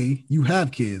 today you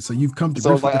have kids, so you've come to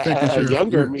grips with the fact that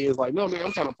younger me is like, no, man,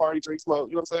 I'm trying to party, drink, smoke.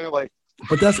 You know what I'm saying? Like,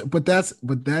 but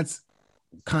that's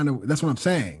kind of, that's what I'm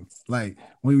saying. Like,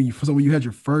 when you had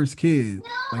your first kid,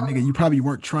 like, nigga, you probably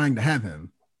weren't trying to have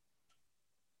him.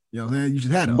 You know what I'm saying? You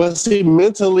just had him. But see,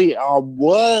 mentally, I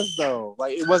was though.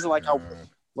 Like, it wasn't like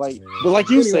but like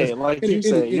you said, you're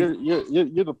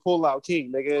the pull-out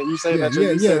king, nigga. You say that.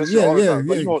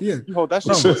 You hold that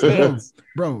shit,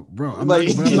 bro. I'm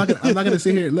not gonna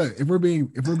sit here. Look, if we're being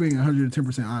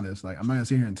 110% honest, like, I'm not gonna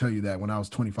sit here and tell you that when I was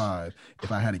 25,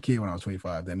 if I had a kid when I was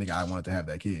 25, then nigga, I wanted to have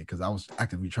that kid, because I was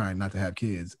actively trying not to have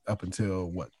kids up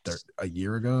until a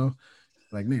year ago.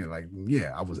 Like, nigga, like,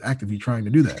 yeah, I was actively trying to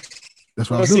do that. That's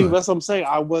what I was doing. That's what I'm saying.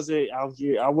 I wasn't out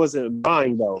here. I wasn't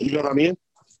buying though. You know what I mean?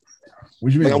 What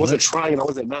do you mean? Like, I wasn't trying. I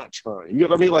wasn't not trying. You know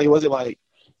what I mean? Like, it wasn't like.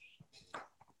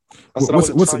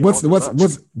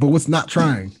 What's not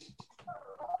trying?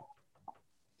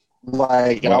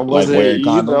 Like, I wasn't,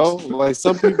 like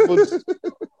some people.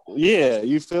 Yeah,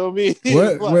 you feel me?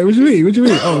 What? Like, wait, what you mean? What you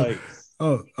mean?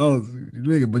 Oh,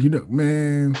 nigga, but you know,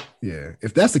 man, yeah.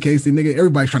 If that's the case, then nigga,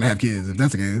 everybody's trying to have kids. If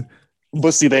that's the case.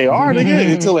 But see, they are,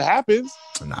 nigga, until it happens.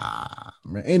 Nah,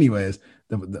 man. Anyways.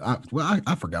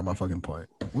 I forgot my fucking point.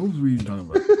 What was we even talking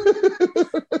about?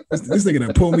 this nigga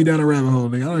done pulled me down a rabbit hole,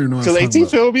 nigga. I don't even know. Because AT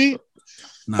feel me?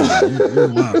 Nah, you're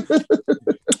wild.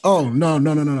 Oh, no.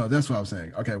 That's what I was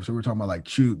saying. Okay, so we're talking about like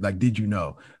did you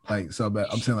know? Like, so, but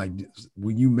I'm saying, like,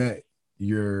 when you met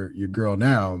your girl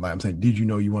now, like, I'm saying, did you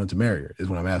know you wanted to marry her? Is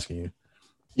what I'm asking you.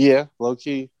 Yeah, low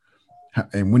key.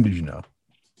 And when did you know?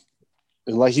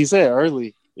 like he said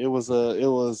early, it was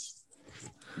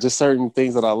just certain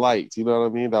things that I liked. You know what I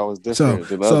mean? That was different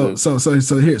than others. So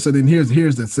then here's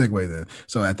the segue then.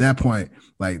 So at that point,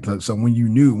 like, so when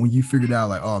you figured out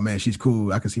like, oh man, she's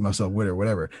cool, I can see myself with her,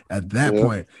 whatever. At that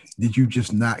point, did you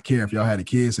just not care if y'all had a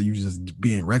kid? So you just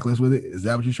being reckless with it? Is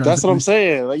that what you're trying? That's what I'm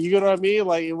saying. Like, you know what I mean?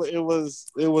 Like it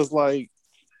was like,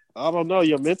 I don't know,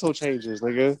 your mental changes,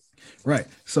 nigga. Right.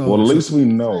 So well, at least we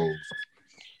know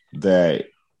that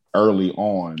early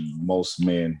on, most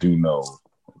men do know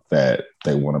that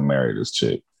they want to marry this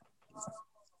chick.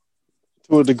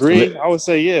 To a degree, I would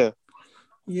say, yeah.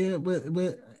 Yeah, but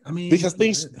I mean, because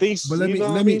things. But let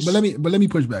me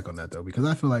push back on that though, because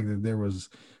I feel like that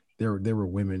there were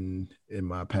women in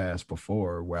my past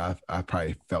before where I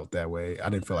probably felt that way. I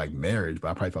didn't feel like marriage, but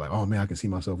I probably felt like, oh man, I can see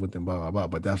myself with them, blah blah blah.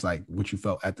 But that's like what you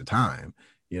felt at the time,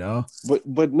 you know. But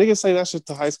niggas say that shit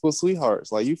to high school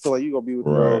sweethearts. Like, you feel like you gonna be with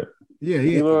them. Yeah,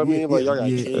 you know what I mean? Like, y'all got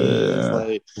kids,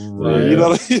 like, right. You know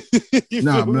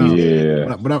what I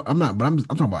mean? But I'm not. But I'm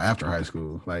talking about after high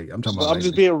school. Like, I'm talking about. I'm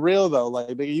just being real though. Like,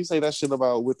 nigga, you say that shit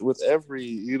about with every,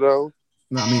 you know.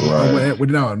 No, I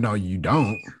mean, no, you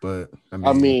don't. But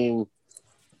I mean,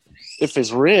 if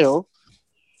it's real,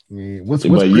 what's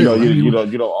real? You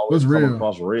don't always come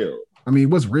across real. I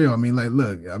mean, what's real? I mean, like,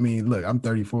 look, I'm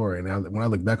 34, and when I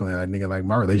look back on that, nigga, like,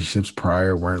 my relationships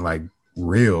prior weren't like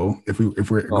real. If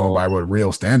we're going by what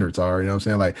real standards are, you know what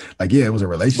I'm saying? Like yeah, it was a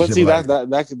relationship. But see, like,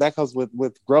 that comes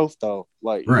with growth though.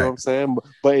 Like, you know what I'm saying?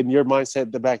 But in your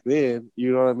mindset, back then,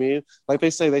 you know what I mean? Like they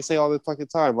say all the fucking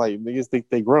time, like, niggas think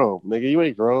they grown. Nigga, you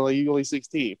ain't grown. Like, you only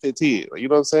 16, 15. Like, you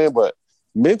know what I'm saying? But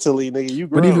mentally, nigga, you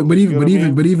grown.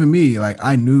 But even me, like,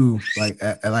 I knew, like,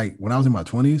 like when I was in my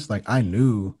 20s, like, I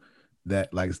knew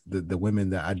that, like, the women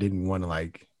that I didn't want to,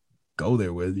 like, go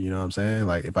there with, you know what I'm saying?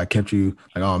 Like, if I kept you,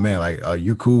 like, oh man, like,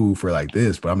 you're cool for like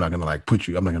this, but I'm not gonna like I'm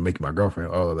not gonna make you my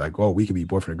girlfriend. Or like, oh, we could be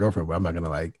boyfriend and girlfriend, but I'm not gonna,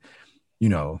 like, you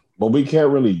know. But we can't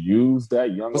really use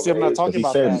that younger. But see, I'm not talking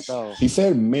about that though. He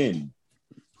said men.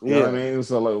 You know what I mean?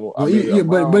 So like,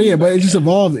 but it just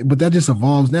evolved. But that just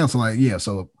evolves now. So like, yeah,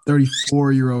 so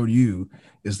 34-year-old you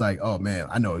is like, oh man,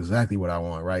 I know exactly what I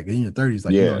want, right? In your 30s,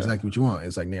 like, you know exactly what you want.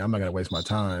 It's like, man, I'm not gonna waste my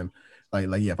time.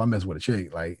 Like, yeah, if I mess with a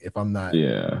chick, like, if I'm not,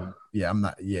 I'm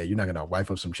not, you're not gonna wife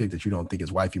up some chick that you don't think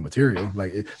is wifey material.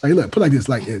 Like, look, put like this,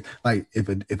 like if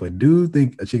a dude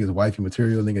think a chick is wifey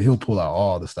material, nigga, he'll pull out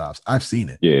all the stops. I've seen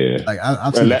it. Yeah, like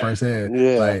I've seen it firsthand.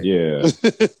 Yeah, like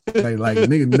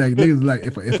niggas, like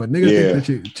if a nigga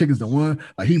think that chick is the one,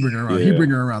 like, he bring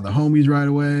her around, the homies right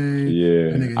away.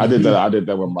 Yeah, I did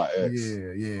that with my ex.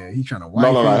 Yeah, he trying to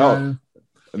wife.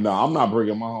 No, I'm not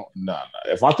bringing my own. No.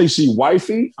 If I think she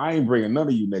wifey, I ain't bringing none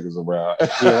of you niggas around.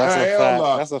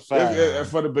 Yeah, that's a fact.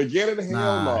 For the beginning,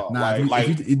 hell no.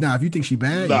 If you think she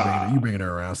bad, you bringing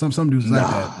her around. Some dudes like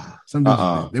that. Some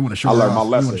dudes they want to show her off. My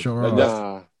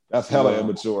lesson. That's hella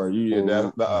immature.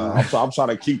 I'm trying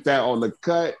to keep that on the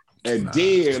cut, and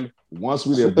then once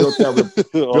we built that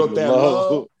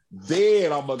love.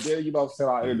 Then I'm you know what I'm saying,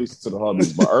 I'll introduce you to the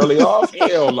homies. But early off,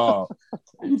 hell no.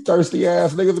 You thirsty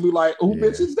ass niggas will be like, who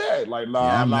bitch is that? Like,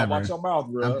 watch your mouth,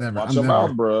 bro. Watch your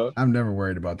mouth, bro. I'm never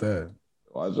worried about that.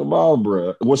 Watch your mouth,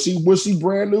 bro. Was she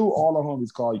brand new? All the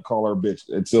homies call her bitch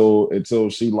until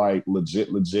she like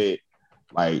legit,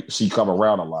 like, she come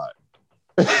around a lot.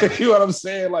 You know what I'm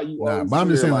saying? Like, but I'm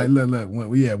just saying, like, look,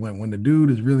 when the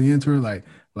dude is really into her,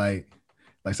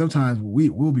 like sometimes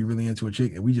we'll be really into a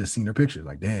chick and we just seen her pictures.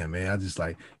 Like, damn, man, I just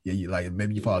like, you like,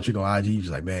 maybe you follow a chick on IG, you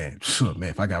just like, man,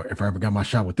 if I ever got my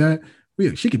shot with that,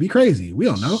 she could be crazy. We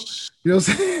don't know. You know what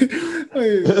I'm saying? I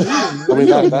mean,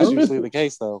 that's usually the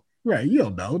case though. Right, you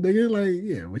don't know, nigga. Like,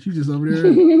 yeah, but you just over there,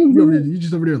 you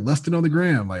just over there lusting on the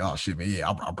gram. Like, oh shit, man, yeah,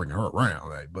 I'll bring her around.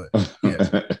 Like, but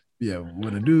yeah,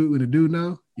 when a dude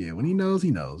know, when he knows,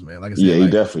 man. Like I said, he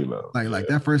definitely knows. Like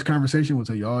that first conversation will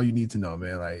tell you all you need to know,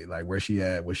 man. Like where she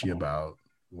at, what she about,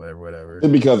 whatever.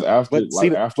 Because after, but see,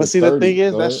 30, the thing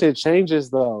is, that shit changes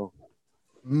though.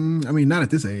 I mean, not at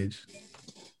this age.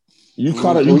 You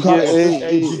kind of at this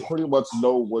age, you pretty much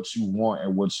know what you want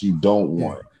and what you don't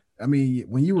want. I mean,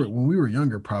 when we were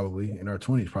younger, probably in our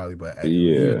 20s, probably, but in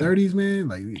your 30s, man,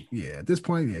 like, at this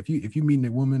point, if you meeting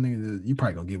a woman, you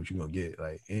probably gonna get what you gonna get.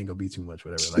 Like, it ain't gonna be too much,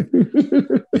 whatever. Like,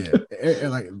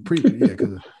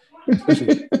 because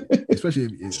especially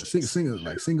if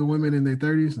single women in their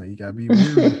 30s, like, you gotta be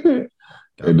real.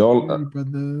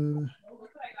 Brother.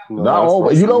 Not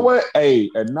always. You know what? Hey,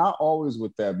 and not always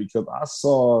with that, because I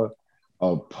saw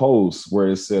a post where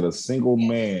it said a single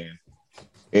man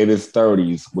in his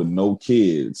 30s with no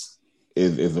kids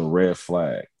is a red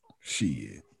flag.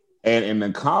 Shit. And in the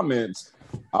comments,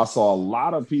 I saw a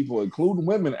lot of people, including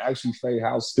women, actually say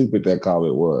how stupid that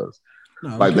comment was.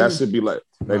 No, like that should be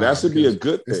that should be a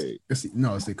good thing. It's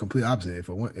the complete opposite.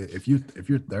 If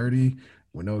you're 30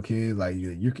 with no kids, like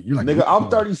you're like nigga, I'm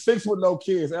 36 with no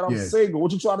kids and I'm single.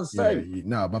 What you trying to say?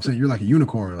 No, but I'm saying you're like a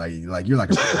unicorn. Like you're like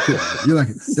the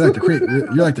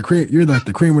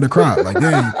cream of the crop. Like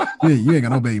you ain't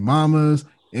got no baby mamas.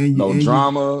 And no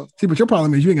drama. See, but your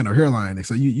problem is you ain't got no hairline,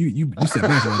 so you set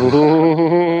back.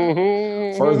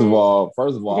 First of all,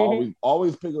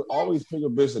 always pick a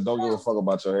bitch that don't give a fuck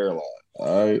about your hairline.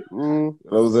 All right, you know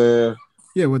what I'm saying?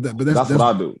 Yeah, but that's what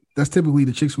I do. That's typically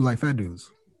the chicks who like fat dudes.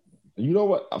 You know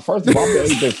what? First of all,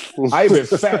 I ain't been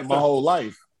fat my whole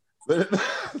life.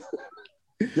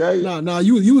 Okay. No,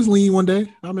 you was lean one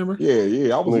day. I remember.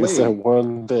 Yeah, I was lean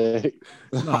one day.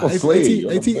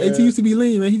 AT used to be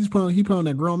lean, man. He put on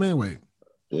that grown man weight.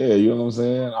 Yeah, you know what I'm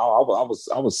saying.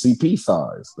 I was CP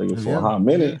size, nigga, for a hot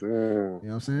minute. You know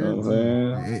what I'm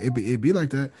saying? It'd be like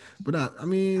that, but I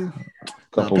mean,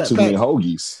 couple too many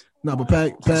hoagies. No, but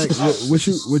Pac, what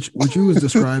you was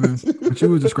describing,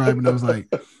 I was like,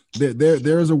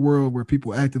 there is a world where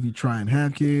people actively try and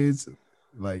have kids.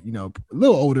 Like, you know, a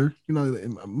little older, you know,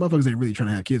 motherfuckers ain't really trying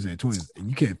to have kids in their 20s, and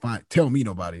you can't tell me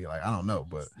nobody. Like, I don't know,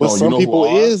 but some people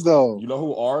is though. You know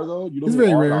who are though? You know, it's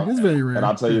very rare. It's very rare. And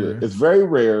I'll tell you, it's very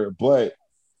rare. But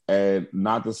and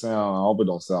not to sound, I hope it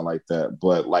don't sound like that,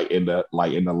 but like in the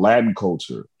Latin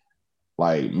culture,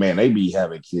 like man, they be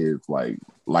having kids. Like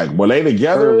when they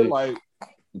together,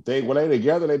 they've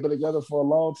been together for a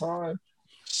long time.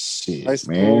 Shit, high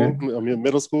school, man. I mean,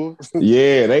 middle school.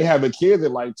 Yeah, they have a kid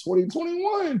at like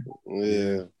 2021.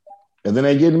 Yeah, and then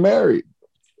they getting married.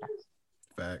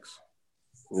 Facts.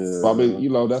 Yeah, I mean, you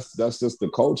know, that's just the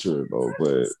culture, though.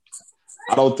 But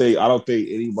I don't think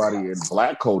anybody in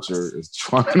black culture is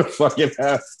trying to fucking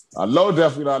have. I know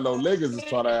definitely not no niggas is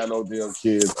trying to have no damn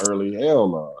kids early. Hell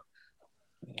no.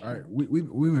 All right, we've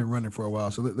been running for a while,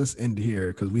 so let's end here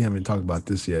because we haven't talked about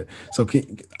this yet. So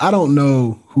I don't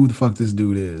know who the fuck this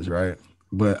dude is, right?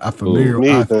 But I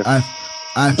familiarized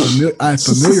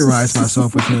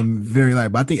myself with him very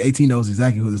but I think 18 knows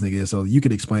exactly who this nigga is. So you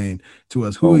could explain to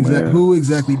us who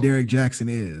exactly Derek Jackson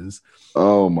is.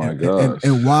 Oh my god,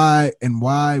 and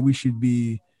why we should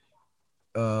be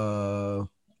thinking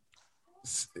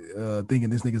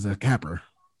this nigga's a capper.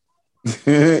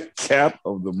 Cap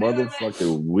of the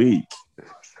motherfucking week.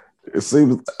 It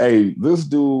seems, this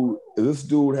dude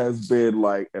has been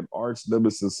like an arch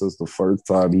nemesis since the first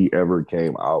time he ever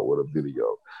came out with a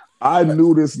video. I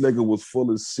knew this nigga was full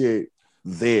of shit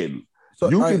then. So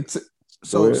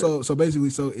basically,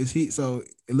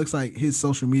 it looks like his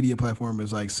social media platform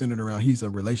is like centered around he's a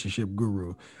relationship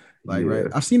guru. Right.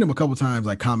 I've seen him a couple times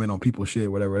like comment on people's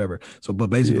shit, whatever. So,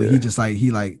 but basically he just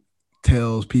he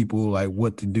tells people like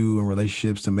what to do in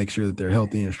relationships to make sure that they're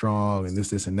healthy and strong and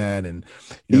this and that. And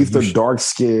he's the dark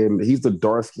skinned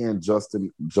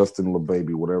Justin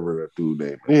LaBaby, whatever that dude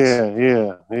name is.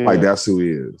 Yeah. Like that's who he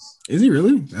is. Is he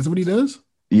really? That's what he does?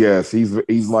 Yes, he's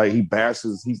like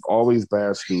he's always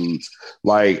bashed dudes.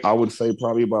 Like I would say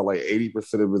probably about like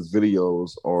 80% of his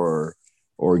videos are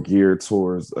geared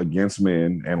towards against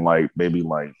men, and like maybe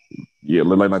like the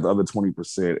other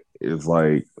 20% is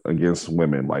like against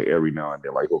women. Like every now and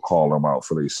then, like he'll call them out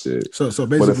for their shit. So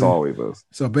basically, but it's always us.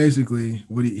 So basically,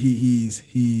 what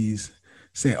he's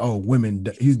saying, women,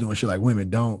 he's doing shit like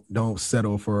women don't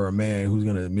settle for a man who's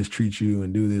gonna mistreat you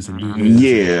and do this and do this.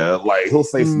 Yeah, like he'll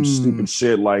say some stupid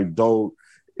shit like don't.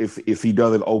 If he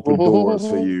doesn't open doors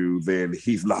for you, then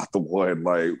he's not the one.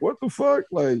 Like, what the fuck?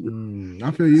 Like, I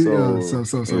feel you. So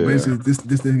basically, this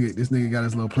nigga got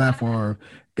his little platform,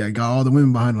 got all the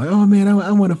women behind him. Like, oh man,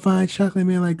 I want to find chocolate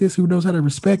man like this who knows how to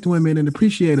respect women and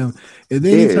appreciate them. And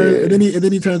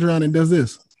then he turns around and does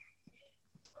this.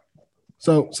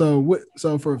 So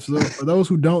for those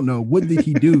who don't know, what did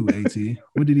he do? At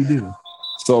what did he do?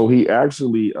 So he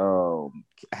actually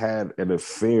had an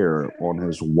affair on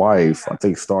his wife. I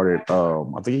think started.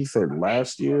 I think he said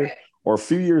last year or a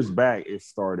few years back. It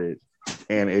started,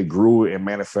 and it grew and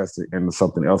manifested into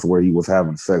something else where he was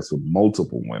having sex with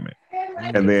multiple women,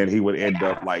 and then he would end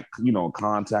up like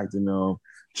contacting them,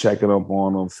 checking up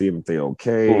on them, seeing if they're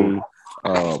okay,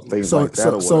 things like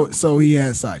that. So he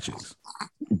had side chicks.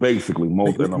 Basically,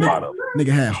 most and a lot of them.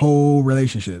 Nigga had whole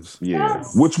relationships. Yeah,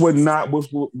 which would not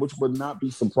be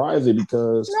surprising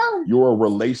because you're a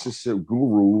relationship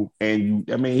guru, and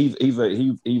he's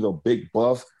a big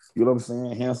buff. You know what I'm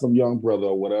saying? Handsome young brother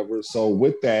or whatever. So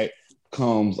with that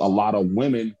comes a lot of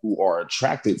women who are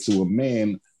attracted to a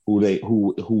man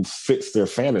who fits their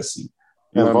fantasy.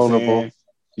 You know what I'm saying?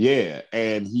 Yeah,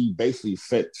 and he basically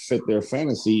fit their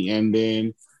fantasy, and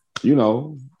then you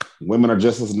know, women are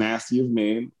just as nasty as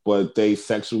men, but they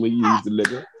sexually use the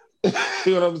nigga.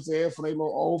 You know what I'm saying? For their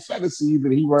little old fantasies,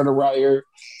 and he running around here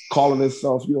calling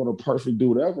himself, you know, the perfect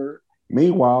dude ever.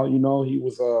 Meanwhile, you know, he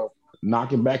was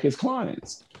knocking back his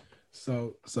clients.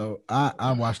 So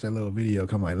I watched that little video.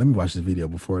 Come on, let me watch this video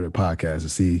before the podcast to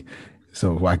see,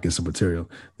 so I can get some material.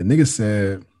 The nigga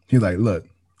said, he's like, look,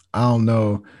 I don't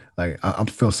know, like I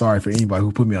feel sorry for anybody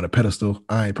who put me on a pedestal.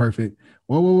 I ain't perfect.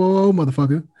 Whoa,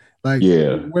 motherfucker. Like,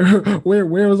 yeah,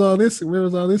 where was all this? Where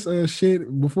was all this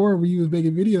shit before when you was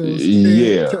making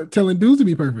videos? Telling dudes to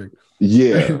be perfect.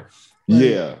 Yeah, like,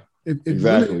 yeah,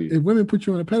 exactly. If women put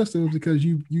you on a pedestal, it's because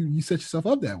you set yourself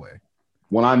up that way.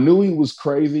 When I knew he was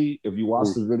crazy, if you watch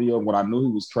the video, when I knew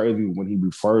he was crazy, when he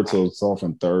referred to himself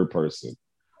in third person,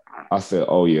 I said,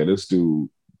 "Oh yeah, this dude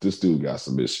got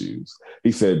some issues."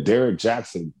 He said, Derek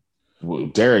Jackson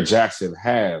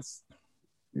has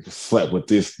slept with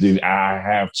this dude. I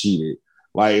have cheated.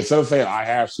 Like, instead of saying I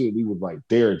have cheated, he was like,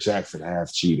 Derek Jackson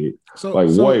has cheated.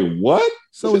 Wait, what?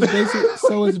 So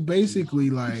it's basically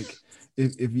like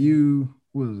if you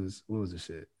what was this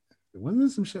shit? Wasn't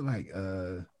this some shit like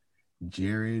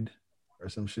Jared or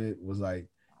some shit was like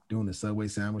doing the Subway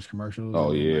sandwich commercials?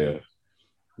 Oh yeah.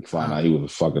 Like, find out he was a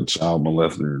fucking child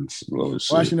molester and some other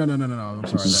shit. Well, actually, no. I'm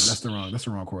sorry. That's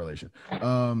the wrong correlation.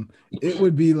 It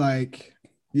would be like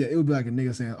a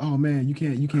nigga saying, "Oh man, you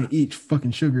can't eat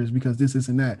fucking sugars because this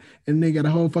and that," and they got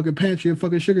a whole fucking pantry of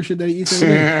fucking sugar shit that he eats every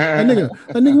day.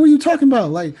 That nigga, what are you talking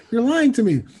about? Like, you're lying to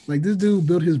me. Like, this dude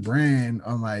built his brand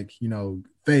on, like, you know,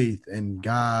 faith and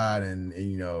God and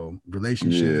you know,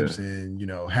 relationships and, you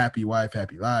know, happy wife,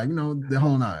 happy life, you know, the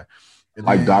whole nine. And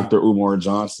like Dr. Umar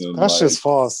Johnson. That's just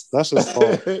false.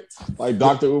 Like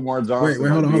Dr. Umar Johnson. Wait,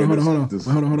 hold on.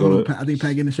 I think Pat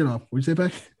getting the shit off. What'd you say,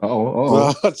 Pat?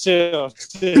 Oh. Chill.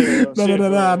 No.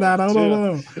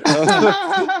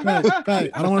 Pat,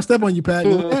 I don't want to step on you, Pat.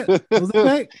 Was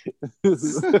that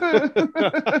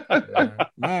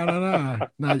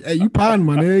Pat? No. Hey, you potting,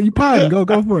 my nigga. You potting. Go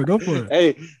for it.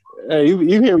 Hey,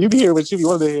 you can hear what you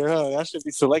wanted to hear, huh? That should be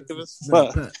selective as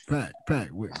fuck. Pat,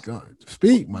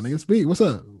 speak, my nigga, speak. What's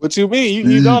up? What you mean?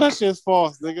 You know that shit's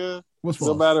false, nigga. What's false?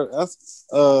 No matter. That's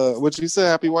what you said.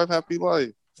 Happy wife, happy life.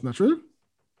 It's not true.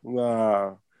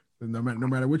 Nah. No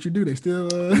matter what you do, they still.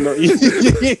 No.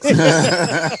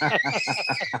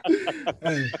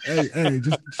 Hey,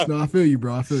 just know I feel you,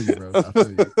 bro. I feel you.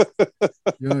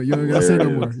 You don't gotta say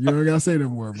no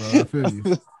more, bro. I feel you.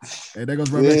 Hey, that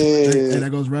goes right back. That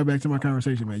goes right back to my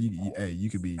conversation, man. You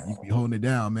could be holding it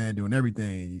down, man, doing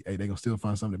everything. Hey, they gonna still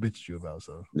find something to bitch at you about.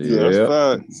 So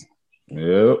Yep.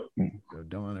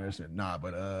 Don't understand. Nah,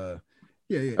 but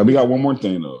yeah. And we got one more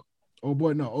thing though. Oh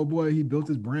boy, he built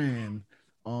his brand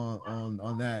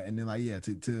on that, and then like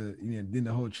to you know, then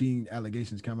the whole cheating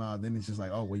allegations come out. Then it's just like,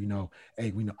 oh well, you know,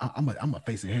 hey, we know I'm gonna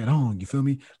face it head on. You feel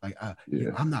me? Like, you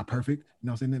know, I'm not perfect. You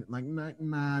know what I'm saying? Like,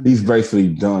 nah. He's basically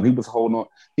done. He was holding on.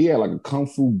 He had like a kung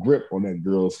fu grip on that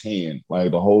girl's hand,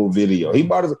 like the whole video. He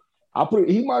might as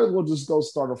well just go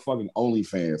start a fucking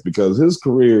OnlyFans because his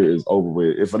career is over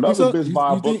with. If another bitch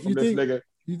buy a book from this nigga.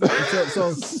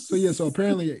 So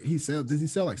apparently does he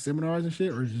sell like seminars and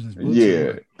shit, or is it just books?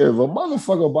 Yeah, if a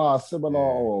motherfucker buy a seminar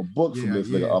or a book from this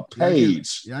nigga, a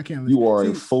page, I can't. You are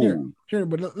a fool. Here,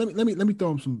 but let me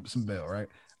throw him some bail, right?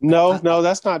 No,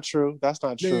 that's not true. That's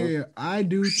not true. Yeah, I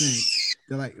do think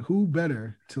that, like, who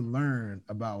better to learn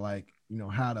about, like, you know,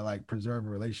 how to like preserve a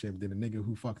relationship than a nigga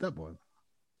who fucked up on.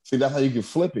 See, that's how you can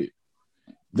flip it.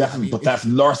 That's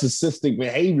narcissistic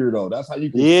behavior, though. That's how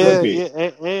you can flip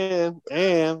it. Yeah,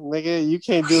 and nigga, you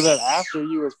can't do that after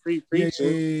you was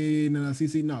preaching. No.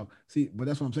 See, but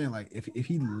that's what I'm saying. Like, if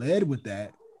he led with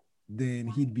that, then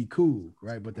he'd be cool,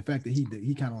 right? But the fact that he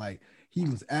kind of like he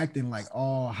was acting like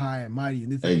all high and mighty,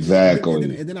 and this exactly.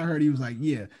 And then I heard he was like,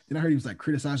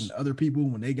 criticizing other people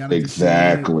when they got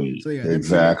exactly. So yeah,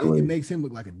 exactly. It makes him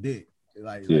look like a dick.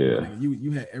 Like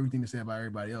you had everything to say about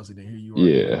everybody else, and then here you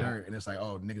are, and it's like,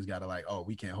 oh, niggas gotta like, oh,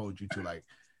 we can't hold you to like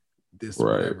this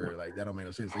or whatever. Like, that don't make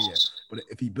no sense. So yeah, but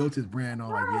if he built his brand on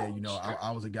like, yeah, you know,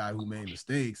 I was a guy who made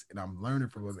mistakes, and I'm learning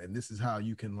from him, and this is how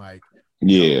you can like,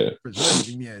 preserve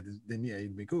him, then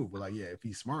it'd be cool. But like, yeah, if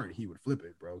he's smart, he would flip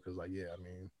it, bro. Because like, yeah, I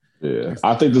mean. Yeah,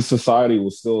 I think the society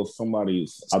was still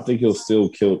somebody's. I think he'll still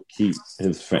keep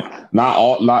his fan. Not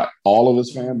all of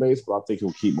his fan base, but I think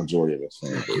he'll keep majority of his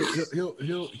fan base.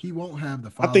 He won't have the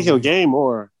following. I think he'll gain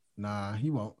more. Nah, he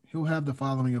won't. He'll have the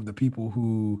following of the people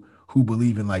who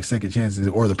believe in like second chances,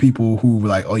 or the people who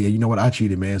like, oh yeah, you know what, I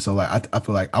cheated, man. So like, I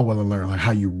feel like I want to learn like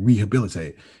how you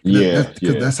rehabilitate.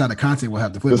 Because that's how the content will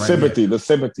have to flip. The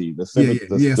sympathy.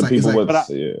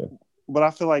 But But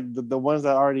I feel like the ones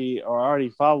that are already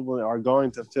following are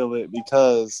going to feel it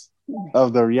because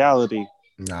of the reality.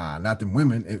 Nah, not them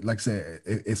women. Like I said,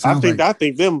 it sounds I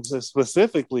think them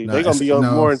specifically. They're gonna be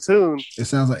more in tune. It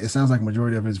sounds like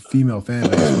majority of his female fan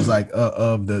base was like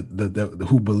of the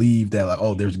who believe that like,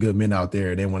 oh, there's good men out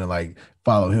there. They want to like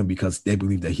follow him because they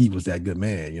believe that he was that good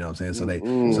man. You know what I'm saying? So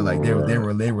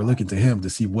they were looking to him to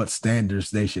see what standards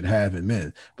they should have in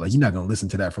men. But like, you're not gonna listen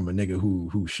to that from a nigga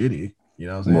who's shitty. You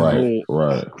know what I'm saying?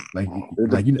 Right.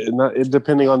 It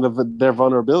depending on their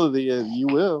vulnerability, you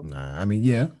will. Nah, I mean,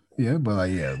 yeah, but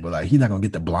he's not gonna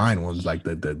get the blind ones like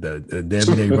the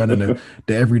everyday running the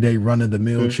everyday running the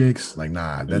mill chicks. Like,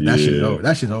 nah, that shit's over.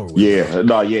 That shit's over with. Yeah,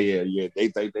 no, yeah. They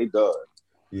done.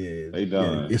 Yeah, they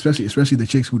done. Yeah. Especially the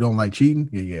chicks who don't like cheating.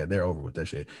 Yeah, they're over with that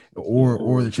shit.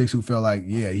 Or the chicks who felt like,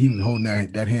 yeah, he was holding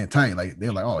that hand tight. Like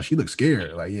they're like, oh, she looks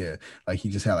scared. Like, yeah, like he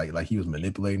just had like he was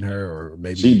manipulating her, or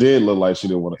maybe she did look like she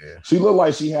didn't want to. Yeah. She looked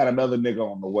like she had another nigga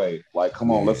on the way. Like,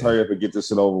 come on, let's hurry up and get this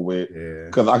shit over with. Yeah,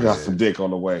 because I got some dick on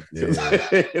the way. Yeah, it's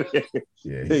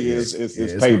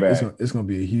payback. It's gonna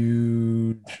be a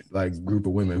huge like group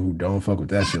of women who don't fuck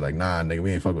with that shit. Like, nah, nigga,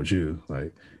 we ain't fuck with you.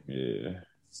 Like, yeah.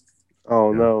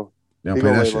 Oh no! He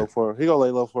gonna lay low for him. He gonna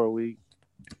lay low for a week.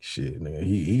 Shit, nigga,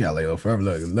 he got lay low forever.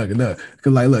 Look.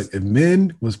 Cause look, if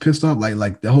men was pissed off,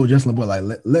 like the whole Justin LeBoy, like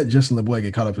let Justin LeBoy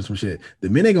get caught up in some shit. The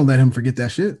men ain't gonna let him forget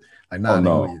that shit. Like, nah,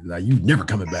 nigga, like you never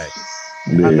coming back.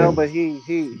 Yeah. I know, but he's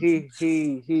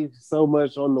so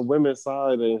much on the women's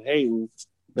side and hating.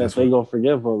 They gonna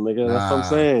forgive him, nigga. That's what I'm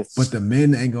saying. But the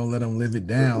men ain't gonna let him live it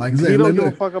down. Like he don't give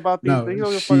a fuck about these. He don't give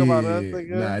a fuck about us, nigga.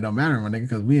 Nah, it don't matter, my nigga,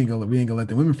 because we ain't gonna let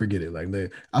the women forget it. Like,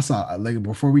 I saw like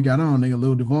before we got on, nigga,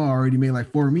 Lil Duval already made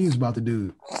like 4 memes about the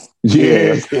dude.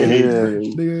 Yeah, nigga,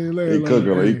 he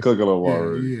cooking him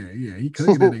already. Yeah, he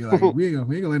cooking that nigga. Like, we ain't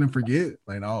gonna let him forget.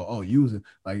 Like, you was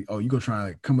like, you gonna try to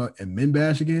like, come up and men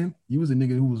bash again? You was a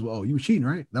nigga who was you was cheating,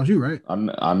 right? That was you, right? I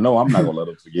know. I'm not gonna let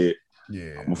him forget.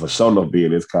 Yeah, I'm for sure not be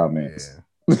in his comments.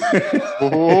 Yeah.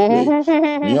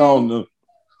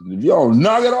 If you don't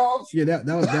knock it off, yeah, that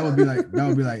would be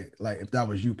like if that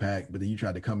was you, Pac, but then you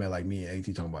tried to come at like me and AT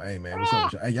talking about, hey man, what's up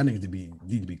with y'all? Hey, y'all need to be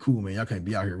cool, man. Y'all can't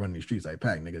be out here running the streets like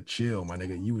Pac, nigga. Chill, my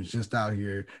nigga. You was just out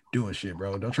here doing shit,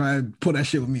 bro. Don't try and pull that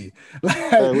shit with me. Like,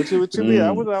 hey, what you mean? I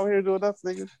wasn't out here doing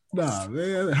nothing, nigga. Nah,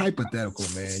 man, hypothetical,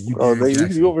 man. You over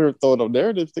here throwing up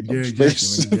narratives. Derrick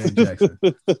Jackson.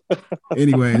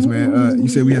 Anyways, man, you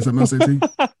said we had something else, AT?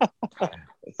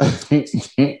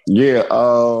 Yeah,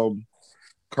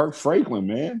 Kirk Franklin,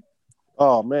 man.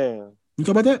 Oh man, you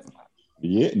talk about that?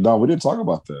 Yeah, no, we didn't talk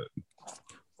about that.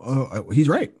 He's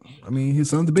right. I mean, his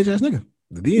son's a bitch ass nigga.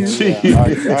 The end. Yeah,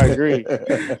 I agree.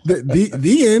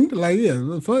 The end. Like,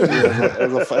 yeah, fun.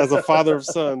 As a father of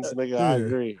sons, nigga, I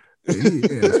agree.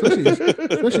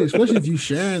 Yeah, especially if you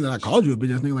sharing that I called you a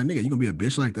bitch ass nigga. Like, nigga, you gonna be a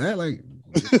bitch like that? Like,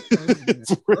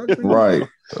 right.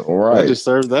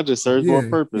 That just serves more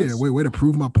purpose. Yeah, way to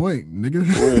prove my point,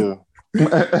 nigga.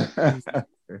 Yeah.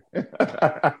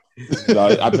 No,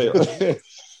 I tell you,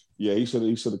 yeah, he should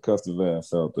have cussed his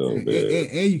ass out though. And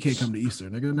you can't come to Easter,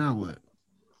 nigga. Now what?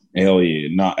 Hell yeah,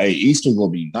 nah. Hey, Easter gonna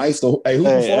be nice though. Hey, who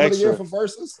performed again for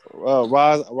verses?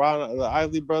 Ron, the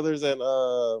Isley Brothers and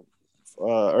Earth,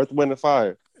 Wind, and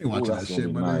Fire. Ain't watching that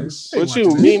shit, nice. What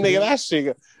you mean, nigga? That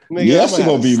shit. Nigga, yeah, that's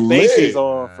gonna be lit.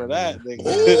 On for that,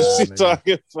 nigga. She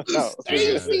talking about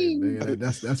nigga,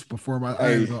 that's before my.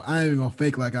 I ain't even gonna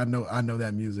fake like I know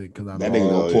that music because I'm. That nigga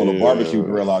gonna pull a barbecue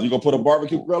grill out. You gonna put a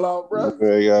barbecue grill out, bro?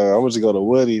 Yeah, I'm just go to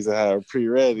Woody's and have it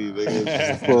pre-ready.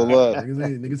 Nigga, pull up.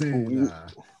 Niggas ain't.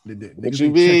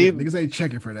 Niggas ain't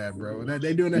checking for that, bro.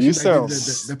 They doing that you shit.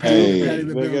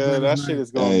 Nigga, that shit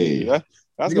is gonna be.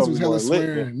 That's niggas was hella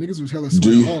swearing. Niggas was hella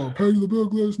swearing. Pay the bill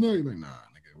last night. Like, nah.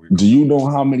 Do you know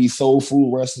how many soul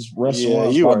food restaurants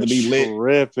about to be lit?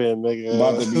 Tripping, nigga.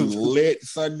 About to be lit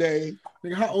Sunday.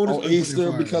 Nigga, how old is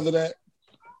Easter because of that?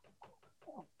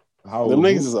 How old? Them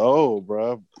niggas is old,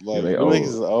 bro. Like, them niggas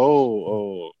is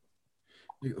old.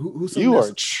 You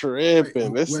are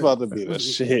tripping. This is about to be the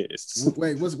shit.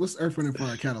 Wait, what's Earth, Wind, and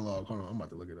Fire catalog? Hold on, I'm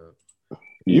about to look it up.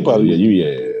 You probably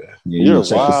you're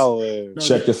wild.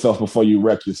 Check yourself before you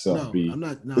wreck yourself. No, B. I'm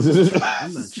not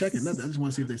checking nothing. I just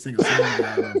want to see if they sing a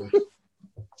song.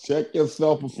 Check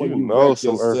yourself before you wreck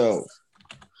yourself.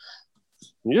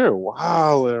 You're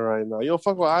wilding right now. You don't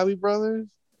fuck with Isley Brothers?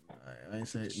 I ain't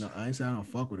say I don't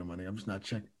fuck with them, money. I'm just not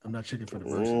checking. I'm not checking for the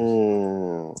verses.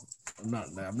 I'm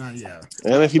not. Yeah.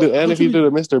 And if you do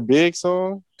the Mr. Big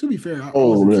song, to be fair,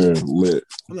 lit.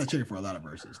 I'm not checking for a lot of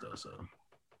verses though. So.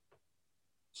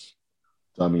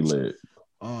 Tommy lit.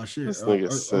 Oh shit! This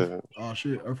nigga said. Oh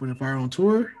shit! Earth, Wind, and Fire on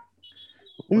tour.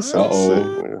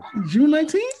 June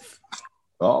 19th.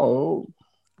 Oh,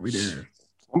 we did.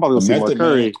 I'm about to go see Mark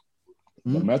Curry.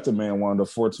 The Method Man won the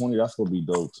 420. That's gonna be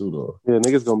dope too, though. Yeah,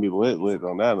 niggas gonna be lit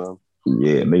on that one.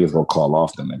 Yeah, niggas gonna call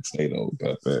off the next day though.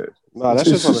 Nah, that's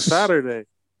just on a Saturday.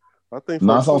 I think.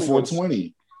 No, it's on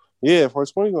 420. Yeah,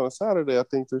 420 on a Saturday. I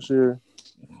think this year.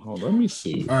 Oh, let me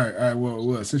see. All right.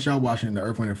 Well, since y'all watching the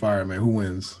Earth, Wind, and Fire, man, who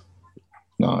wins?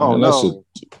 No. I'm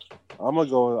gonna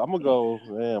go.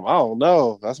 Damn, I don't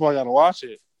know. That's why I gotta watch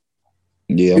it.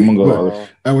 Yeah, I'm gonna go.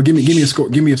 Well, give me a score.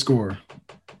 Give me a score.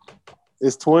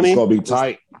 It's 20. It's gonna be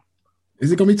tight.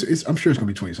 Is it gonna be? I'm sure it's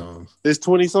gonna be 20 songs. It's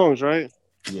 20 songs, right?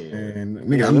 Yeah. And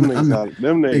nigga,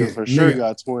 them niggas for sure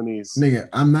got 20s. Nigga,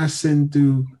 I'm not sitting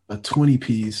through a 20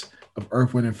 piece of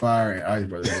Earth, Wind, and Fire and Ice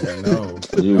Brothers. No,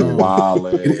 you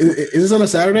wild. Is this on a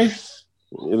Saturday?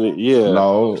 Yeah.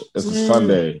 No, it's a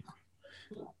Sunday.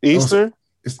 Easter?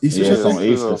 It's Easter. Yeah, it's on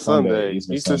Easter Sunday.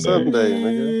 Easter Sunday,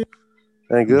 nigga.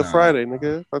 And Good Friday,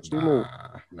 nigga. What you know?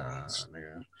 Nah,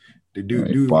 nigga.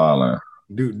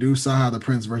 Do Saha the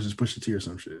Prince versus Pusha T or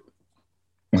some shit.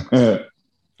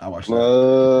 I watched that.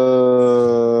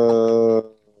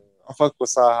 I fuck with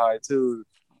Saha too.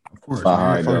 Of course.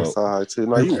 Saha too.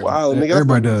 No, you wild, nigga.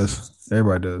 Everybody does.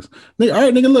 Nigga, all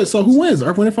right, nigga, look. So who wins?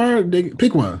 Earth, Wind, and Fire?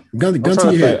 Pick one. Gun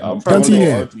to your head. Gun to your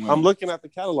head. I'm looking at the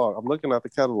catalog.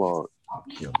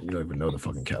 You don't even know the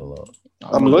fucking catalog.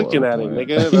 I'm looking at it,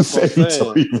 nigga. That's what I'm saying.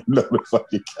 Don't even know the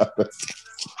fucking catalog.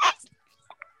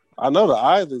 I know the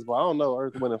Islands, but I don't know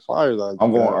Earth, Wind, and Fire. I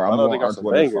know they got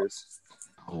some bangers.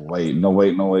 Wait. I'm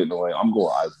going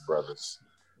Isaac Brothers.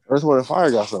 Earth, Wind, and Fire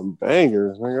got some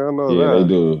bangers, nigga. I know that.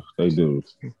 Yeah, they do.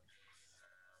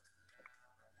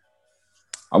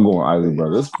 I'm going Isaac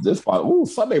Brothers. This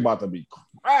Sunday about to be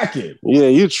cracking. Yeah,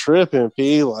 you tripping,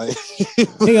 P? Like,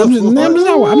 hey, I'm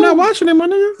not watching it, my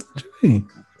nigga.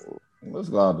 It's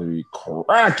about to be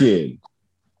cracking.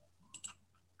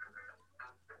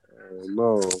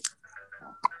 No.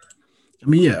 I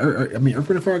mean, yeah. Earth, Wind,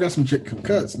 and Fire got some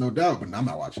cuts, no doubt, but I'm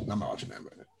not watching that,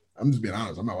 man. I'm just being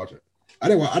honest. I'm not watching it. I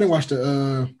didn't watch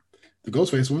the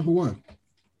Ghostface one. Who won?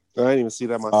 I didn't even see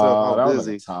that myself. That was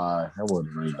busy. Was a tie. That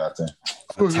wasn't really nothing.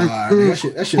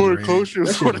 That shit for the culture.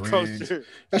 That's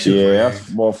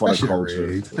more for the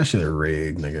culture. That shit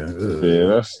rigged, nigga. Ugh.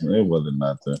 Yeah, it wasn't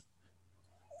nothing.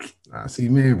 Nah, see,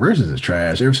 man, Versus is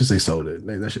trash. Ever since they sold it,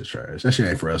 that shit's trash. That shit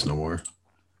ain't for us no more.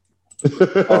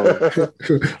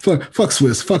 Fuck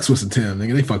Swiss and Tim,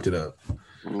 nigga. They fucked it up.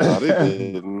 No,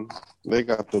 they didn't. They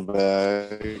got the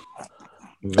bag.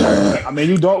 I mean,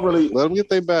 you don't really let them get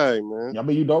their bag, man. I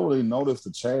mean, you don't really notice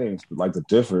the change, like the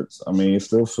difference. I mean, it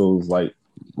still feels like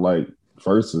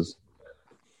Versus.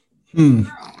 Man,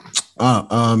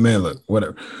 look,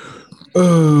 whatever.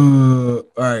 All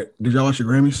right, did y'all watch your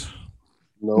Grammys?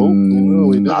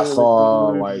 No, I saw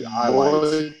like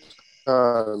highlights.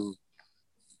 I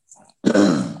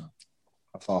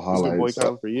saw highlights. Been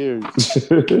boycotting for years.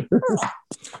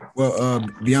 Well,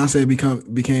 Beyonce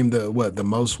became the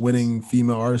most winning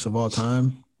female artist of all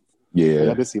time.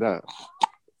 Yeah, I did see that.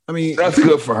 I mean, that's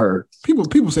good for her.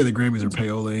 People say the Grammys are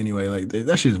payola anyway. Like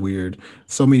that shit's weird.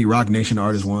 So many Rock Nation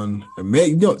artists won.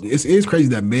 Meg, it's crazy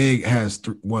that Meg has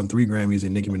won 3 Grammys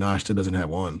and Nicki Minaj still doesn't have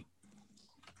one.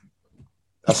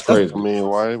 That's crazy. I mean,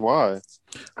 why?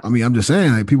 I mean, I'm just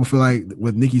saying, like, people feel like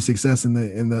with Nicki's success in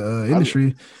the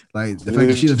industry, like the fact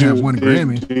that she doesn't have one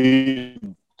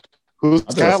Grammy. Whose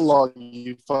catalog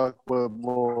you fuck with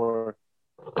more?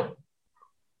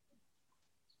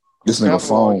 This nigga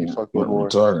phone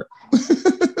retarded.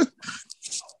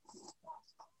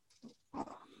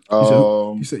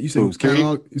 You said whose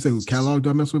catalog? You said whose catalog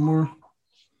do I mess with more?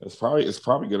 It's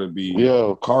probably gonna be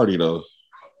Yo Cardi though.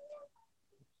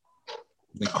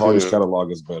 I think Cardi's catalog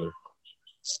is better.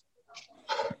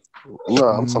 No,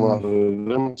 I'm talking about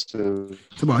them two.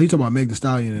 He talking about Meg Thee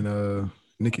Stallion and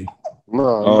Nicki.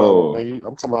 No,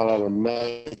 I'm talking about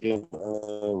Meg and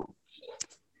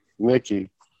Nicki.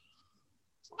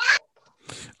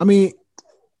 I mean,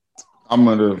 I'm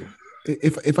gonna.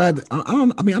 If I had, I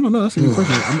don't know. That's a good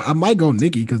question. I might go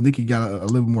Nicki because Nicki got a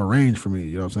little more range for me.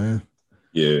 You know what I'm saying?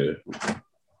 Yeah,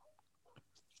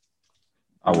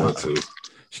 I would too.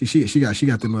 She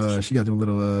got them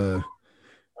little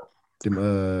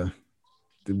them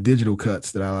digital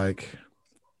cuts that I like,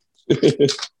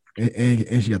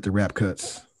 and she got the rap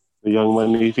cuts. The Young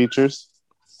Money features.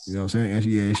 You know what I'm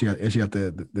saying? And she got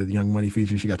the Young Money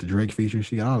features. She got the Drake features.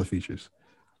 She got all the features.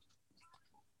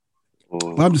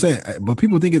 But I'm just saying. But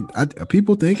people think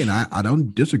and I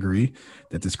don't disagree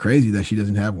that it's crazy that she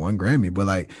doesn't have one Grammy. But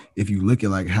like, if you look at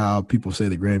like how people say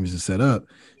the Grammys is set up,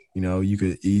 you know, you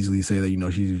could easily say that, you know,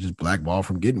 she's just blackballed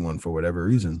from getting one for whatever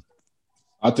reason.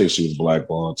 I think she was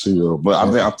blackballed too, but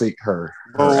I think her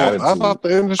I thought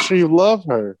the industry loved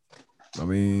her. I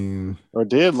mean, or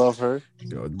did love her.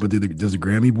 But does the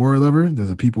Grammy board love her? Does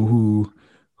the people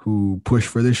who push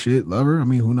for this shit love her? I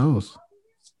mean, who knows?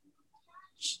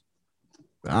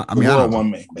 I mean,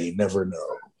 one may never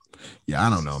know. Yeah, I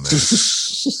don't know, man.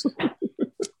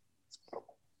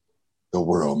 The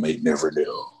world may never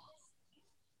know.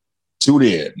 Tune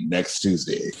in next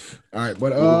Tuesday. All right,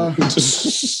 but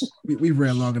we've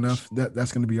ran long enough.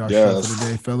 That's going to be our show for the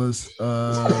day, fellas.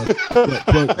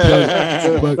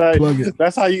 Plug it.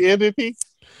 That's how you end it, P?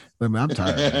 I'm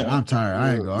tired. Man. I'm tired.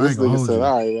 I ain't gonna hold you.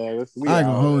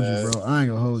 I ain't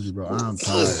gonna hold you, bro. I'm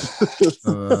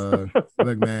tired.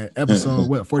 Look, man. Episode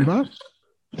what? 45?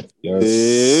 Yes.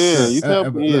 Yeah, you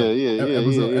tell me.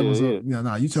 Episode. Yeah,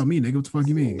 nah. You tell me, nigga. What the fuck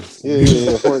you mean?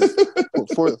 Yeah.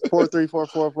 4 3 4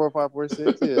 4 4 5 4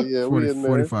 6. Yeah.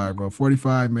 45, bro.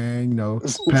 45, man. You know,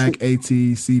 Pack AT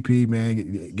CP,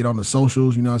 man. Get on the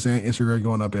socials. You know what I'm saying? Instagram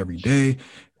going up every day.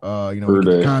 You know, we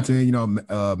get the content. You know,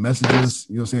 messages.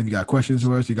 You know what I'm saying? If you got questions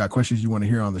for us, you got questions you want to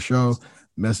hear on the show,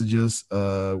 messages.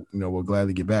 You know, we'll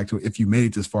gladly get back to it. If you made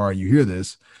it this far and you hear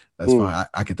this, that's fine.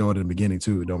 I could throw it in the beginning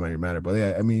too. It don't really matter. But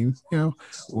yeah, I mean, you know,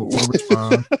 we'll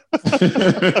respond.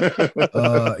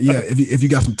 Yeah, if you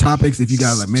got some topics, if you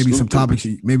got like maybe some topics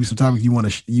you want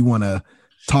to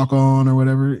talk on or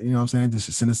whatever, you know what I'm saying?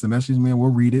 Just send us the message, man.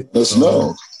 We'll read it. Let's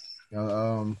know.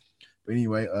 But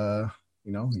anyway,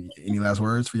 you know, any last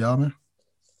words for y'all, man?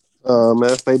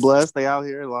 Man, stay blessed. Stay out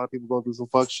here. A lot of people going through some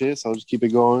fuck shit, so just keep it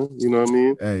going. You know what I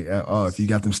mean? Hey, if you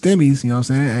got them stimmies, you know what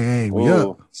I'm saying? Hey, we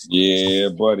up. Yeah,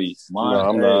 buddy.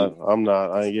 I'm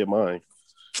not. I ain't get mine.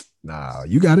 Nah,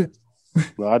 you got it.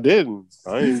 No, I didn't.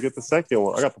 I didn't even get the second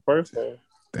one. I got the first one.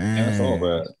 Damn. That's all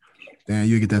bad. Damn,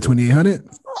 you get that 2,800?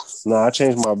 Nah, I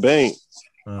changed my bank.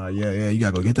 Yeah, you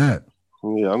gotta go get that.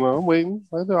 Yeah, I know. I'm waiting.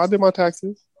 I did my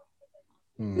taxes.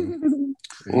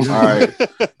 All right.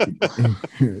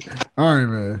 All right,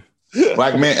 man.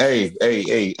 Black men,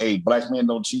 hey, black men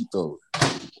don't cheat though.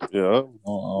 Yeah. I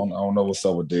don't know what's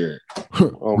up with Derek.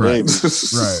 Oh, right. baby.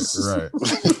 Right.